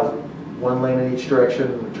thinking about 1 lane in each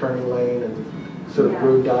direction, a turning lane, and sort of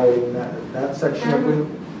road dieting that section of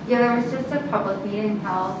Wynwood. Yeah, there was just a public meeting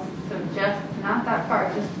held, so just not that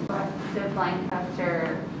far, just west of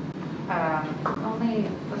Lancaster.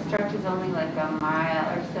 The stretch is only like a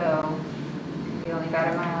mile or so. We only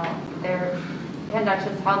got a mile there. PennDOT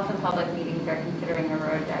just held some public meetings. They're considering a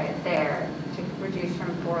road diet there to reduce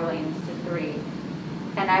from 4 lanes to 3.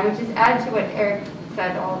 And I would just add to what Eric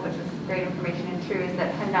said, all of which is great information and true, is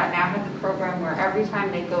that PennDOT now has a program where every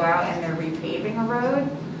time they go out and they're repaving a road,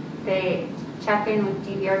 they check in with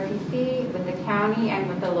DVRPC, with the county, and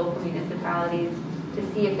with the local municipalities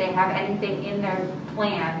to see if they have anything in their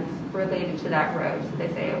plans related to that road. So they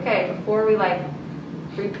say, okay, before we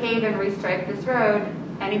repave and restripe this road,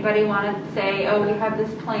 Anybody want to say, oh, we have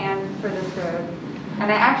this plan for this road? And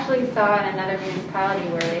I actually saw in another municipality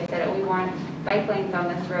where they said, oh, we want bike lanes on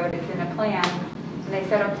this road, it's in a plan. And they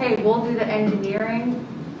said, okay, we'll do the engineering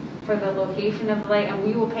for the location of the light, and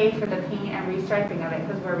we will pay for the paint and restriping of it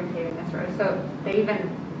because we're repaving this road. So they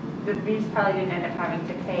the municipality didn't end up having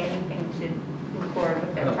to pay anything to move forward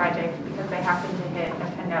with their project because they happened to hit a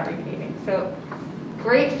PennDOT repaving. So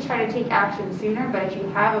great to try to take action sooner, but if you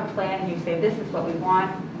have a plan and you say this is what we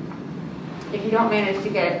want, if you don't manage to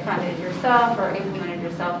get it funded yourself or implemented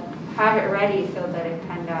yourself, have it ready so that if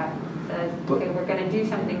PennDOT says, okay, we're going to do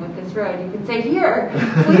something with this road, you can say, here,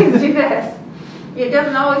 please do this. It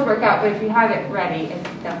doesn't always work out, but if you have it ready, it's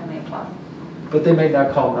definitely a plus. But they may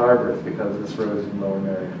not call Narberth because this road is in Lower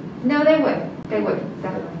Merion. No, they would. They would,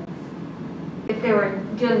 definitely. If they were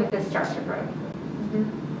dealing with this structured road.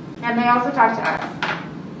 And they also talked to us.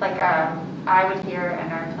 Like, I would hear,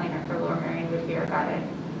 and our planner for Lower Merion would hear about it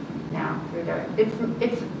now through their, it's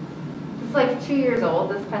like 2 years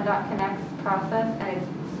old, this PennDOT Connects process, and it's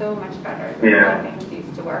so much better than a lot of things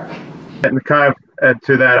used to work. And kind of add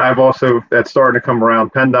to that, I've also, that's starting to come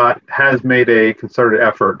around, PennDOT has made a concerted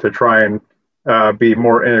effort to try and be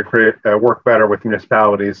more integrated, work better with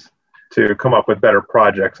municipalities to come up with better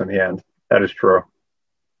projects in the end. That is true.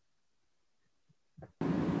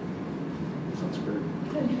 Sounds great.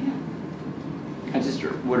 I just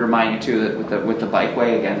would remind you too that with the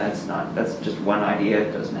bikeway, again, that's just one idea.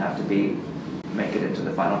 It doesn't have to make it into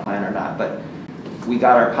the final plan or not. But we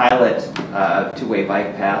got our pilot two-way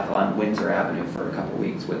bike path on Windsor Avenue for a couple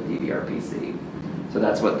weeks with DVRPC. So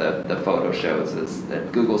that's what the photo shows, is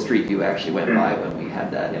that Google Street View actually went by when we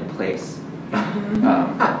had that in place.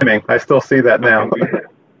 I still see that now.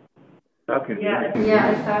 Yeah,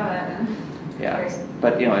 I saw that. Yeah,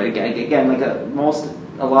 but again, like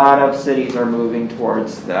a lot of cities are moving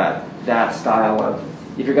towards that style of,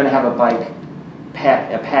 if you're going to have a bike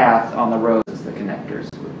path on the roads, it's the connectors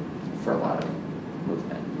for a lot of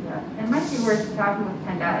movement. Yeah, it might be worth talking with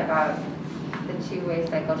PennDOT about the two-way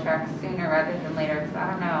cycle tracks sooner rather than later, because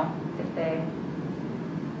I don't know if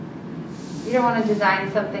you don't want to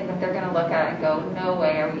design something that they're going to look at and go, no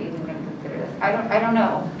way are we even going to consider this. I don't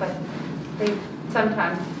know, but they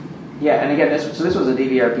sometimes. Yeah, and again, this was a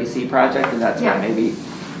DVRPC project, and that's why maybe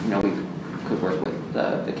we could work with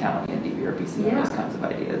the county and DVRPC on those kinds of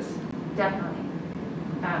ideas. Definitely.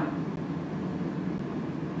 I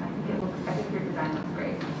think your design looks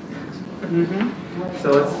great. So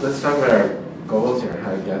let's talk about our goals here and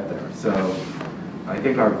how to get there. So I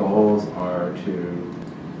think our goals are to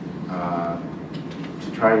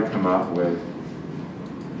try to come up with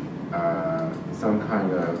some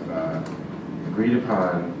kind of agreed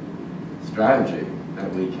upon strategy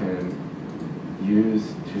that we can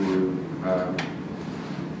use to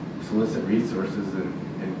solicit resources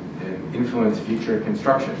and influence future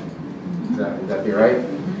construction. Would that be right?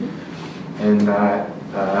 And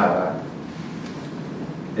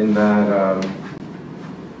in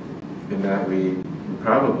that we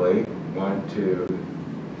probably want to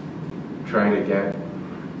try to get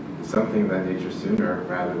something that nature sooner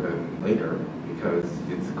rather than later, because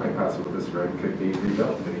it's quite possible this road could be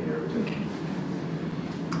rebuilt in a year or two.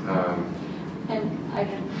 And I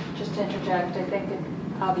can just interject, I think it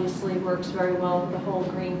obviously works very well with the whole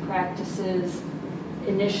green practices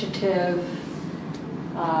initiative,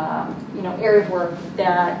 area of work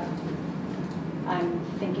that I'm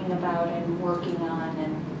thinking about and working on.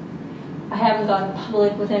 And I haven't gone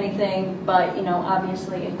public with anything, but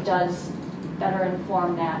obviously it does better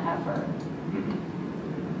inform that effort.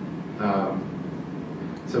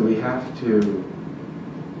 So we have to,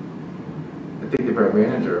 I think the borough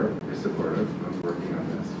manager is supportive of working on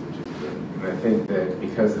this, which is good. And I think that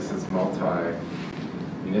because this is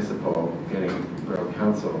multi-municipal, getting borough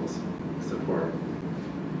council's support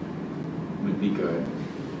would be good.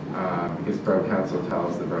 Because borough council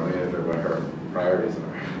tells the borough manager what her priorities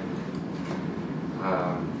are.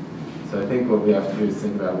 So I think what we have to do is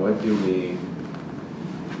think about what do we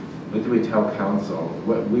tell council?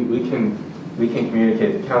 What we can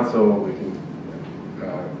communicate to council. We can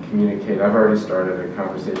communicate. I've already started a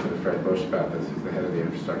conversation with Fred Bush about this, who's the head of the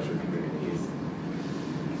infrastructure committee.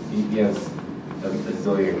 He has a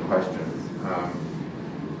zillion questions.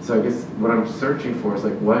 So I guess what I'm searching for is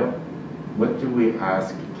like what do we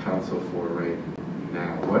ask council for right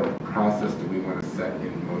now? What process do we want to set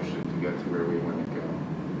in motion to get to where we want to go?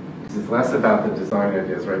 Because it's less about the design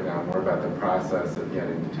ideas right now, more about the process of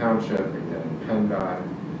getting the township and getting PennDOT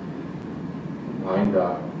lined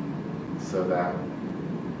up so that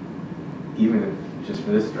even if just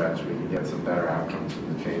for this stretch we can get some better outcomes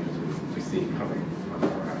from the changes we see coming on the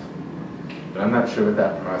horizon. but I'm not sure what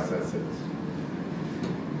that process is.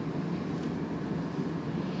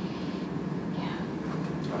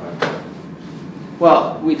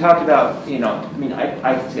 Well, we talked about, I mean,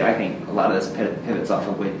 I think a lot of this pivots off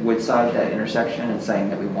of Woodside, that intersection, and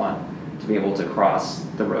saying that we want to be able to cross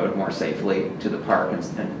the road more safely to the park and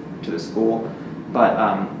to the school. But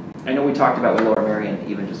I know we talked about with Lower Marion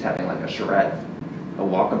even just having like a charrette, a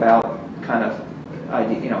walkabout kind of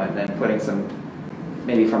idea, and then putting some,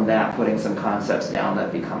 maybe from that, putting some concepts down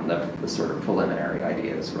that become the sort of preliminary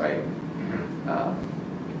ideas, right? So,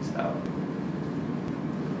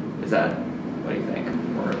 is that, what do you think?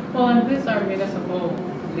 Well, and who's our municipal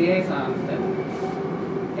liaison?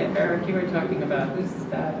 Eric, you were talking about who's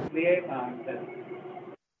that liaison?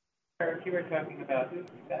 Eric, you were talking about who's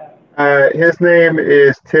that? His name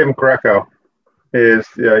is Tim Greco. Is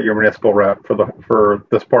your municipal rep for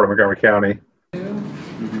this part of Montgomery County. I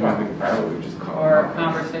think probably just call or a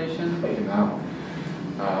conversation. Take him out.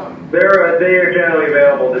 They are generally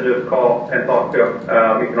available to just call and talk to.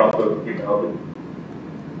 You can also email them.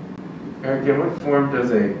 Eric, in what form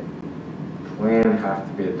does a plan have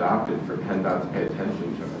to be adopted for PennDOT to pay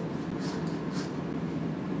attention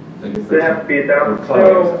to it? They have to be adopted.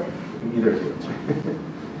 So, either of you.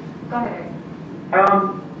 Go ahead. I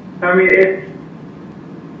mean, it's.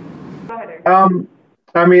 Go ahead.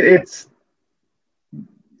 I mean, it's.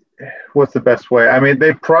 What's the best way? I mean,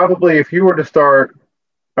 they probably, if you were to start,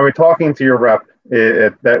 I mean, talking to your rep,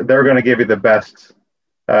 they're going to give you the best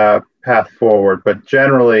path forward. But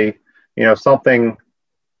generally, something,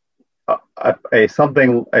 a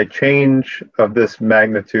change of this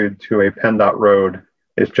magnitude to a PennDOT road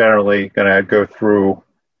is generally going to go through,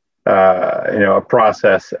 a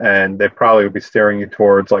process, and they probably will be steering you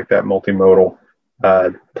towards like that multimodal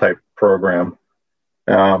type program.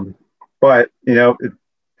 But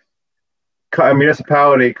a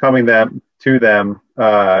municipality coming to them,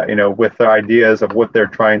 with the ideas of what they're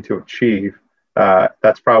trying to achieve,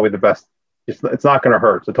 that's probably the best. It's not going to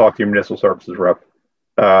hurt to talk to your municipal services rep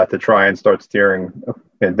to try and start steering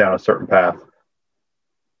down a certain path.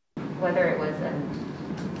 Whether it was a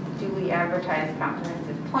duly advertised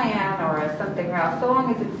comprehensive plan or something else, so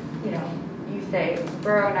long as it's, you say,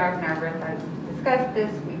 Borough Narberth has discussed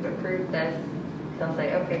this, we've approved this, they'll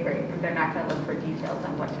say, okay, great. And they're not going to look for details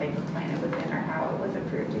on what type of plan it was in or how it was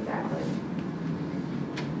approved exactly.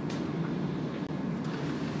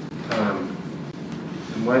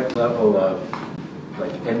 What level of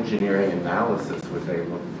engineering analysis would they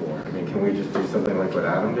look for? I mean, can we just do something like what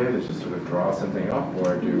Adam did, is just sort of draw something up,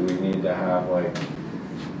 or do we need to have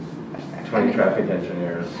 20 traffic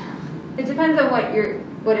engineers? It depends on what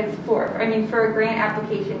it's for. I mean, for a grant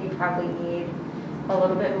application, you probably need a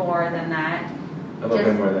little bit more than that. A little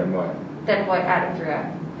bit more than what? Than what Adam threw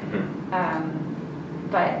out.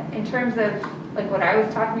 But in terms of what I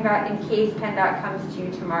was talking about, in case PennDOT comes to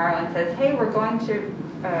you tomorrow and says, hey, we're going to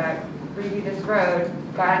review this road,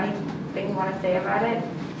 got anything you want to say about it?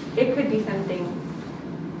 It could be something.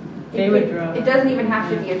 It doesn't even have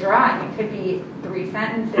to be a drawing. It could be 3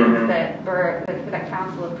 sentences that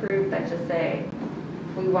council approved that just say,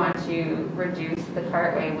 we want to reduce the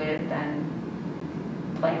cartway width and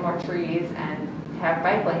plant more trees and have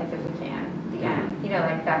bike lanes if we can. The end,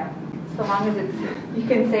 like that. So long as you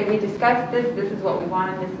can say we discussed this. This is what we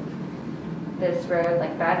want in this road.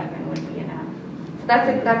 Like that even would be enough. So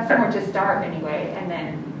that's somewhere to start anyway. And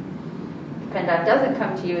then if PennDOT doesn't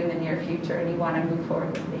come to you in the near future and you want to move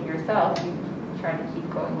forward with it yourself, you try to keep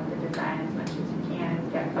going with the design as much as you can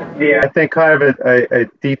and get funding. Yeah, I think kind of a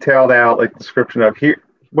detailed out description of here.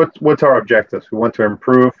 What's our objectives? We want to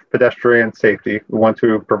improve pedestrian safety. We want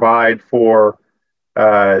to provide for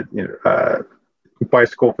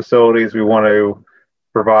bicycle facilities. We want to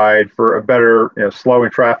provide for a better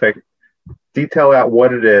slowing traffic. Detail out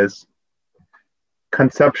what it is.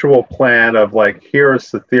 Conceptual plan of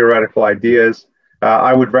here's the theoretical ideas.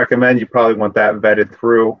 I would recommend you probably want that vetted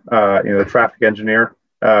through the traffic engineer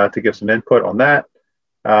to give some input on that.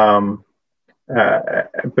 But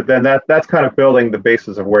then that's kind of building the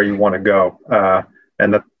basis of where you want to go,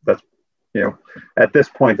 and that's at this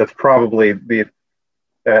point that's probably the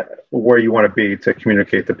where you want to be to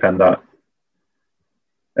communicate to PennDOT,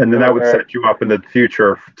 and then that would set you up in the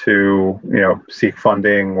future to seek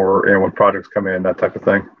funding or when projects come in, that type of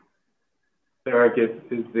thing. Eric, is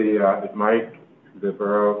Mike, the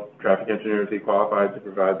borough traffic engineer, is he qualified to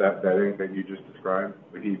provide that vetting that you just described?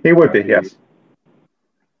 He would be, yes.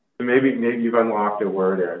 So maybe you've unlocked a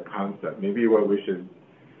word or a concept. Maybe what we should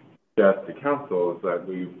suggest to council is that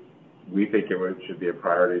we think it should be a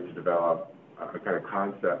priority to develop a kind of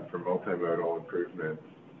concept for multimodal improvements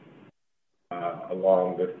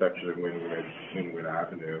along this section of Wynwood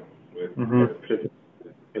Avenue with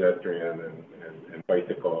pedestrian and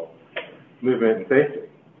bicycle movement and safety,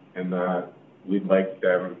 and we'd like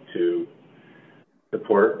them to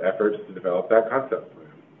support efforts to develop that concept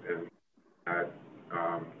plan, and that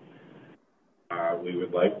we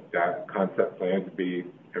would like that concept plan to be,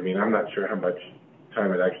 I mean, I'm not sure how much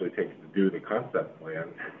time it actually takes to do the concept plan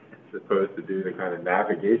as opposed to do the kind of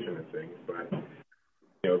navigation of things, but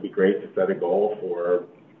you know, it'd be great to set a goal for,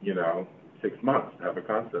 6 months to have a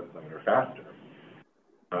concept plan or faster.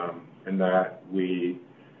 And that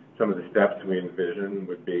some of the steps we envision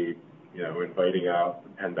would be, inviting out the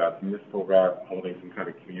PennDOT municipal rep, holding some kind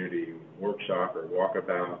of community workshop or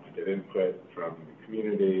walkabout to get input from the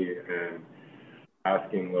community, and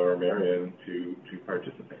asking Lower Merion to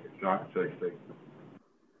participate. It's not just like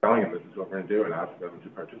telling them this is what we're going to do and ask them to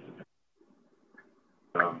participate.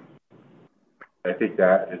 I think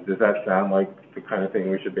does that sound like the kind of thing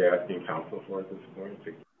we should be asking council for at this point?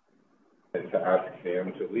 And to ask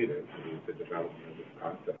Sam to lead it, to lead the development of this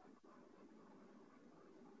concept.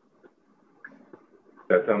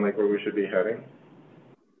 Does that sound like where we should be heading?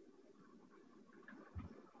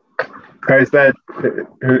 Is that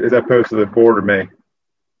posed to the board or me?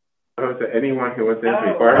 Oh, to anyone who wants to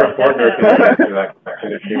speak. Barbara Fortner can answer that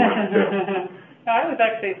question if she wants to. No, I was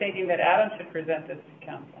actually thinking that Adam should present this to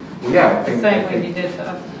council. Well, yeah, the same way he did to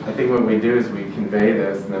us. I think what we do is we convey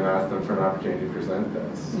this and then ask them for an opportunity to present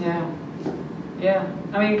this. Yeah. Yeah,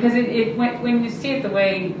 I mean, because when you see it the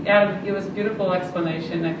way, Adam, it was a beautiful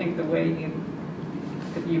explanation. I think the way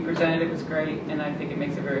you presented it was great, and I think it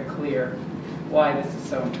makes it very clear why this is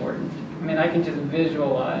so important. I mean, I can just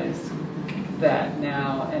visualize that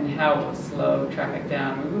now and how it will slow traffic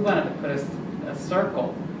down. We wanted to put a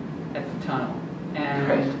circle at the tunnel,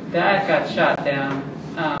 and that got shot down.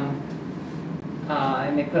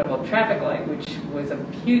 And they put up a traffic light, which was a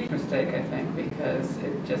huge mistake, I think, because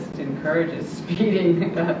it just encourages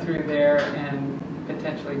speeding through there and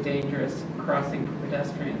potentially dangerous crossing for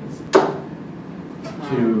pedestrians.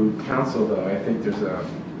 To council, though, I think there's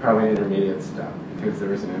probably an intermediate step, because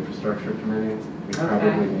there is an infrastructure committee. We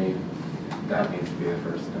probably that needs to be the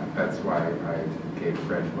first step. That's why I gave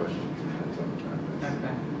Fred Bush heads up about this.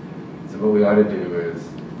 Okay. So what we ought to do is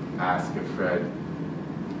ask if Fred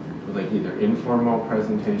would like either informal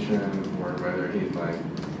presentation or whether he'd like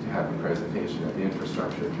to have a presentation at the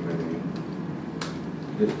infrastructure committee.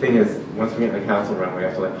 The thing is, once we get in the council run, we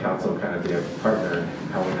have to let council kind of be a partner in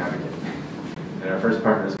how we navigate. And our first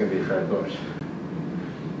partner is going to be Fred Bush,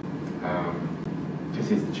 because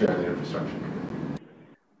he's the chair of the infrastructure committee.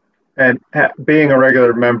 And being a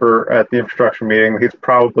regular member at the infrastructure meeting, he's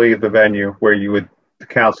probably the venue where the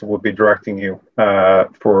council would be directing you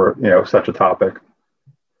for such a topic.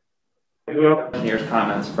 Engineer's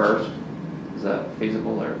comments first. Is that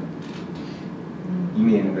feasible, or? You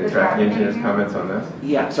mean the traffic engineer's comments on this?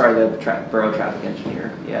 Yeah, sorry, the borough traffic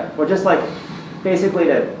engineer. Yeah, well, just like basically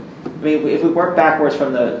if we work backwards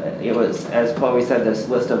from it was, as Chloe said, this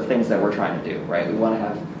list of things that we're trying to do, right? We want to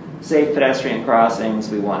have safe pedestrian crossings.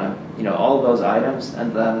 We want to, all of those items,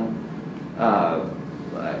 and then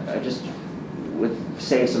I just would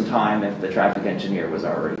save some time if the traffic engineer was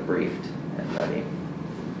already briefed and ready.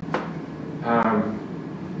 I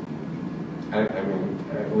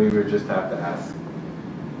mean, we would just have to ask.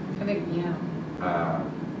 I think, yeah.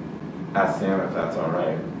 Ask Sam if that's all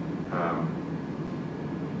right.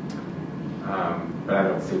 But I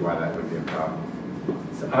don't see why that would be a problem.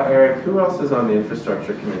 So, Eric, who else is on the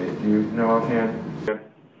infrastructure committee? Do you know offhand?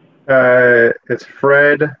 It's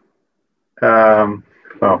Fred. Oh,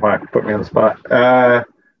 wow, put me on the spot.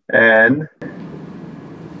 And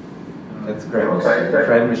that's great. Okay.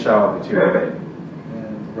 Fred and Michelle, the two of them.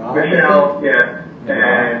 Michelle, yeah,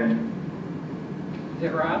 and is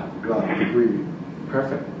it Rob? Agreed.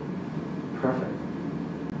 Perfect.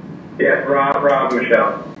 Yeah, Rob,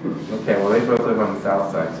 Michelle. Okay, well, they both live on the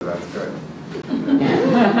south side, so that's good.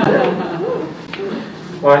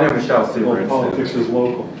 Well, I know Michelle's super interested. Politics is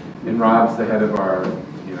local. And Rob's the head of our,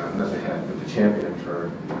 not the head, but the champion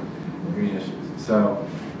for green issues. So,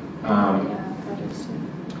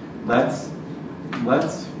 let's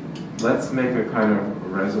make a kind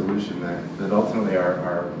of resolution that ultimately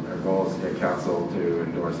our goal is to get council to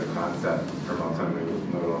endorse a concept for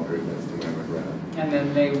multimodal improvements to Wynwood Road. And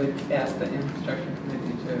then they would ask the infrastructure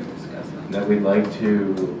committee to discuss that. That we'd like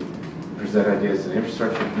to present ideas to the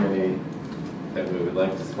infrastructure committee, that we would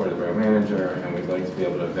like to support the borough manager, and we'd like to be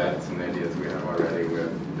able to vet some ideas we have already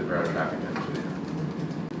with the borough traffic engineer.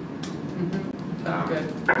 Good.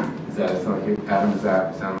 Does that sound like you? Adam, does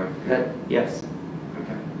that sound like good? Yes.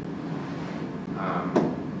 Okay.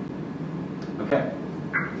 Okay.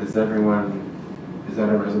 Is that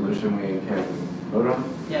a resolution we can vote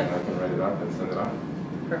on? Yes. And I can write it up and send it off?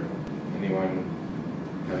 Perfect. Anyone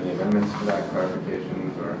have any amendments to that,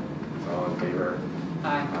 clarifications, or it's all in favor?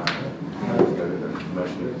 Aye. Let's go to the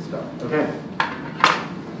motion and stuff. Okay.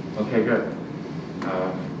 Okay, good.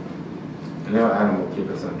 I know Adam will keep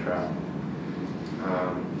us on track.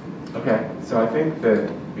 Okay, so I think that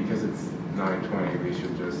because it's 9:20, we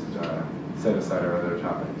should just set aside our other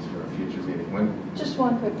topics for a future meeting. When? Just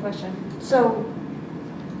one quick question. So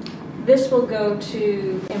this will go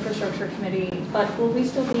to Infrastructure Committee, but will we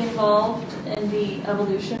still be involved in the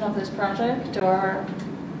evolution of this project, or?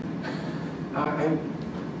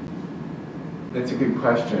 That's a good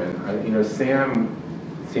question. Sam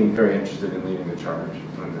seemed very interested in leading the charge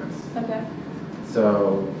on this. Okay.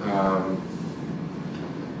 So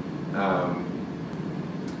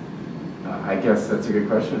I guess that's a good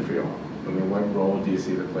question for you all. I mean, what role do you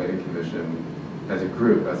see the Planning Commission as a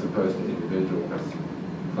group as opposed to individuals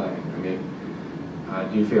playing? I mean,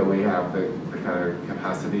 do you feel we have the kind of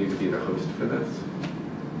capacity to be the host for this?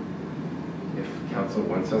 If council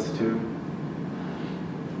wants us to?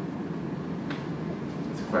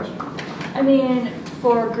 It's a question. I mean,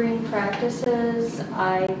 for green practices,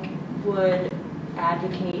 I would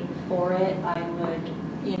advocate for it. I would,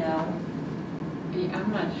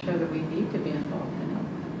 I'm not sure that we need to be involved in it.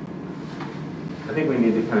 I think we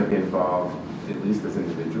need to kind of be involved, at least as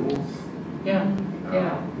individuals. Yeah,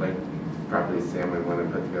 Like, probably Sam would want to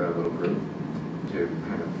put together a little group to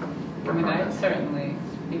kind of work on I'd this. certainly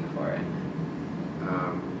speak for it.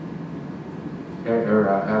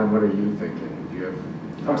 Adam, what are you thinking? Do you have?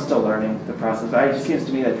 I'm still learning the process, but it just seems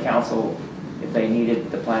to me that council, if they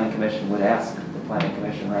needed the planning commission, would ask the planning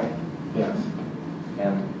commission, right? Yes.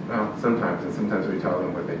 And Well, sometimes, and sometimes we tell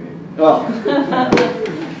them what they need. well,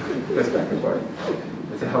 That's back and forth.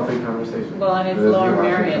 It's a healthy conversation. Well, and it's For those of you Lower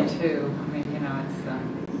watching Marion home. too. I mean,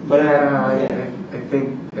 it's. But I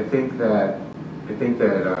think that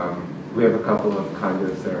we have a couple of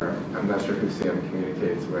conduits there. I'm not sure who Sam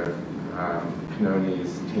communicates with.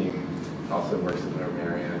 Canoni's team also works at Lower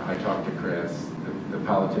Marion. I talk to Chris. The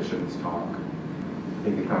politicians talk. I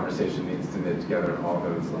think the conversation needs to knit together at all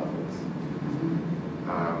those levels.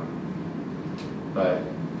 But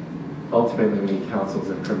ultimately, we need council's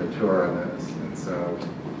imprimatur on this, and so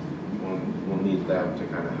we'll need them to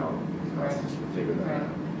kind of help us figure that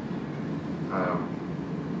out.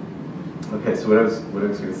 Okay, so what I was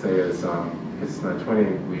going to say is, it's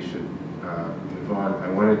 9:20, we should move on. I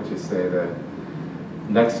wanted to say that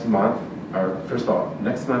next month, first of all,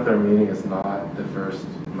 next month our meeting is not the first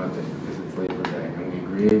Monday because it's Labor Day, and we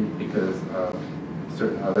agreed because of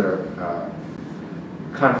certain other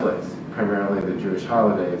conflicts, primarily the Jewish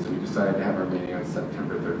holidays, we decided to have our meeting on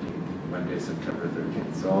September 13th, Monday, September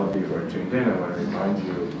 13th. So all of you who are tuned in, I want to remind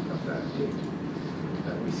you of that date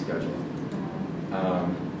that we scheduled.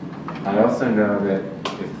 I also know that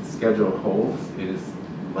if the schedule holds, it is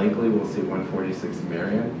likely we'll see 146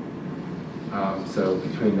 Marion. So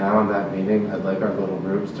between now and that meeting, I'd like our little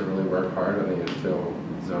groups to really work hard on the infill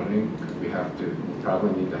zoning. We'll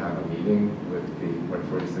probably need to have a meeting with the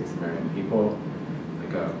 146 Marion people,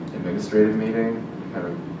 like a administrative meeting, kind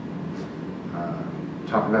of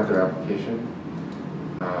talk about their application.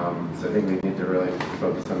 So I think we need to really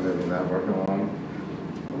focus on moving that work along.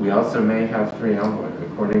 We also may have 3 Elmwood,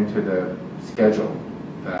 according to the schedule,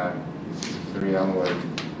 that 3 Elmwood,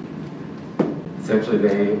 essentially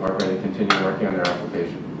they are going to continue working on their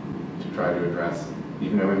application to try to address,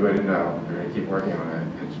 even though we wouldn't know, they're going to keep working on it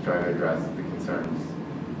and to try to address the concerns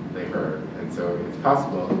they heard. And so it's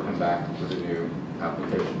possible they'll come back with a new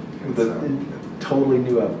application. With a totally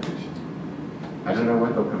new application. I don't know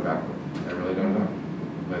what they'll come back with. I really don't know.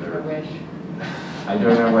 Whether I wish. I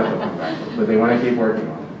don't know what they'll come back with, but they want to keep working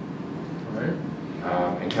on it.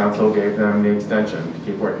 And council gave them the extension to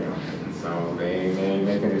keep working on it. And so they may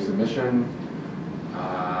make a new submission.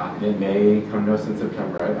 It may come to us in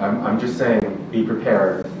September. I'm just saying, be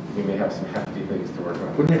prepared. We may have some hefty things to work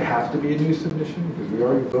on. Wouldn't it have to be a new submission? Because we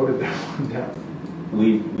already voted that one down.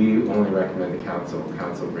 We only recommend the council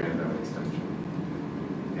granted an extension.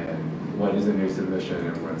 And what is a new submission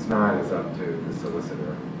and what's not is up to the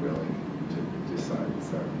solicitor really to decide.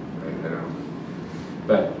 So I don't.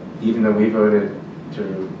 But even though we voted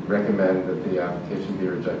to recommend that the application be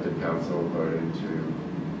rejected, council voted to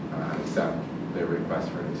accept their request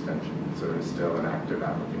for an extension. So it's still an active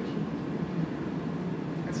application.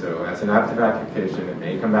 And so as an active application, it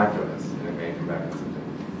may come back to us and it may come back in September.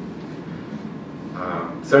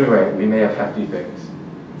 So anyway, we may have hefty things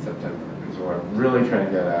in September. And so what I'm really trying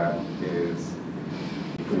to get at is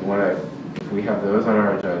if we have those on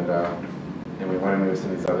our agenda and we want to move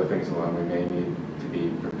some of these other things along, we may need to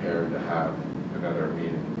be prepared to have another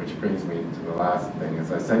meeting. Which brings me to the last thing,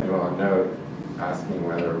 is I sent you all a note asking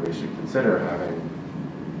whether we should consider having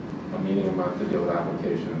a meeting a month to deal with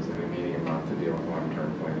applications and a meeting a month to deal with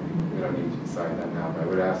long-term planning. We don't need to decide that now, but I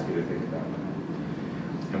would ask you to think about that.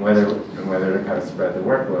 And whether to kind of spread the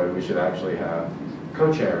workload, we should actually have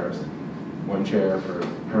co-chairs, one chair for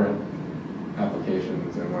current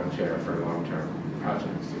applications and one chair for long-term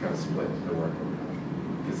projects to kind of split the workload.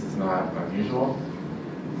 This is not unusual.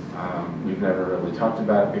 We've never really talked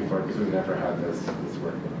about it before because we've never had this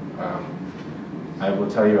workload. I will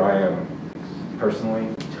tell you, I am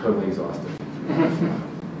personally totally exhausted.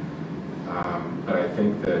 But I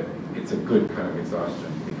think that it's a good kind of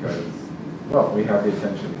exhaustion because, well, we have the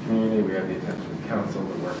attention of the community, we have the attention of the council,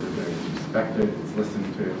 the work we're doing is respected, it's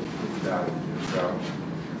listened to, it's valued. So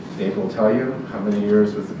Dave will tell you how many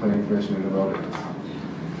years was the Planning Commission in the wilderness.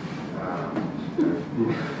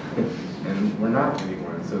 And we're not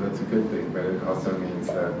anymore, so that's a good thing, but it also means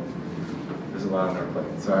that there's a lot on our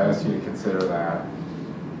plate. So I ask you to consider that.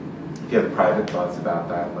 If you have private thoughts about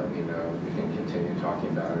that, let me know. We can continue talking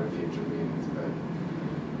about it in future meetings, but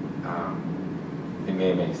it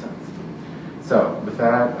may make sense. So with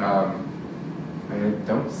that, I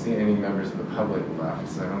don't see any members of the public left,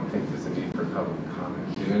 so I don't think there's a need for public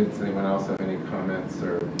comment. Does anyone else have any comments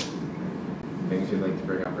or things you'd like to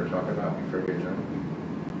bring up or talk about before we adjourn?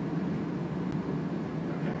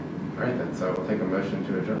 Okay. All right then, so we'll take a motion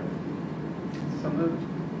to adjourn. So moved.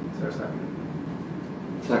 Is there a second?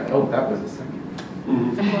 Second. Oh, that was a second.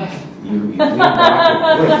 Mm-hmm. You leaned back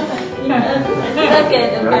and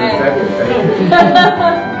Second, okay. Second, thank you.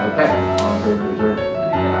 Okay.